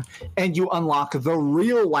along, and you unlock the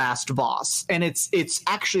real last boss, and it's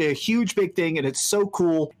actually a huge big thing, and it's so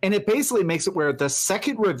cool, and it basically makes it where the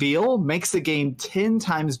second reveal makes the game 10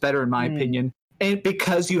 times better in my opinion, and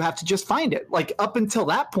because you have to just find it. Like, up until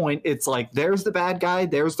that point, it's like, there's the bad guy,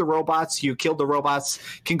 there's the robots, you killed the robots,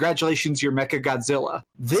 congratulations, you're Mecha Godzilla.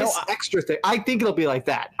 This extra thing, I think it'll be like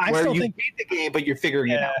that, where you beat the game but you're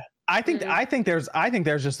figuring it out. I think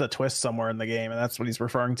there's just a twist somewhere in the game, and that's what he's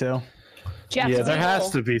referring to. Yeah, there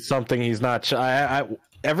has to be something he's not.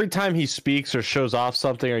 Every time he speaks or shows off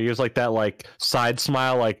something or uses like that like side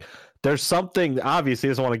smile, like there's something. Obviously,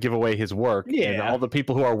 he doesn't want to give away his work. Yeah, and all the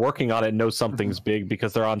people who are working on it know something's big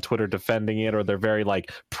because they're on Twitter defending it or they're very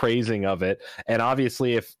like praising of it. And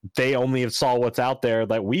obviously, if they only saw what's out there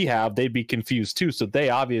that we have, they'd be confused too. So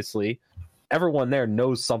they obviously, everyone there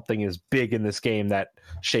knows something is big in this game that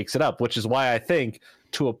shakes it up, which is why I think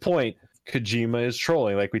to a point Kojima is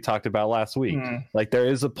trolling, like we talked about last week. Like there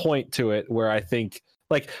is a point to it where I think.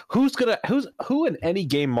 Like who in any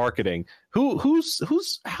game marketing? Who's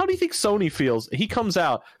how do you think Sony feels? Kojima comes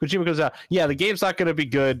out. Yeah, the game's not going to be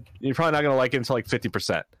good. You're probably not going to like it until like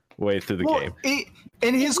 50% way through the game.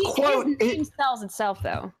 And his quote it sells itself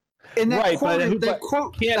though. And that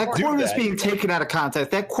quote is being taken out of context.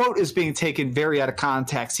 That quote is being taken very out of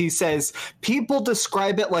context. He says, people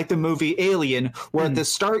describe it like the movie Alien, where at the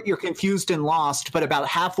start you're confused and lost, but about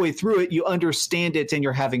halfway through it, you understand it and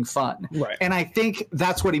you're having fun. Right. And I think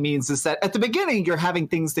that's what he means, is that at the beginning, you're having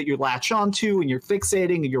things that you latch onto and you're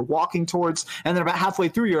fixating and you're walking towards. And then about halfway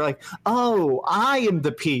through, you're like, oh, I am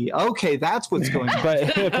the P. Okay, that's what's going on.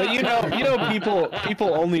 But you know,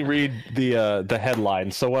 people only read the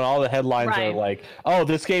headlines. So when all the headlines are like, oh,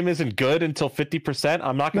 this game isn't good until 50%,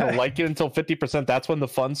 I'm not going to like it until 50%, that's when the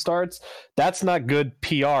fun starts. That's not good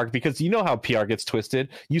PR, because you know how PR gets twisted.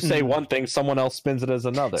 You say one thing, someone else spins it as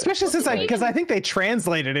another. Especially since because I think they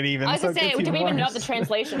translated it even. I was going to say, do we even know if the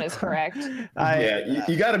translation is correct?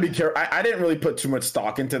 You got to be careful. I didn't really put too much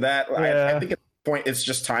stock into that. I think at this point it's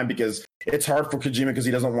just time, because it's hard for Kojima because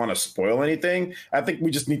he doesn't want to spoil anything. I think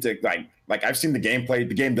we just need to like I've seen the gameplay.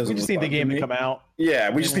 The game doesn't. We just need the game to come out.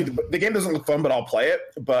 Yeah, we just need the game doesn't look fun, but I'll play it.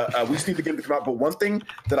 But we just need the game to come out. But one thing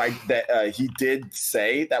that he did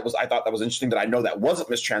say I thought that was interesting, that I know that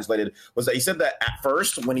wasn't mistranslated, was that he said that at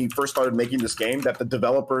first, when he first started making this game, that the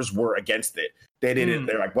developers were against it. They didn't.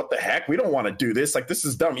 They're like, what the heck? We don't want to do this. Like, this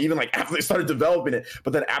is dumb. Even like after they started developing it,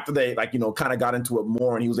 but then after they kind of got into it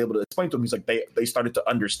more, and he was able to explain to them, he's like, they started to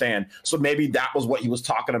understand. So maybe that was what he was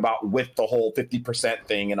talking about with the whole 50%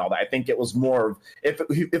 thing and all that. I think it was more, if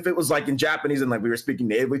it was like in Japanese and like we were speaking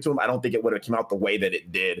natively to him, I don't think it would have come out the way that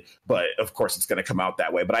it did. But of course, it's going to come out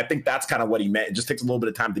that way. But I think that's kind of what he meant. It just takes a little bit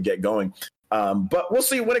of time to get going. But we'll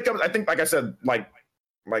see when it comes. I think, like I said,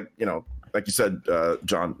 like you said,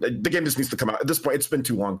 John, the game just needs to come out. At this point, it's been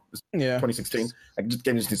too long. It's 2016. Like, the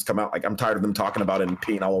game just needs to come out. Like, I'm tired of them talking about it and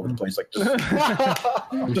peeing all over the place. Like,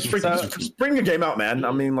 just bring the game out, man.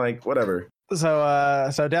 I mean, like, whatever.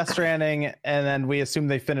 So Death Stranding, and then we assume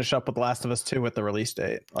they finish up with Last of Us 2 with the release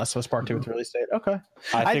date. Last of Us Part 2 with the release date. Okay.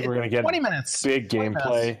 I think we're going to get 20 minutes. Big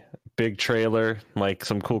gameplay, big trailer, like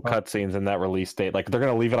some cool cutscenes in that release date. Like, they're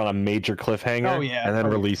going to leave it on a major cliffhanger and then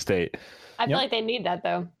release date. I feel like they need that,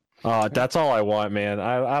 though. That's all I want, man.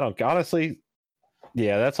 I don't honestly.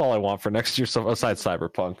 Yeah, that's all I want for next year. So aside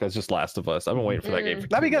Cyberpunk, that's just Last of Us. I've been waiting for that game.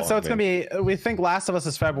 That'd be good. So it's gonna be. We think Last of Us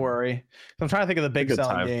is February. I'm trying to think of the big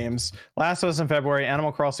selling games. Last of Us in February,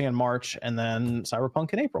 Animal Crossing in March, and then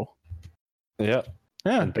Cyberpunk in April. Yeah.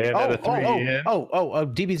 Yeah. DBZ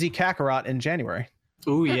Kakarot in January.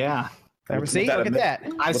 Oh yeah. See, look at that.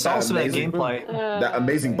 I saw some of that gameplay. That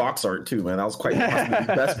amazing box art too, man. That was quite awesome.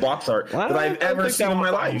 The best box art that I've ever seen in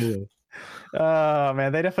my life. Oh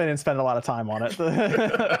man, they definitely didn't spend a lot of time on it.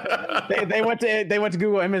 they went to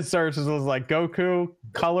Google image search and was like Goku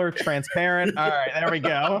color transparent. All right, there we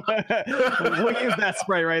go. We'll use that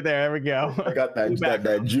spray right there. There we go. I got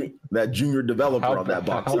that junior developer on that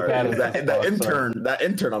box art. That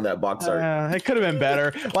intern on that box art. It could have been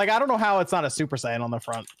better. Like, I don't know how it's not a Super Saiyan on the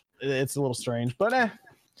front. It's a little strange, but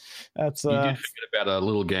that's. You did forget about a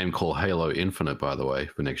little game called Halo Infinite, by the way,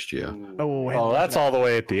 for next year. Oh, that's all the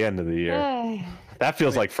way at the end of the year. That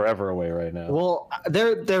feels like forever away right now. Well,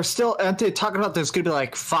 they're still, aren't they talking about there's going to be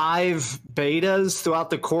like 5 betas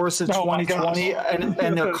throughout the course of 2020, and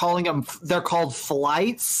they're called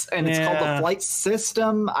flights, and it's called the flight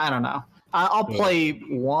system. I don't know. I'll play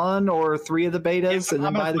 1 or 3 of the betas and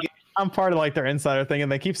then buy the game. I'm part of like their insider thing, and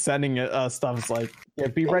they keep sending stuff. It's like,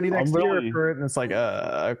 be ready next year for it, and it's like,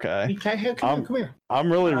 okay. Come here. I'm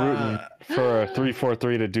really rooting for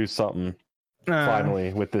 343 to do something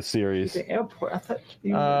finally with this series. The airport. I thought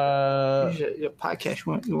your podcast.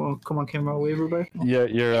 You want to come on camera with everybody? Yeah,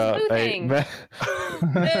 you're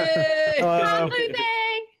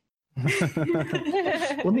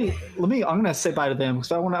let me. I'm gonna say bye to them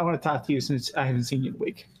because I want to talk to you since I haven't seen you in a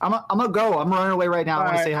week. I'm gonna go. I'm running away right now. I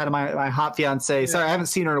want to say hi to my hot fiance. Sorry, I haven't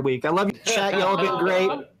seen her in a week. I love you, chat. Y'all have been great.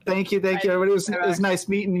 Thank you. Everybody, it was nice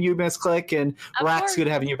meeting you, Miss Click, and Rax, good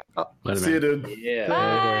having you back. See you, dude. Yeah.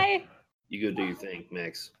 Bye. You go do your thing,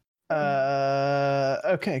 Max.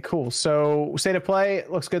 Okay, cool. So State of Play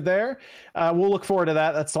looks good there. We'll look forward to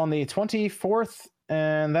that. That's on the 24th,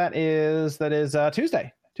 and that is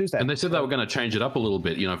Tuesday. And they said they were going to change it up a little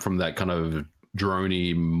bit, from that kind of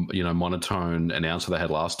droney, monotone announcer they had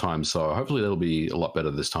last time. So hopefully that'll be a lot better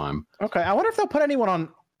this time. Okay, I wonder if they'll put anyone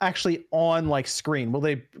on like screen. Will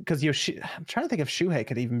they? Because I'm trying to think if Shuhei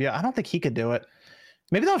could even be. I don't think he could do it.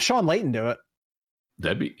 Maybe they'll have Sean Layton do it.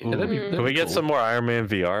 That'd be Can we get some more Iron Man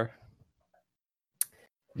VR?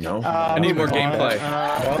 No, I need more gameplay.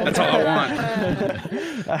 That's all I want.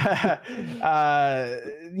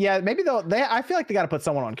 Yeah, maybe I feel like they got to put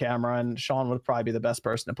someone on camera, and Sean would probably be the best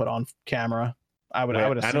person to put on camera. I would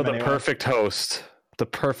assume. I know the perfect host. The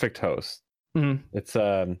perfect host. Mm-hmm. It's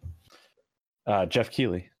Jeff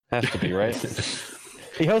Keighley. Has to be, right?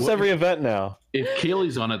 He hosts every event now. If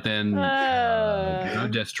Keely's on it, then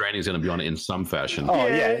Death Stranding is going to be on it in some fashion. Oh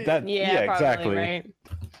yeah, exactly. Right.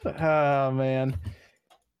 Oh man.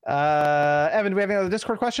 Evan, do we have any other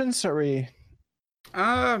Discord questions? Or are we?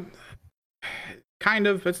 Kind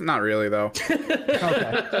of. It's not really though.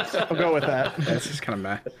 Okay, we'll go with that. It's just kind of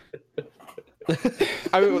meh.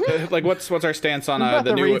 I mean, like, what's our stance on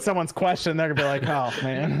the new? Read someone's question, they're gonna be like, "Oh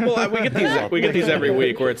man." Well, we get these every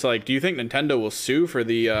week where it's like, do you think Nintendo will sue for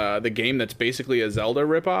the game that's basically a Zelda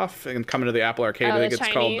ripoff and coming to the Apple Arcade? I think it's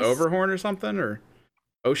called Overhorn or something, or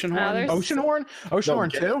Oceanhorn.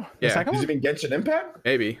 Oceanhorn 2. Yeah. Does it mean Genshin Impact?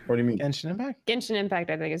 Maybe. What do you mean? Genshin Impact. Genshin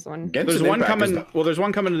Impact, I think, is the one. There's one coming. Well, there's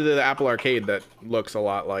one coming to the Apple Arcade that looks a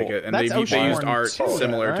lot like it, and they used art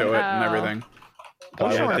similar to it and everything.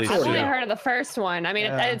 I've only heard of the first one. I mean,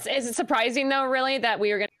 is it surprising though, really, that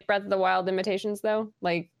we were getting Breath of the Wild imitations though?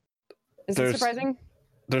 Like, is it surprising?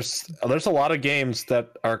 There's a lot of games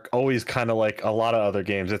that are always kind of like a lot of other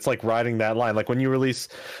games. It's like riding that line. Like when you release,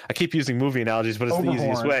 I keep using movie analogies, but it's the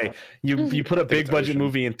easiest way. You put a big budget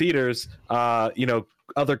movie in theaters.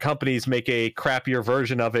 Other companies make a crappier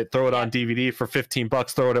version of it, throw it on DVD for $15,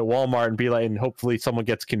 throw it at Walmart, and be like, and hopefully someone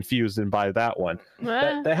gets confused and buy that one.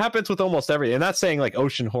 That happens with almost everything. And not saying like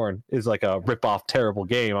Oceanhorn is like a rip-off terrible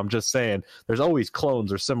game. I'm just saying there's always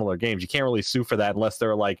clones or similar games. You can't really sue for that unless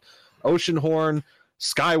they're like Oceanhorn,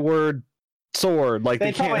 Skyward Sword. Like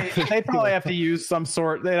they'd probably have to use some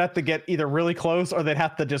sort. They'd have to get either really close, or they'd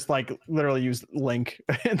have to just like literally use Link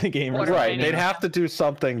in the game. Right. They'd have to do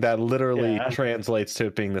something that literally translates to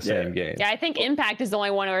it being the same game. Yeah, I think Impact is the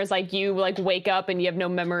only one where it's like you like wake up and you have no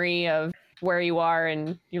memory of where you are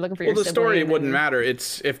and you're looking for your the story wouldn't matter.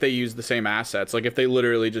 It's if they use the same assets. Like if they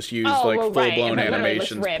literally just use full-blown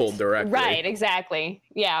animations pulled directly. Right, exactly.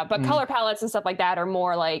 Yeah, but color palettes and stuff like that are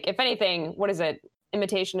more like, if anything, what is it?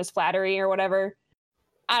 Imitation is flattery or whatever.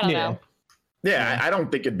 I don't know. Yeah, I don't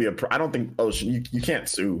think it'd be I don't think you can't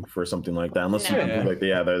sue for something like that unless you can like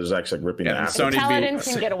there's actually like ripping the ass. Paladins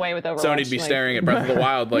can get away with Overwatch. Sony'd be staring at Breath of the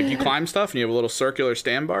Wild like you climb stuff and you have a little circular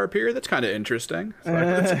stand bar appear. That's kind of interesting.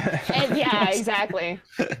 Yeah, exactly.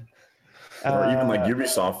 Or even like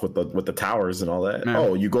Ubisoft with the towers and all that.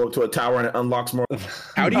 Oh, you go up to a tower and it unlocks more.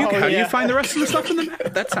 How do you find the rest of the stuff in the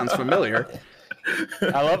map? That sounds familiar.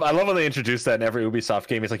 I love when they introduce that in every Ubisoft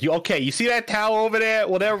game. It's like, you see that tower over there?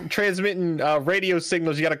 Well, they're transmitting radio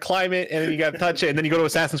signals. You got to climb it, and then you got to touch it, and then you go to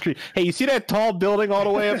Assassin's Creed. Hey, you see that tall building all the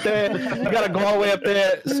way up there? You got to go all the way up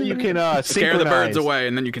there so you can scare the birds away,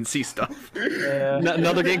 and then you can see stuff.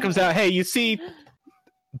 Another game comes out. Hey, you see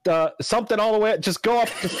something all the way? Just go up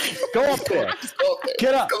there.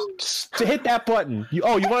 Get up. Just hit that button. You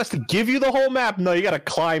want us to give you the whole map? No, you got to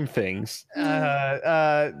climb things.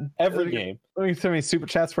 Every game. Let me throw me super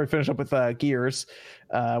chats before we finish up with Gears,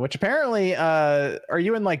 which apparently are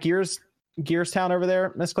you in like Gears Town over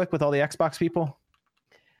there, Miss Click, with all the Xbox people?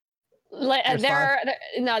 There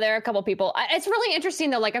are a couple people. It's really interesting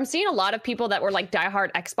though. Like I'm seeing a lot of people that were like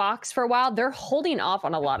diehard Xbox for a while. They're holding off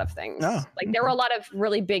on a lot of things. Like there were a lot of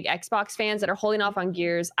really big Xbox fans that are holding off on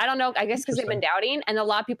Gears. I don't know. I guess because they've been doubting, and a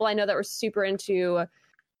lot of people I know that were super into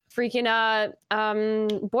freaking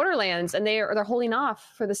Borderlands, and they're holding off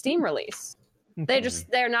for the Steam release.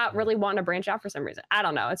 They're not really wanting to branch out for some reason. I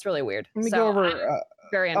don't know. It's really weird. Let me go over.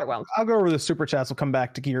 Very underwhelmed. I'll go over the super chats. We'll come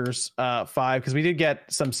back to Gears 5 because we did get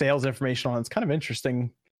some sales information on it. It's kind of interesting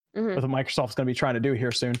with what Microsoft's going to be trying to do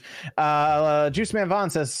here soon. Juice Man Vaughn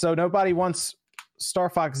says, so nobody wants Star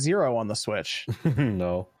Fox Zero on the Switch.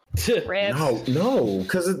 No. No,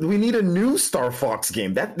 because we need a new Star Fox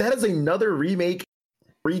game. That is another remake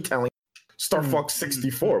retelling Star Fox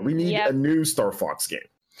 64. We need a new Star Fox game.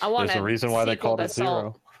 There's a reason why they called it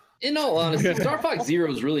Zero. In all honesty, Star Fox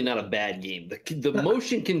Zero is really not a bad game. The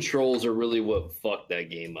motion controls are really what fucked that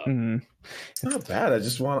game up. Mm. It's not bad. I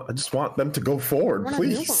just want them to go forward,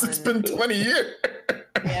 please. It's been 20 years.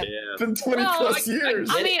 Yeah. It's been 20 plus years.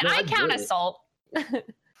 I mean, I count Assault. We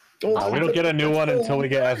don't get a new one until we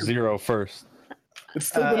get F-Zero first. It's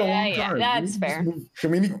still been a long time. That's fair.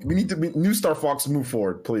 We need to be new Star Fox move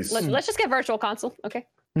forward, please. Let's just get Virtual Console. Okay.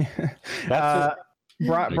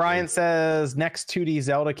 Brian says next 2D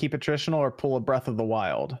Zelda, keep it traditional or pull a Breath of the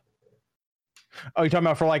Wild. Oh, you're talking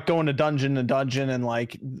about for like going to dungeon to dungeon and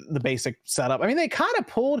like the basic setup. I mean, they kind of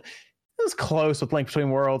pulled. It was close with Link Between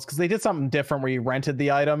Worlds because they did something different where you rented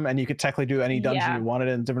the item and you could technically do any dungeon you wanted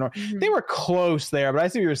in different order. Mm-hmm. They were close there, but I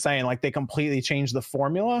see what you were saying. Like they completely changed the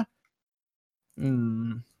formula.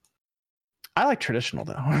 I like traditional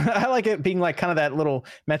though. I like it being like kind of that little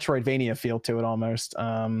Metroidvania feel to it almost.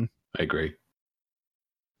 I agree.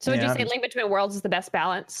 So would you say Link Between Worlds is the best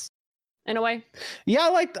balance in a way? Yeah,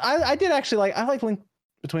 I did actually like Link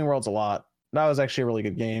Between Worlds a lot. That was actually a really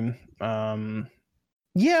good game.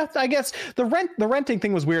 Yeah, I guess the renting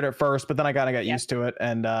thing was weird at first, but then I got used to it,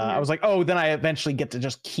 and I was like, oh, then I eventually get to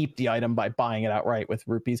just keep the item by buying it outright with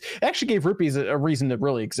rupees. It actually gave rupees a reason to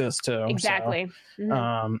really exist too. Exactly. So,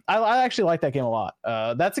 I actually like that game a lot.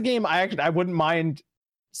 That's a game I wouldn't mind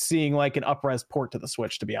seeing like an up-res port to the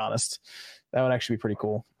Switch. To be honest, that would actually be pretty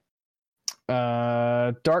cool.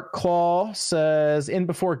 Dark Claw says in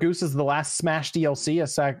Before Goose is the last Smash DLC,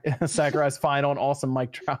 a Sakurai's final and awesome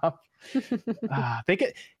mic drop. They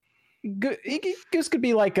could Goose could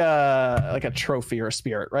be like a trophy or a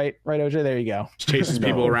spirit, right OJ? There you go. Chases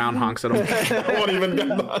people around, honks at them.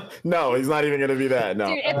 No, he's not even gonna be that. No.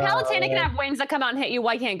 Dude, if Palutena can have wings that come out and hit you,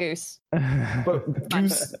 why can't Goose? But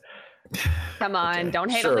Goose, come on, don't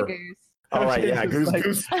hate on the Goose. All right, yeah, Goose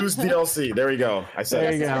DLC. There we go. I said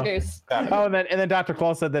there you go. Goose. Oh, and then Dr.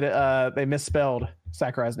 Claw said that they misspelled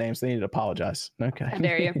Sakurai's name, so they need to apologize. Okay. How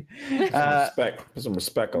dare you? Put some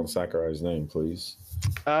respect on Sakurai's name, please.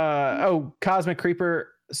 Cosmic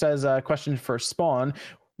Creeper says question for Spawn.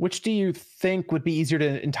 Which do you think would be easier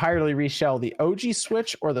to entirely reshell, the OG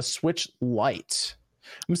Switch or the Switch Lite?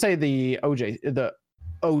 I'm gonna say the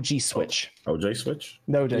OG Switch. OJ Switch?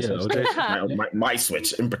 No, OJ Switch. My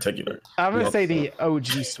Switch in particular. I'm going to say the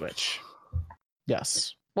OG Switch.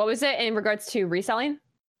 Yes. What was it in regards to reselling?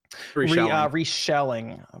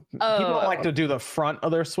 Reshelling. People don't like to do the front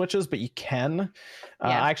of their Switches, but you can.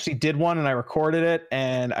 I actually did one and I recorded it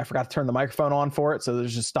and I forgot to turn the microphone on for it. So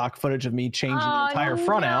there's just stock footage of me changing the entire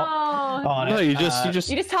front out. You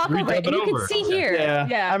just talk over it and you can see here.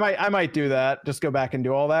 Yeah. I might do that. Just go back and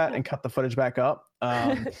do all that and cut the footage back up.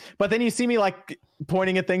 But then you see me like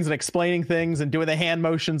pointing at things and explaining things and doing the hand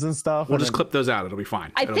motions and stuff. We'll just clip those out. It'll be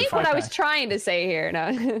fine. I think what I was trying to say here.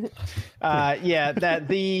 No. That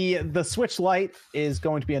the Switch Lite is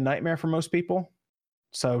going to be a nightmare for most people.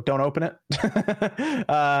 So don't open it.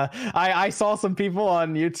 I saw some people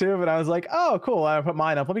on YouTube and I was like, oh, cool. I put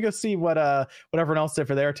mine up. Let me go see what everyone else did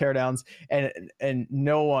for their teardowns. And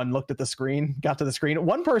no one looked at the screen, got to the screen.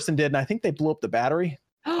 One person did, and I think they blew up the battery.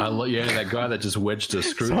 That guy that just wedged a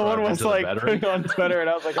screw. Someone was like putting on Twitter, and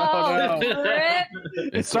I was like, "Oh no!"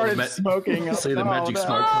 It started smoking. See the magic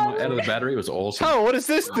smoke come out of the battery. It was awesome. Oh, what does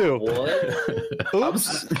this do?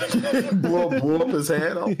 Oops! blew up his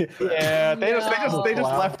hand. Yeah, they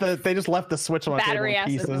just left the Switch on battery in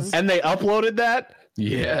pieces, and they uploaded that.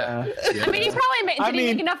 Yeah. I mean, he probably did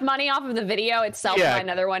he make enough money off of the video itself to buy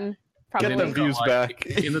another one? Probably. Get the views back.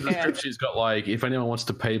 In the description, he's got like, if anyone wants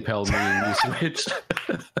to PayPal me the Switch,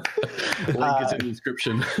 link is in the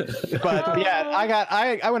description. But yeah,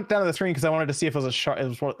 I went down to the screen because I wanted to see if it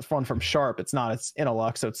was one from Sharp. It's not. It's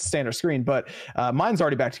Innolux, so it's a standard screen. But mine's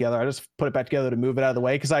already back together. I just put it back together to move it out of the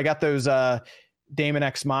way because I got those Daemon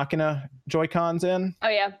X Machina Joy-Cons in. Oh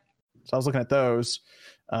yeah. So I was looking at those.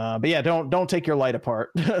 But yeah, don't take your light apart.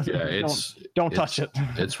 Yeah, don't touch it.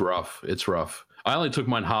 It's rough. It's rough. I only took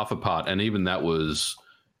mine half apart, and even that was,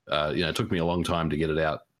 it took me a long time to get it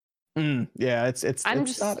out. Yeah,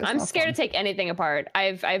 I'm scared to take anything apart.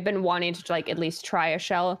 I've been wanting to like at least try a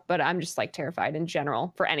shell, but I'm just like terrified in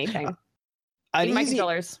general for anything. Even my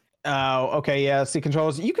controllers. Oh, okay, yeah. See,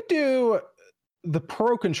 controllers. You could do the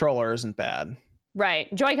Pro controller isn't bad.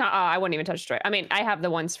 Right, Joy-Con. Oh, I wouldn't even touch Joy. I mean, I have the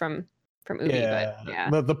ones from Ubi, but yeah.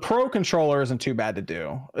 The Pro controller isn't too bad to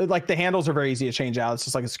do. Like the handles are very easy to change out. It's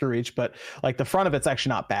just like a screw each, but like the front of it's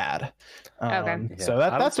actually not bad. Okay. So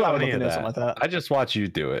that's what I would do something like that. I just watch you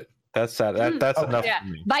do it. That's enough for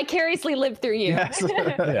me. Vicariously live through you. Yes. Yeah.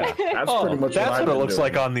 That's pretty much what it looks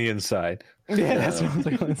like on the inside. Yeah, that's what it looks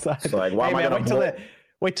like on the inside. So like, why am I gonna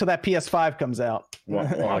Wait till that PS5 comes out. Well,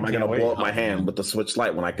 am I going to blow up my hand with the Switch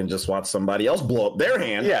Lite when I can just watch somebody else blow up their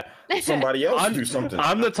hand? Yeah. Somebody else do something.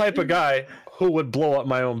 I'm the type of guy who would blow up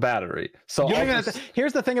my own battery. So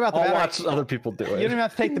here's the thing about the battery. I'll watch other people do it. You don't even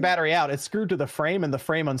have to take the battery out. It's screwed to the frame, and the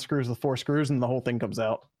frame unscrews with 4 screws, and the whole thing comes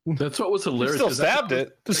out. That's what was hilarious. You still stabbed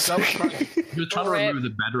it. You're trying to remove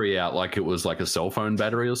the battery out like it was like a cell phone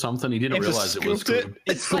battery or something. He didn't realize it was glued.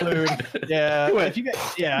 It's glued. Yeah.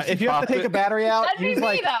 If you have to take a battery out,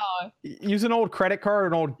 use an old credit card or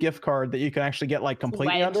an old gift card that you can actually get like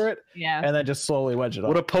completely under it. Yeah. And then just slowly wedge it up.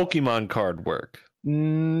 Would a Pokemon card work?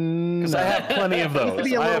 Because I have plenty of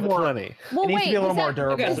those. Well, wait,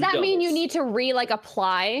 durable. Does that mean you need to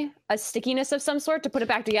apply a stickiness of some sort to put it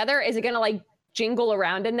back together? Is it going to like jingle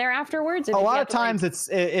around in there afterwards? A lot of times it's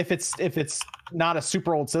if it's not a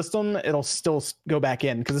super old system, it'll still go back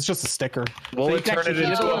in because it's just a sticker. Well, so turn it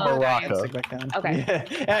into a Baraka. Okay.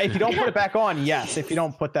 Yeah. If you don't put it back on, yes. If you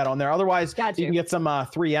don't put that on there, otherwise you can get some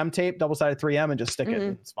 3M tape, double-sided 3M, and just stick it.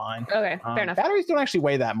 It's fine. Okay, fair enough. Batteries don't actually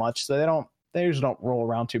weigh that much, so they usually don't roll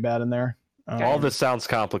around too bad in there. All this sounds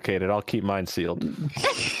complicated. I'll keep mine sealed.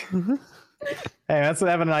 Hey, that's what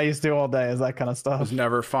Evan and I used to do all day, is that kind of stuff. It was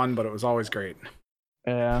never fun, but it was always great.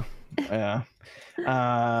 Yeah.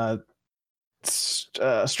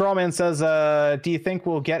 Strawman says, do you think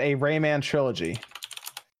we'll get a Rayman trilogy?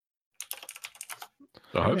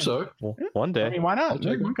 I hope so. Well, one day. I mean, why not?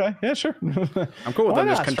 Okay, yeah, sure. I'm cool with them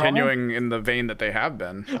just continuing in the vein that they have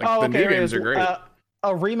been. The new games are great. A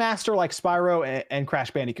remaster like Spyro and Crash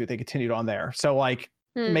Bandicoot, they continued on there. So like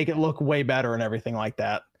make it look way better and everything like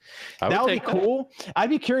that. That would be cool. I'd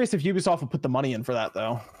be curious if Ubisoft would put the money in for that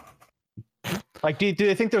though. Like, do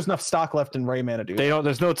they think there's enough stock left in Rayman to do? They don't.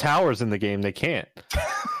 There's no towers in the game. They can't.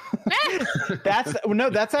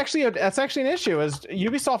 That's actually an issue. Is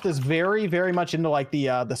Ubisoft is very, very much into like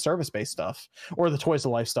the service-based stuff or the Toys to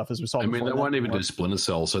Life stuff, as we saw. I mean, they won't even do Splinter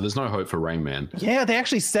Cell, so there's no hope for Rayman. Yeah, they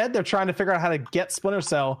actually said they're trying to figure out how to get Splinter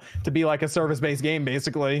Cell to be like a service-based game.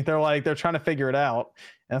 Basically, they're trying to figure it out.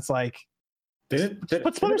 And it's like,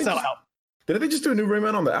 put Splinter Cell out. Didn't they just do a new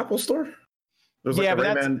Rayman on the Apple Store? Yeah,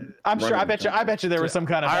 but I'm sure. I bet you there was some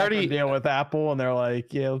kind of deal with Apple, and they're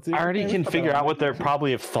like, yeah. Let's I already can figure out what they're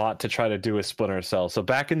probably have thought to try to do with Splinter Cell. So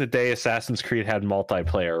back in the day, Assassin's Creed had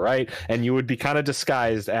multiplayer, right? And you would be kind of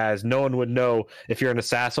disguised as no one would know if you're an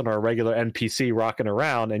assassin or a regular NPC rocking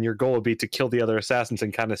around, and your goal would be to kill the other assassins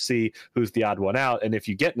and kind of see who's the odd one out. And if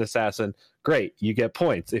you get an assassin, great, you get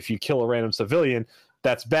points. If you kill a random civilian,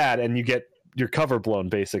 that's bad, and you get your cover blown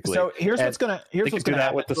basically. So here's what's gonna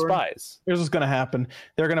happen with the spies. Here's what's gonna happen.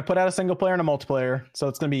 They're gonna put out a single player and a multiplayer. So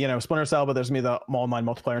it's gonna be Splinter Cell, but there's gonna be the online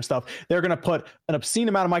multiplayer and stuff. They're gonna put an obscene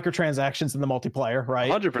amount of microtransactions in the multiplayer,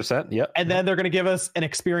 right? 100%. Yep. And then they're gonna give us an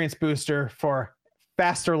experience booster for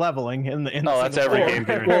faster leveling in the that's every game.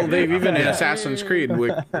 Well, they've even in Assassin's Creed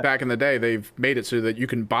back in the day, they've made it so that you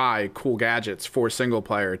can buy cool gadgets for single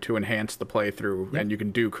player to enhance the playthrough, and you can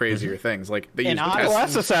do crazier things. Like they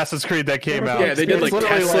that's Assassin's Creed that came out. Yeah, they did like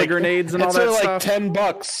Tesla grenades and all that stuff.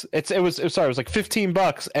 $10. It was like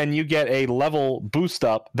 $15, and you get a level boost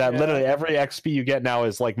up that literally every XP you get now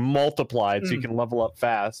is like multiplied, so you can level up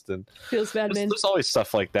fast. And feels bad, man. There's always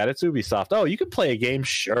stuff like that. It's Ubisoft. Oh, you can play a game.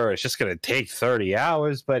 Sure, it's just gonna take 30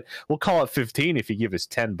 hours, but we'll call it 15 if you give us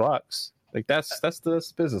 $10. Like that's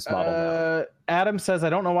the business model now. Adam says, I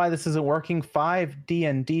don't know why this isn't working. 5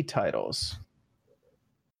 D&D titles.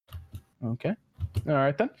 Okay, all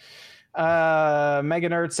right then. Mega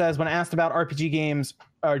Nerd says, when asked about RPG games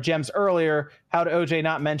or gems earlier, how did OJ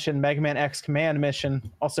not mention Mega Man X Command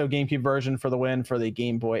Mission, also GameCube version for the win for the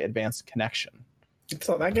Game Boy Advance connection?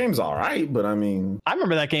 So that game's all right, but I mean, I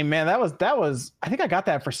remember that game, man. That was. I think I got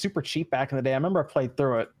that for super cheap back in the day. I remember I played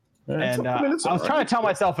through it, and I was trying to tell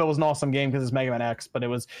myself it was an awesome game because it's Mega Man X, but it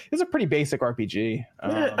was a pretty basic RPG.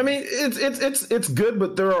 I mean, it's good,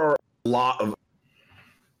 but there are a lot of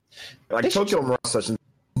Tokyo Mirage Sessions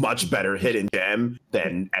much better hidden gem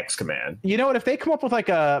than X Command. You know what? If they come up with like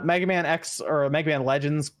a Mega Man X or a Mega Man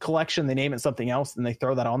Legends collection, they name it something else, and they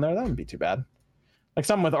throw that on there, that wouldn't be too bad. Like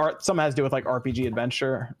some with art, some has to do with like RPG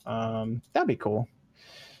adventure. That'd be cool.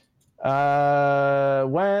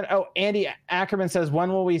 Andy Ackerman says, when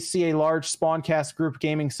will we see a large Spawncast group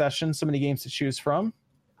gaming session? So many games to choose from.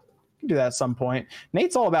 We can do that at some point.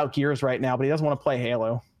 Nate's all about Gears right now, but he doesn't want to play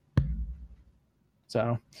Halo.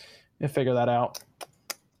 So we'll figure that out.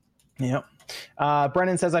 Yep.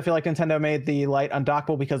 Brennan says, I feel like Nintendo made the Lite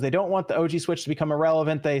undockable because they don't want the OG Switch to become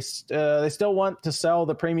irrelevant. They still want to sell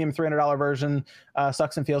the premium $300 version.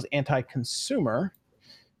 Sucks and feels anti-consumer.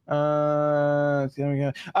 There we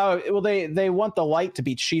go. Oh, well, they want the Lite to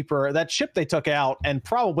be cheaper. That chip they took out, and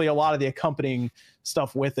probably a lot of the accompanying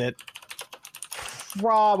stuff with it,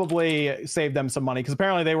 probably saved them some money because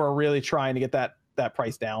apparently they were really trying to get that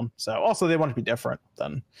price down. So also they want it to be different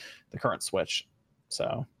than the current Switch.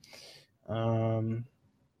 So,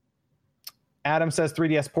 Adam says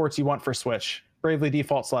 3DS ports you want for Switch. Bravely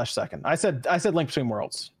Default /2nd. I said Link Between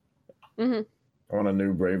Worlds. I want a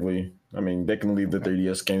new Bravely. I mean, they can leave the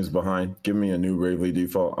 3DS games behind. Give me a new Bravely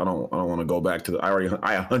Default. I don't want to go back to I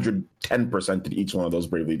 110% did each one of those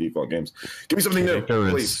Bravely Default games. Give me something new,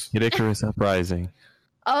 please. Kid Icarus Uprising.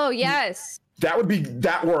 Oh yes.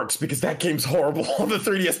 That works because that game's horrible on the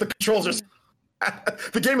 3DS. The controls are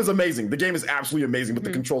the game is amazing. The game is absolutely amazing, but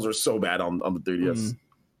the controls are so bad on the 3DS.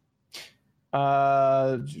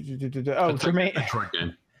 Jermaine. Metroid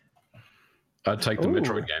game. I'd take the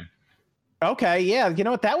Metroid game. Okay, yeah, you know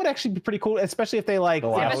what? That would actually be pretty cool, especially if they like.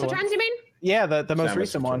 Samus Returns, you mean? Yeah, the most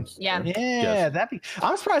recent one. Yeah. Yeah, that'd be.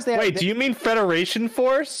 I'm surprised they. Wait, do you mean Federation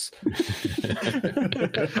Force?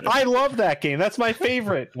 I love that game. That's my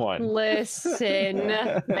favorite one. Listen,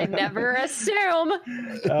 I never assume.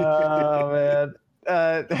 Oh man.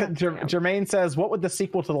 Jermaine says, "What would the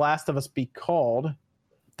sequel to The Last of Us be called?"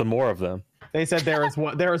 The more of them. They said there is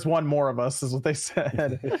one more of us, is what they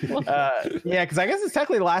said. Yeah, because I guess it's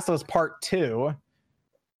technically The Last of Us Part 2.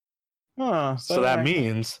 Huh, so that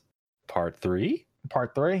means Part 3?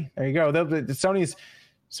 Part 3. There you go. Sony's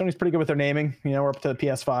pretty good with their naming. You know, we're up to the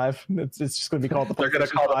PS5. It's just going to be called the They're going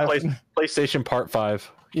to call it PlayStation Part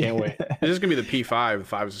 5. Can't wait. It's just going to be the P5. The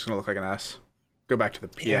 5 is just going to look like an S. Go back to the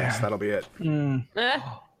PS. Yeah. That'll be it.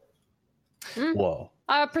 Whoa.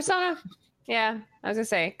 Persona. Yeah, I was gonna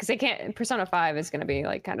say because they can't. Persona 5 is gonna be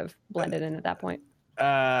like kind of blended in at that point.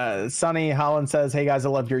 Sonny Holland says, "Hey guys, I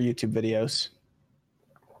love your YouTube videos."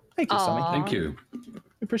 Thank you, Sonny. Thank you.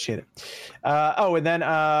 Appreciate it. And then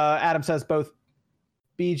Adam says both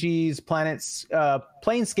BG's Planets,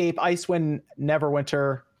 Planescape, Icewind,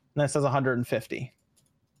 Neverwinter, and that says 150.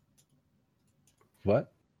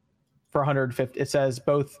 What? For 150, it says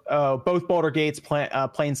both Boulder Gates,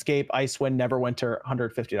 Planescape, Icewind, Neverwinter,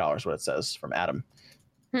 $150. What it says from Adam.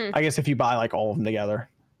 I guess if you buy like all of them together,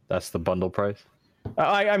 that's the bundle price.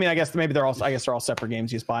 I mean, I guess maybe they're all separate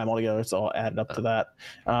games. You just buy them all together. It's all added up to that.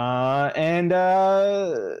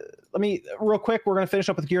 Let me real quick. We're gonna finish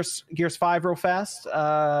up with Gears 5 real fast.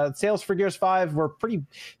 Sales for Gears 5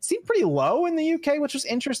 seemed pretty low in the UK, which was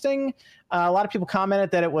interesting. A lot of people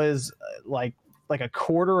commented that it was like a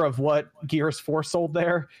quarter of what Gears 4 sold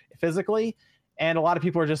there physically, and a lot of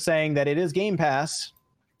people are just saying that it is Game Pass,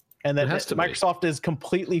 and that Microsoft is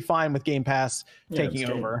completely fine with Game Pass taking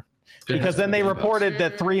over. Because then they reported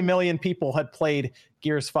that 3 million people had played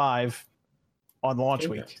Gears 5 on launch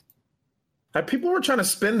week. People were trying to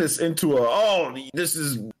spin this into this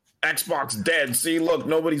is Xbox dead. See, look,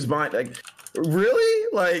 nobody's buying. Like, really?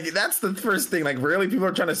 Like, that's the first thing. Like, really, people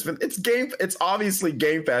are trying to spin. It's obviously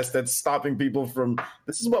Game Pass that's stopping people from.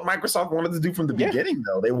 This is what Microsoft wanted to do from the beginning,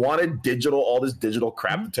 though. They wanted all this digital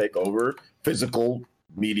crap to take over physical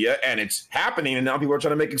media, and it's happening. And now people are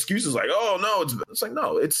trying to make excuses like, "Oh no, it's like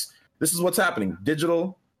no, this is what's happening.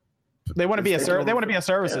 Digital." They want to be a service. They want to be a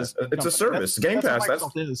services. Yeah, it's a service. Game Pass.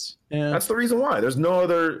 That's the reason why. There's no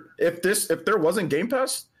other. If there wasn't Game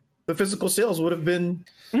Pass, the physical sales would have been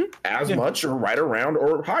as much or right around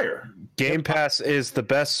or higher. Game Pass is the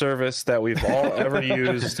best service that we've all ever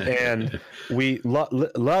used, and we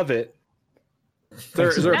love it.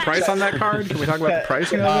 Is there a price on that card? Can we talk about the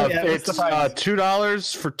pricing? It's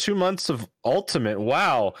 $2 for 2 months of Ultimate.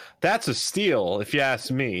 Wow, that's a steal, if you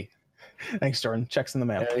ask me. Thanks, Jordan. Checks in the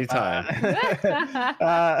mail. Anytime.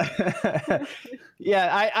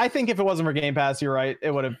 I think if it wasn't for Game Pass, you're right.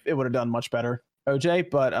 It would have done much better,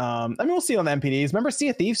 OJ. But I mean, we'll see on the MPDs. Remember, Sea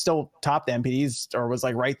of Thieves still topped the MPDs, or was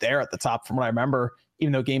like right there at the top from what I remember,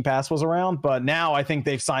 even though Game Pass was around. But now I think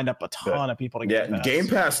they've signed up a ton of people to Game Pass. Game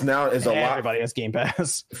Pass now is a lot. Everybody has Game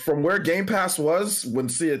Pass. From where Game Pass was when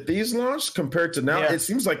Sea of Thieves launched compared to now, it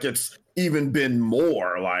seems like it's even been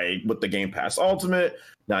more like with the Game Pass Ultimate.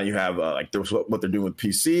 Now you have like what they're doing with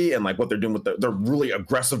PC and like what they're doing with they're really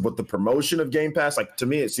aggressive with the promotion of Game Pass. Like, to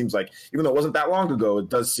me, it seems like even though it wasn't that long ago, it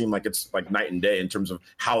does seem like it's like night and day in terms of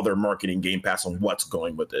how they're marketing Game Pass and what's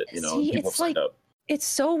going with it. You know, people signed up. It's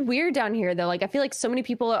so weird down here, though. Like, I feel like so many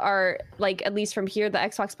people are, like, at least from here, the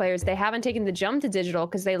Xbox players, they haven't taken the jump to digital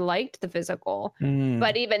because they liked the physical.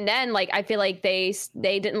 But even then, like, I feel like they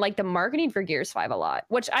didn't like the marketing for Gears 5 a lot,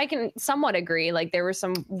 which I can somewhat agree. Like, there were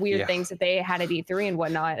some weird things that they had at E3 and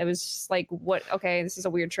whatnot. It was just like, okay, this is a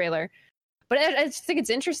weird trailer. But I just think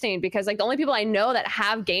it's interesting because, like, the only people I know that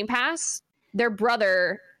have Game Pass, their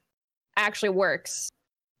brother actually works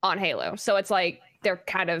on Halo. So it's like they're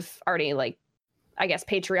kind of already like, I guess,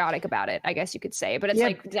 patriotic about it, I guess you could say. But it's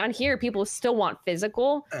like down here, people still want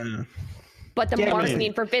physical. But the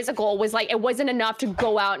marketing for physical was like, it wasn't enough to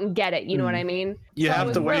go out and get it. You know what I mean? You So it have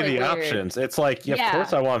was to weigh really the weird. options. It's like, of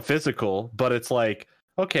course I want physical, but it's like,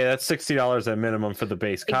 okay, that's $60 at minimum for the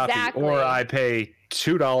base copy. Exactly. Or I pay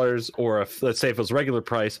 $2, or let's say if it was regular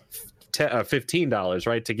price, $15,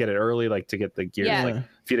 right, to get it early, like to get the Gears like a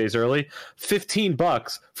few days early.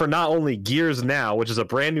 $15 for not only Gears Now, which is a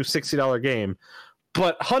brand new $60 game,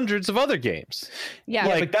 but hundreds of other games. Yeah,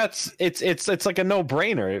 like that's it's like a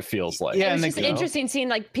no-brainer. It feels like. Yeah, it's just interesting seeing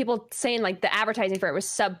like people saying like the advertising for it was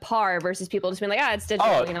subpar versus people just being like, it's digital.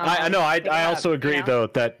 Oh, you know, I know. I also agree though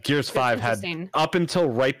that Gears 5 had up until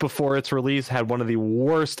right before its release had one of the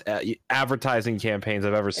worst advertising campaigns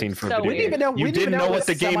I've ever seen for a video game. You didn't know what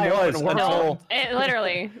the game was until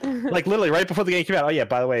literally literally right before the game came out. Oh yeah,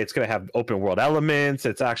 by the way, it's going to have open world elements.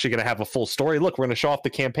 It's actually going to have a full story. Look, we're going to show off the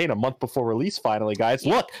campaign a month before release. Finally, guys,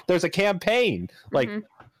 look, there's a campaign. Like,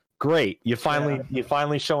 great, you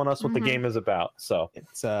finally showing us what the game is about. So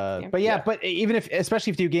it's but even if,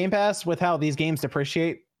 especially if you do Game Pass, with how these games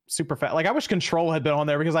depreciate super fast. Like I wish Control had been on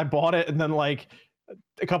there because I bought it and then like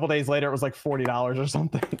a couple days later it was like $40 or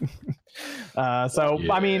something.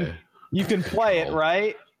 I mean, you can play it,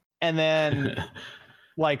 right? And then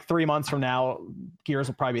like 3 months from now, Gears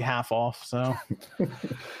will probably be half off. So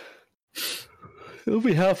it'll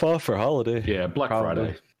be half off for holiday. Yeah, Black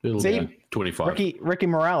Friday. It'll be 25. Ricky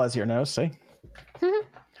Morales here knows. See.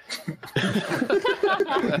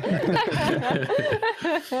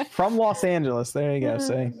 From Los Angeles. There you go.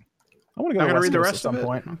 See. I want to go. I'm gonna read the rest at some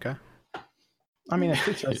point. Okay. I mean, it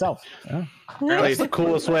speaks for itself. Yeah. That's the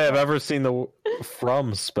coolest way I've ever seen the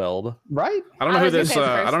 "from" spelled. Right. I don't know who this.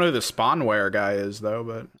 I don't know who the Spawnware guy is though,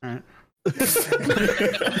 but all right.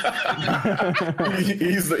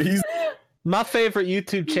 he's my favorite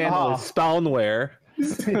YouTube channel is Spawnware.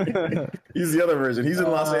 He's the other version. He's in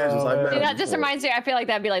Los Angeles. I met him that just reminds me. I feel like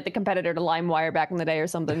that'd be like the competitor to LimeWire back in the day or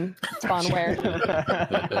something. Spawnware.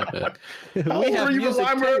 How old were you when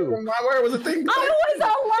LimeWire was a thing? I was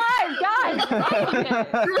alive,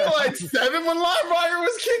 guys. You were like 7 when LimeWire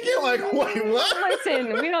was kicking. Like, wait, what?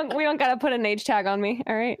 Listen, we don't gotta put an age tag on me.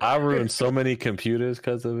 All right. I ruined so many computers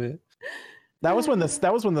because of it. That was when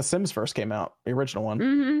the Sims first came out, the original one.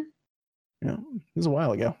 Mm-hmm. Yeah, it was a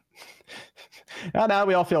while ago. Now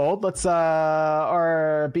we all feel old. Let's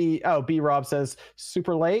B Rob says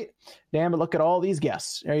super late. Damn it! Look at all these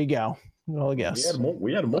guests. There you go. All the guests.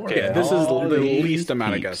 We had more. Okay, this is the least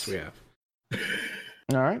amount of guests we have.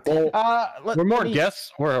 All right. Well, we're more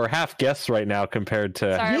guests. We're half guests right now compared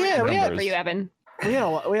to. Sorry, we had for you, Evan. We had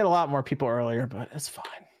a lot more people earlier, but it's fine.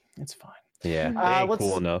 It's fine. Yeah,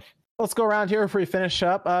 cool enough. Let's go around here before we finish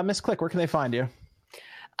up. Miss Click, where can they find you?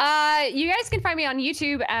 You guys can find me on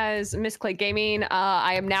YouTube as Miss Click Gaming.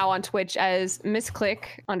 I am now on Twitch as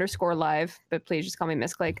MissClick_live, but please just call me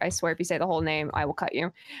Miss Click. I swear if you say the whole name, I will cut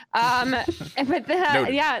you.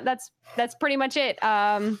 Yeah, that's pretty much it.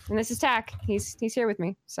 And this is Tack. He's here with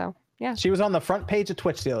me. So yeah. She was on the front page of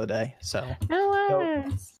Twitch the other day. So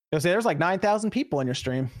there's like 9,000 people in your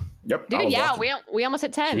stream. Yep. Dude, yeah, we almost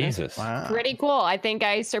hit 10. Jesus. Wow. Pretty cool. I think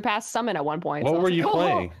I surpassed Summit at one point. What were you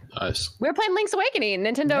playing? Nice. We were playing Link's Awakening.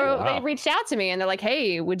 Nintendo, they reached out to me and they're like,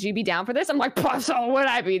 hey, would you be down for this? I'm like, so would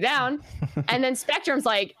I be down? And then Spectrum's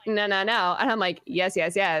like, no. And I'm like, yes.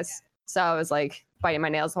 So I was like biting my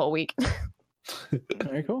nails the whole week.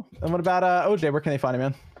 Very cool. And what about OJ? Where can they find him,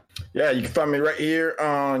 man? Yeah, you can find me right here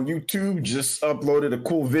on YouTube. Just uploaded a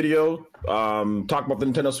cool video talking about the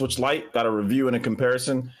Nintendo Switch Lite. Got a review and a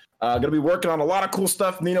comparison. Gonna be working on a lot of cool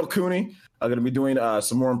stuff. Ni no Kuni. Gonna be doing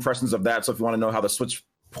some more impressions of that. So if you want to know how the Switch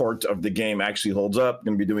port of the game actually holds up,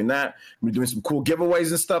 gonna be doing that. Gonna be doing some cool giveaways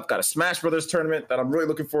and stuff. Got a Smash Brothers tournament that I'm really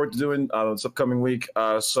looking forward to doing this upcoming week.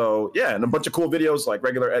 So yeah, and a bunch of cool videos, like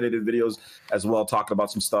regular edited videos as well, talking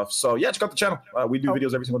about some stuff. So yeah, check out the channel. We do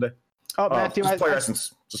videos every single day. Oh, Matthew, just Player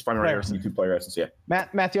Essence. Just find me right here. YouTube Player Essence. Yeah.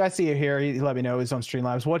 Matthew, I see you here. He let me know he's on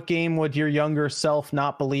Streamlabs. What game would your younger self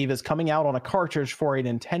not believe is coming out on a cartridge for a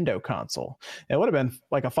Nintendo console? It would have been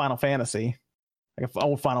like a Final Fantasy, like an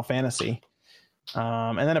old Final Fantasy,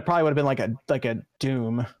 and then it probably would have been like a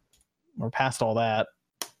Doom. We're past all that.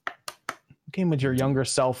 What game would your younger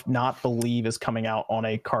self not believe is coming out on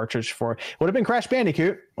a cartridge for? Would have been Crash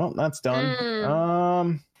Bandicoot. Well, that's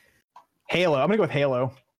done. Halo. I'm gonna go with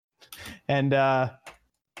Halo. And yeah,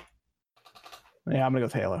 I'm gonna go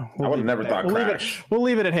with Halo. I would have never thought Crash. We'll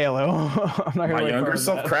leave it at Halo. I'm not My younger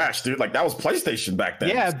self Crash, dude. Like that was PlayStation back then.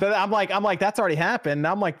 Yeah, but I'm like that's already happened.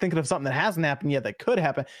 I'm like thinking of something that hasn't happened yet that could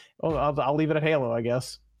happen. Oh, I'll leave it at Halo, I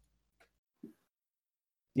guess.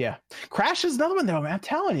 Yeah, Crash is another one though, man. I'm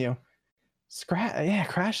telling you,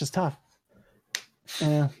 Crash is tough.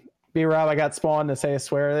 Yeah, B-Rob, I got spawned to say a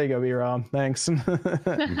swear. There you go, B-Rob. Thanks.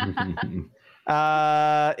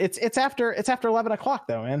 It's after 11 o'clock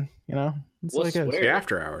though, man. You know, it's What's like The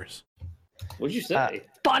after hours. What'd you say?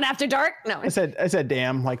 Spawn after dark? No. I said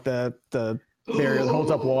damn, like the barrier that holds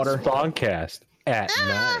up water. Spawncast at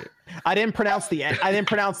night. I didn't pronounce the end. I didn't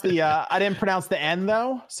pronounce the end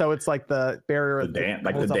though. So it's like the barrier. The dam,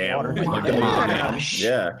 like holds the up dam. water. Like the dam.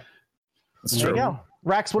 Yeah. That's There you true. go.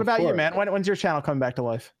 Rax, what about you, man? When's your channel coming back to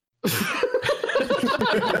life? Tell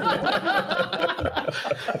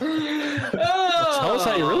us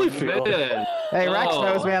how you really feel. Man. Hey, Rax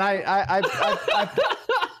knows, man. I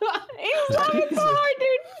He's trying so hard,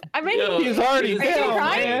 dude. I mean, Yo, he's already Are you down,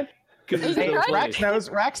 crying? man. Hey,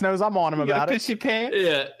 Rax knows I'm on him about it. Pissy pants.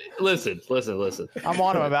 Yeah, listen. I'm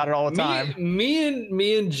on him about it all the time.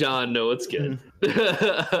 Me and John know it's good.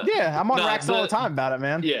 Yeah, I'm on No, Rax all the but- time about it,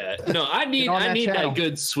 man. Yeah, no, I need on that channel. that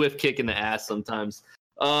good swift kick in the ass sometimes.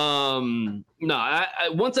 No, I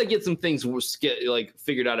once I get some things like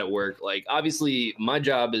figured out at work, like obviously my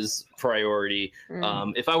job is priority.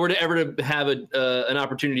 If I were to ever to have an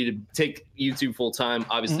opportunity to take YouTube full time,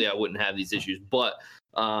 obviously I wouldn't have these issues. But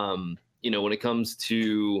you know, when it comes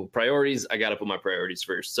to priorities, I got to put my priorities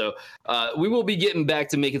first. So we will be getting back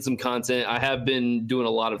to making some content. I have been doing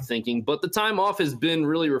a lot of thinking, but the time off has been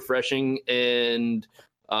really refreshing, and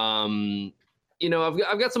you know,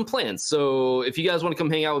 I've got some plans. So if you guys want to come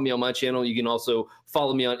hang out with me on my channel, you can also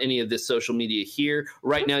follow me on any of this social media here.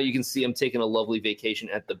 Right now, you can see I'm taking a lovely vacation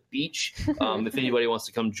at the beach. If anybody wants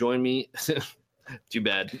to come join me, too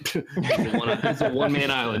bad. It's a one-man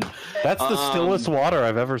island. That's the stillest water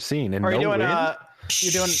I've ever seen. And Are you no doing wind?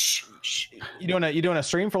 you doing a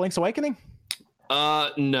stream for Link's Awakening?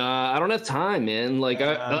 Nah, I don't have time, man. Like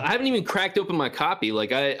I haven't even cracked open my copy.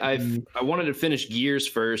 Like I wanted to finish Gears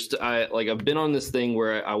first. I've been on this thing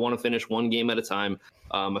where I want to finish one game at a time.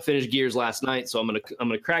 I finished Gears last night, so I'm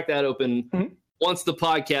gonna crack that open once the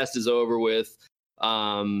podcast is over with.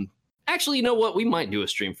 Actually, you know what? We might do a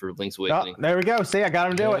stream for Link's Awakening. Oh, there we go. See, I got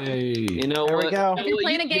him to do it. You know There we what? go. If you're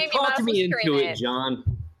playing a game, you talked might as me well into stream it, it. John.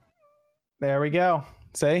 There we go.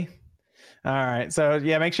 See? All right. So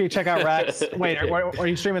yeah, make sure you check out Rax. Wait, are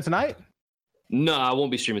you streaming tonight? No, I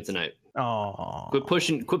won't be streaming tonight. Oh. Quit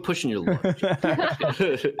pushing your luck.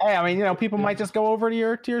 Hey, I mean, you know, people might just go over to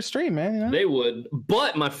your stream, man. You know? They would,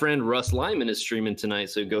 but my friend Russ Lyman is streaming tonight,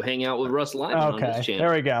 so go hang out with Russ Lyman on his channel.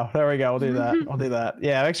 There we go. We'll do that. We'll do that.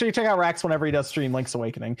 Yeah, make sure you check out Rax whenever he does stream Link's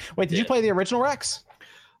Awakening. Wait, did you play the original Rax?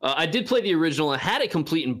 I did play the original. I had it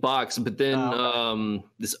complete in box, but then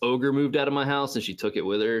this ogre moved out of my house and she took it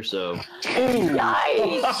with her. So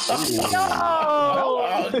Nice.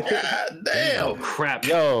 Oh, God damn. oh crap!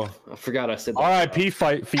 Yo, I forgot I said that. R.I.P.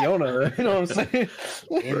 Fight Fiona. You know what I'm saying?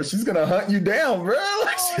 Bro, she's gonna hunt you down, bro.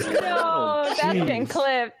 No, that's getting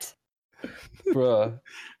clipped. Bruh.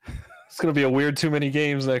 It's gonna be a weird too many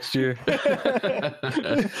games next year.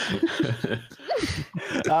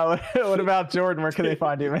 What about Jordan? Where can they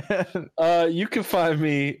find you, man? You can find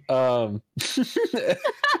me.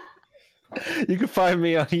 You can find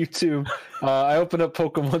me on YouTube. I open up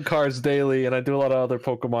Pokemon cards daily, and I do a lot of other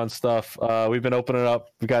Pokemon stuff. We've been opening up.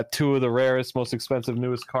 We got 2 of the rarest, most expensive,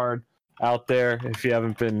 newest card out there. If you're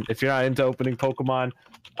not into opening Pokemon,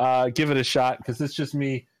 give it a shot, because it's just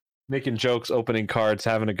me making jokes, opening cards,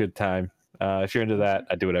 having a good time. If you're into that,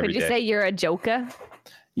 I do it every day. Could you say you're a joker?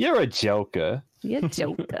 You're a joker. You're a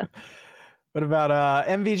joker. What about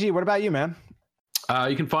MVG? What about you, man?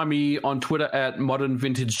 You can find me on Twitter at Modern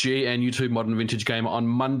Vintage G and YouTube Modern Vintage Gamer. On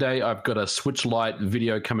Monday, I've got a Switch Lite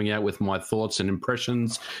video coming out with my thoughts and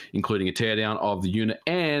impressions, including a teardown of the unit,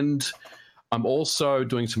 and I'm also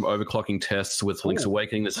doing some overclocking tests with Link's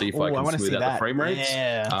Awakening to see if I can smooth out the frame rates.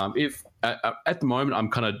 Yeah. If at the moment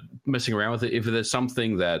I'm kind of messing around with it. If there's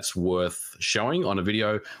something that's worth showing on a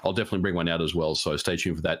video, I'll definitely bring one out as well. So stay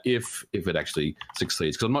tuned for that if it actually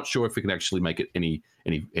succeeds, because I'm not sure if we can actually make it any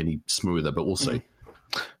smoother, but we'll see.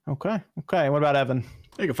 Okay. What about Evan?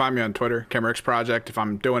 You can find me on Twitter, Camerix Project. If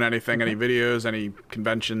I'm doing anything, any videos, any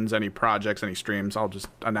conventions, any projects, any streams, I'll just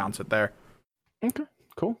announce it there. Okay.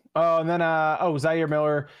 Cool. And then Zaire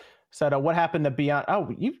Miller said, what happened to Beyond?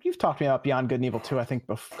 Oh, you've talked to me about Beyond Good and Evil 2, I think,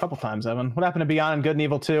 a couple times, Evan. What happened to Beyond Good and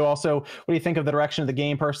Evil 2? Also, what do you think of the direction of the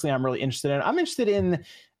game? Personally, I'm really interested in. I'm interested in,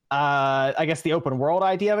 I guess, the open world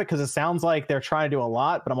idea of it, because it sounds like they're trying to do a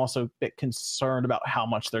lot, but I'm also a bit concerned about how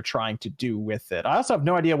much they're trying to do with it. I also have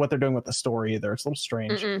no idea what they're doing with the story either. It's a little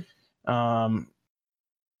strange.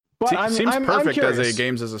 But Seems perfect as a curious.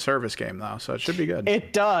 games as a service game, though, so it should be good.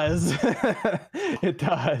 It does. It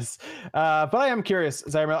does. But I am curious,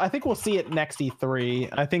 Zyra. I think we'll see it next E3.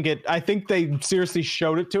 I think they seriously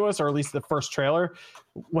showed it to us, or at least the first trailer,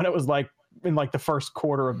 when it was like in like the first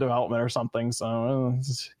quarter of development or something. So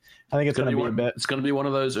I think it's going to be a bit. It's going to be one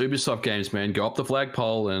of those Ubisoft games, man. Go up the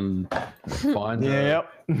flagpole and find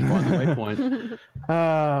Yep. find the waypoint.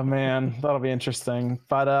 Oh man, that'll be interesting.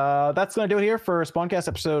 But that's gonna do it here for Spawncast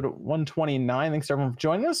episode 129. Thanks everyone for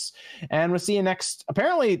joining us, and we'll see you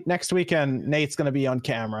apparently next weekend. Nate's gonna be on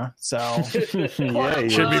camera, so Yeah,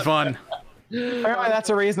 should be fun. apparently that's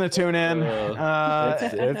a reason to tune in.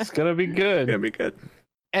 It's gonna be good. Gonna be good.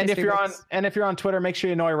 And if you're on Twitter, make sure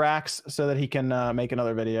you annoy Rax so that he can make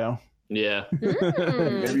another video. Yeah.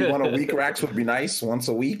 Maybe one a week, Rax, would be nice. Once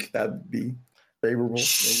a week, that'd be favorable.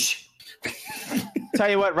 Tell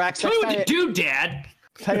you what, Rax. Tell me what to do, Dad.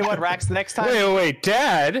 Tell you what, Rax. The next time. Wait,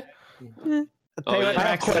 Dad. Tell you what,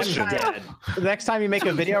 Rax, the next time you make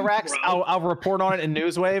a video, Rax, I'll report on it in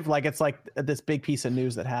Newswave like it's like this big piece of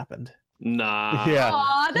news that happened. Nah. Yeah.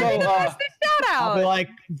 Aw, that'd be the best shout out. I'll be like,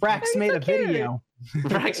 Rax made a video.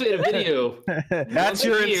 Rax made a video. That's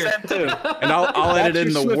your incentive. And I'll edit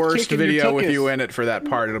in the swift worst kick in your video with tuchus. you in it for that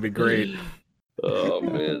part. It'll be great. Oh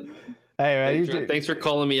man. Hey, man, Thanks for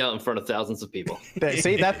calling me out in front of thousands of people.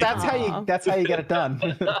 see that's how you get it done.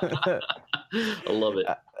 I love it.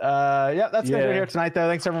 Yeah, that's gonna do it here tonight, though.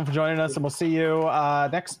 Thanks everyone for joining us, and we'll see you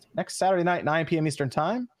next Saturday night, 9 p.m. Eastern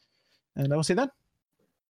time, and we'll see you then.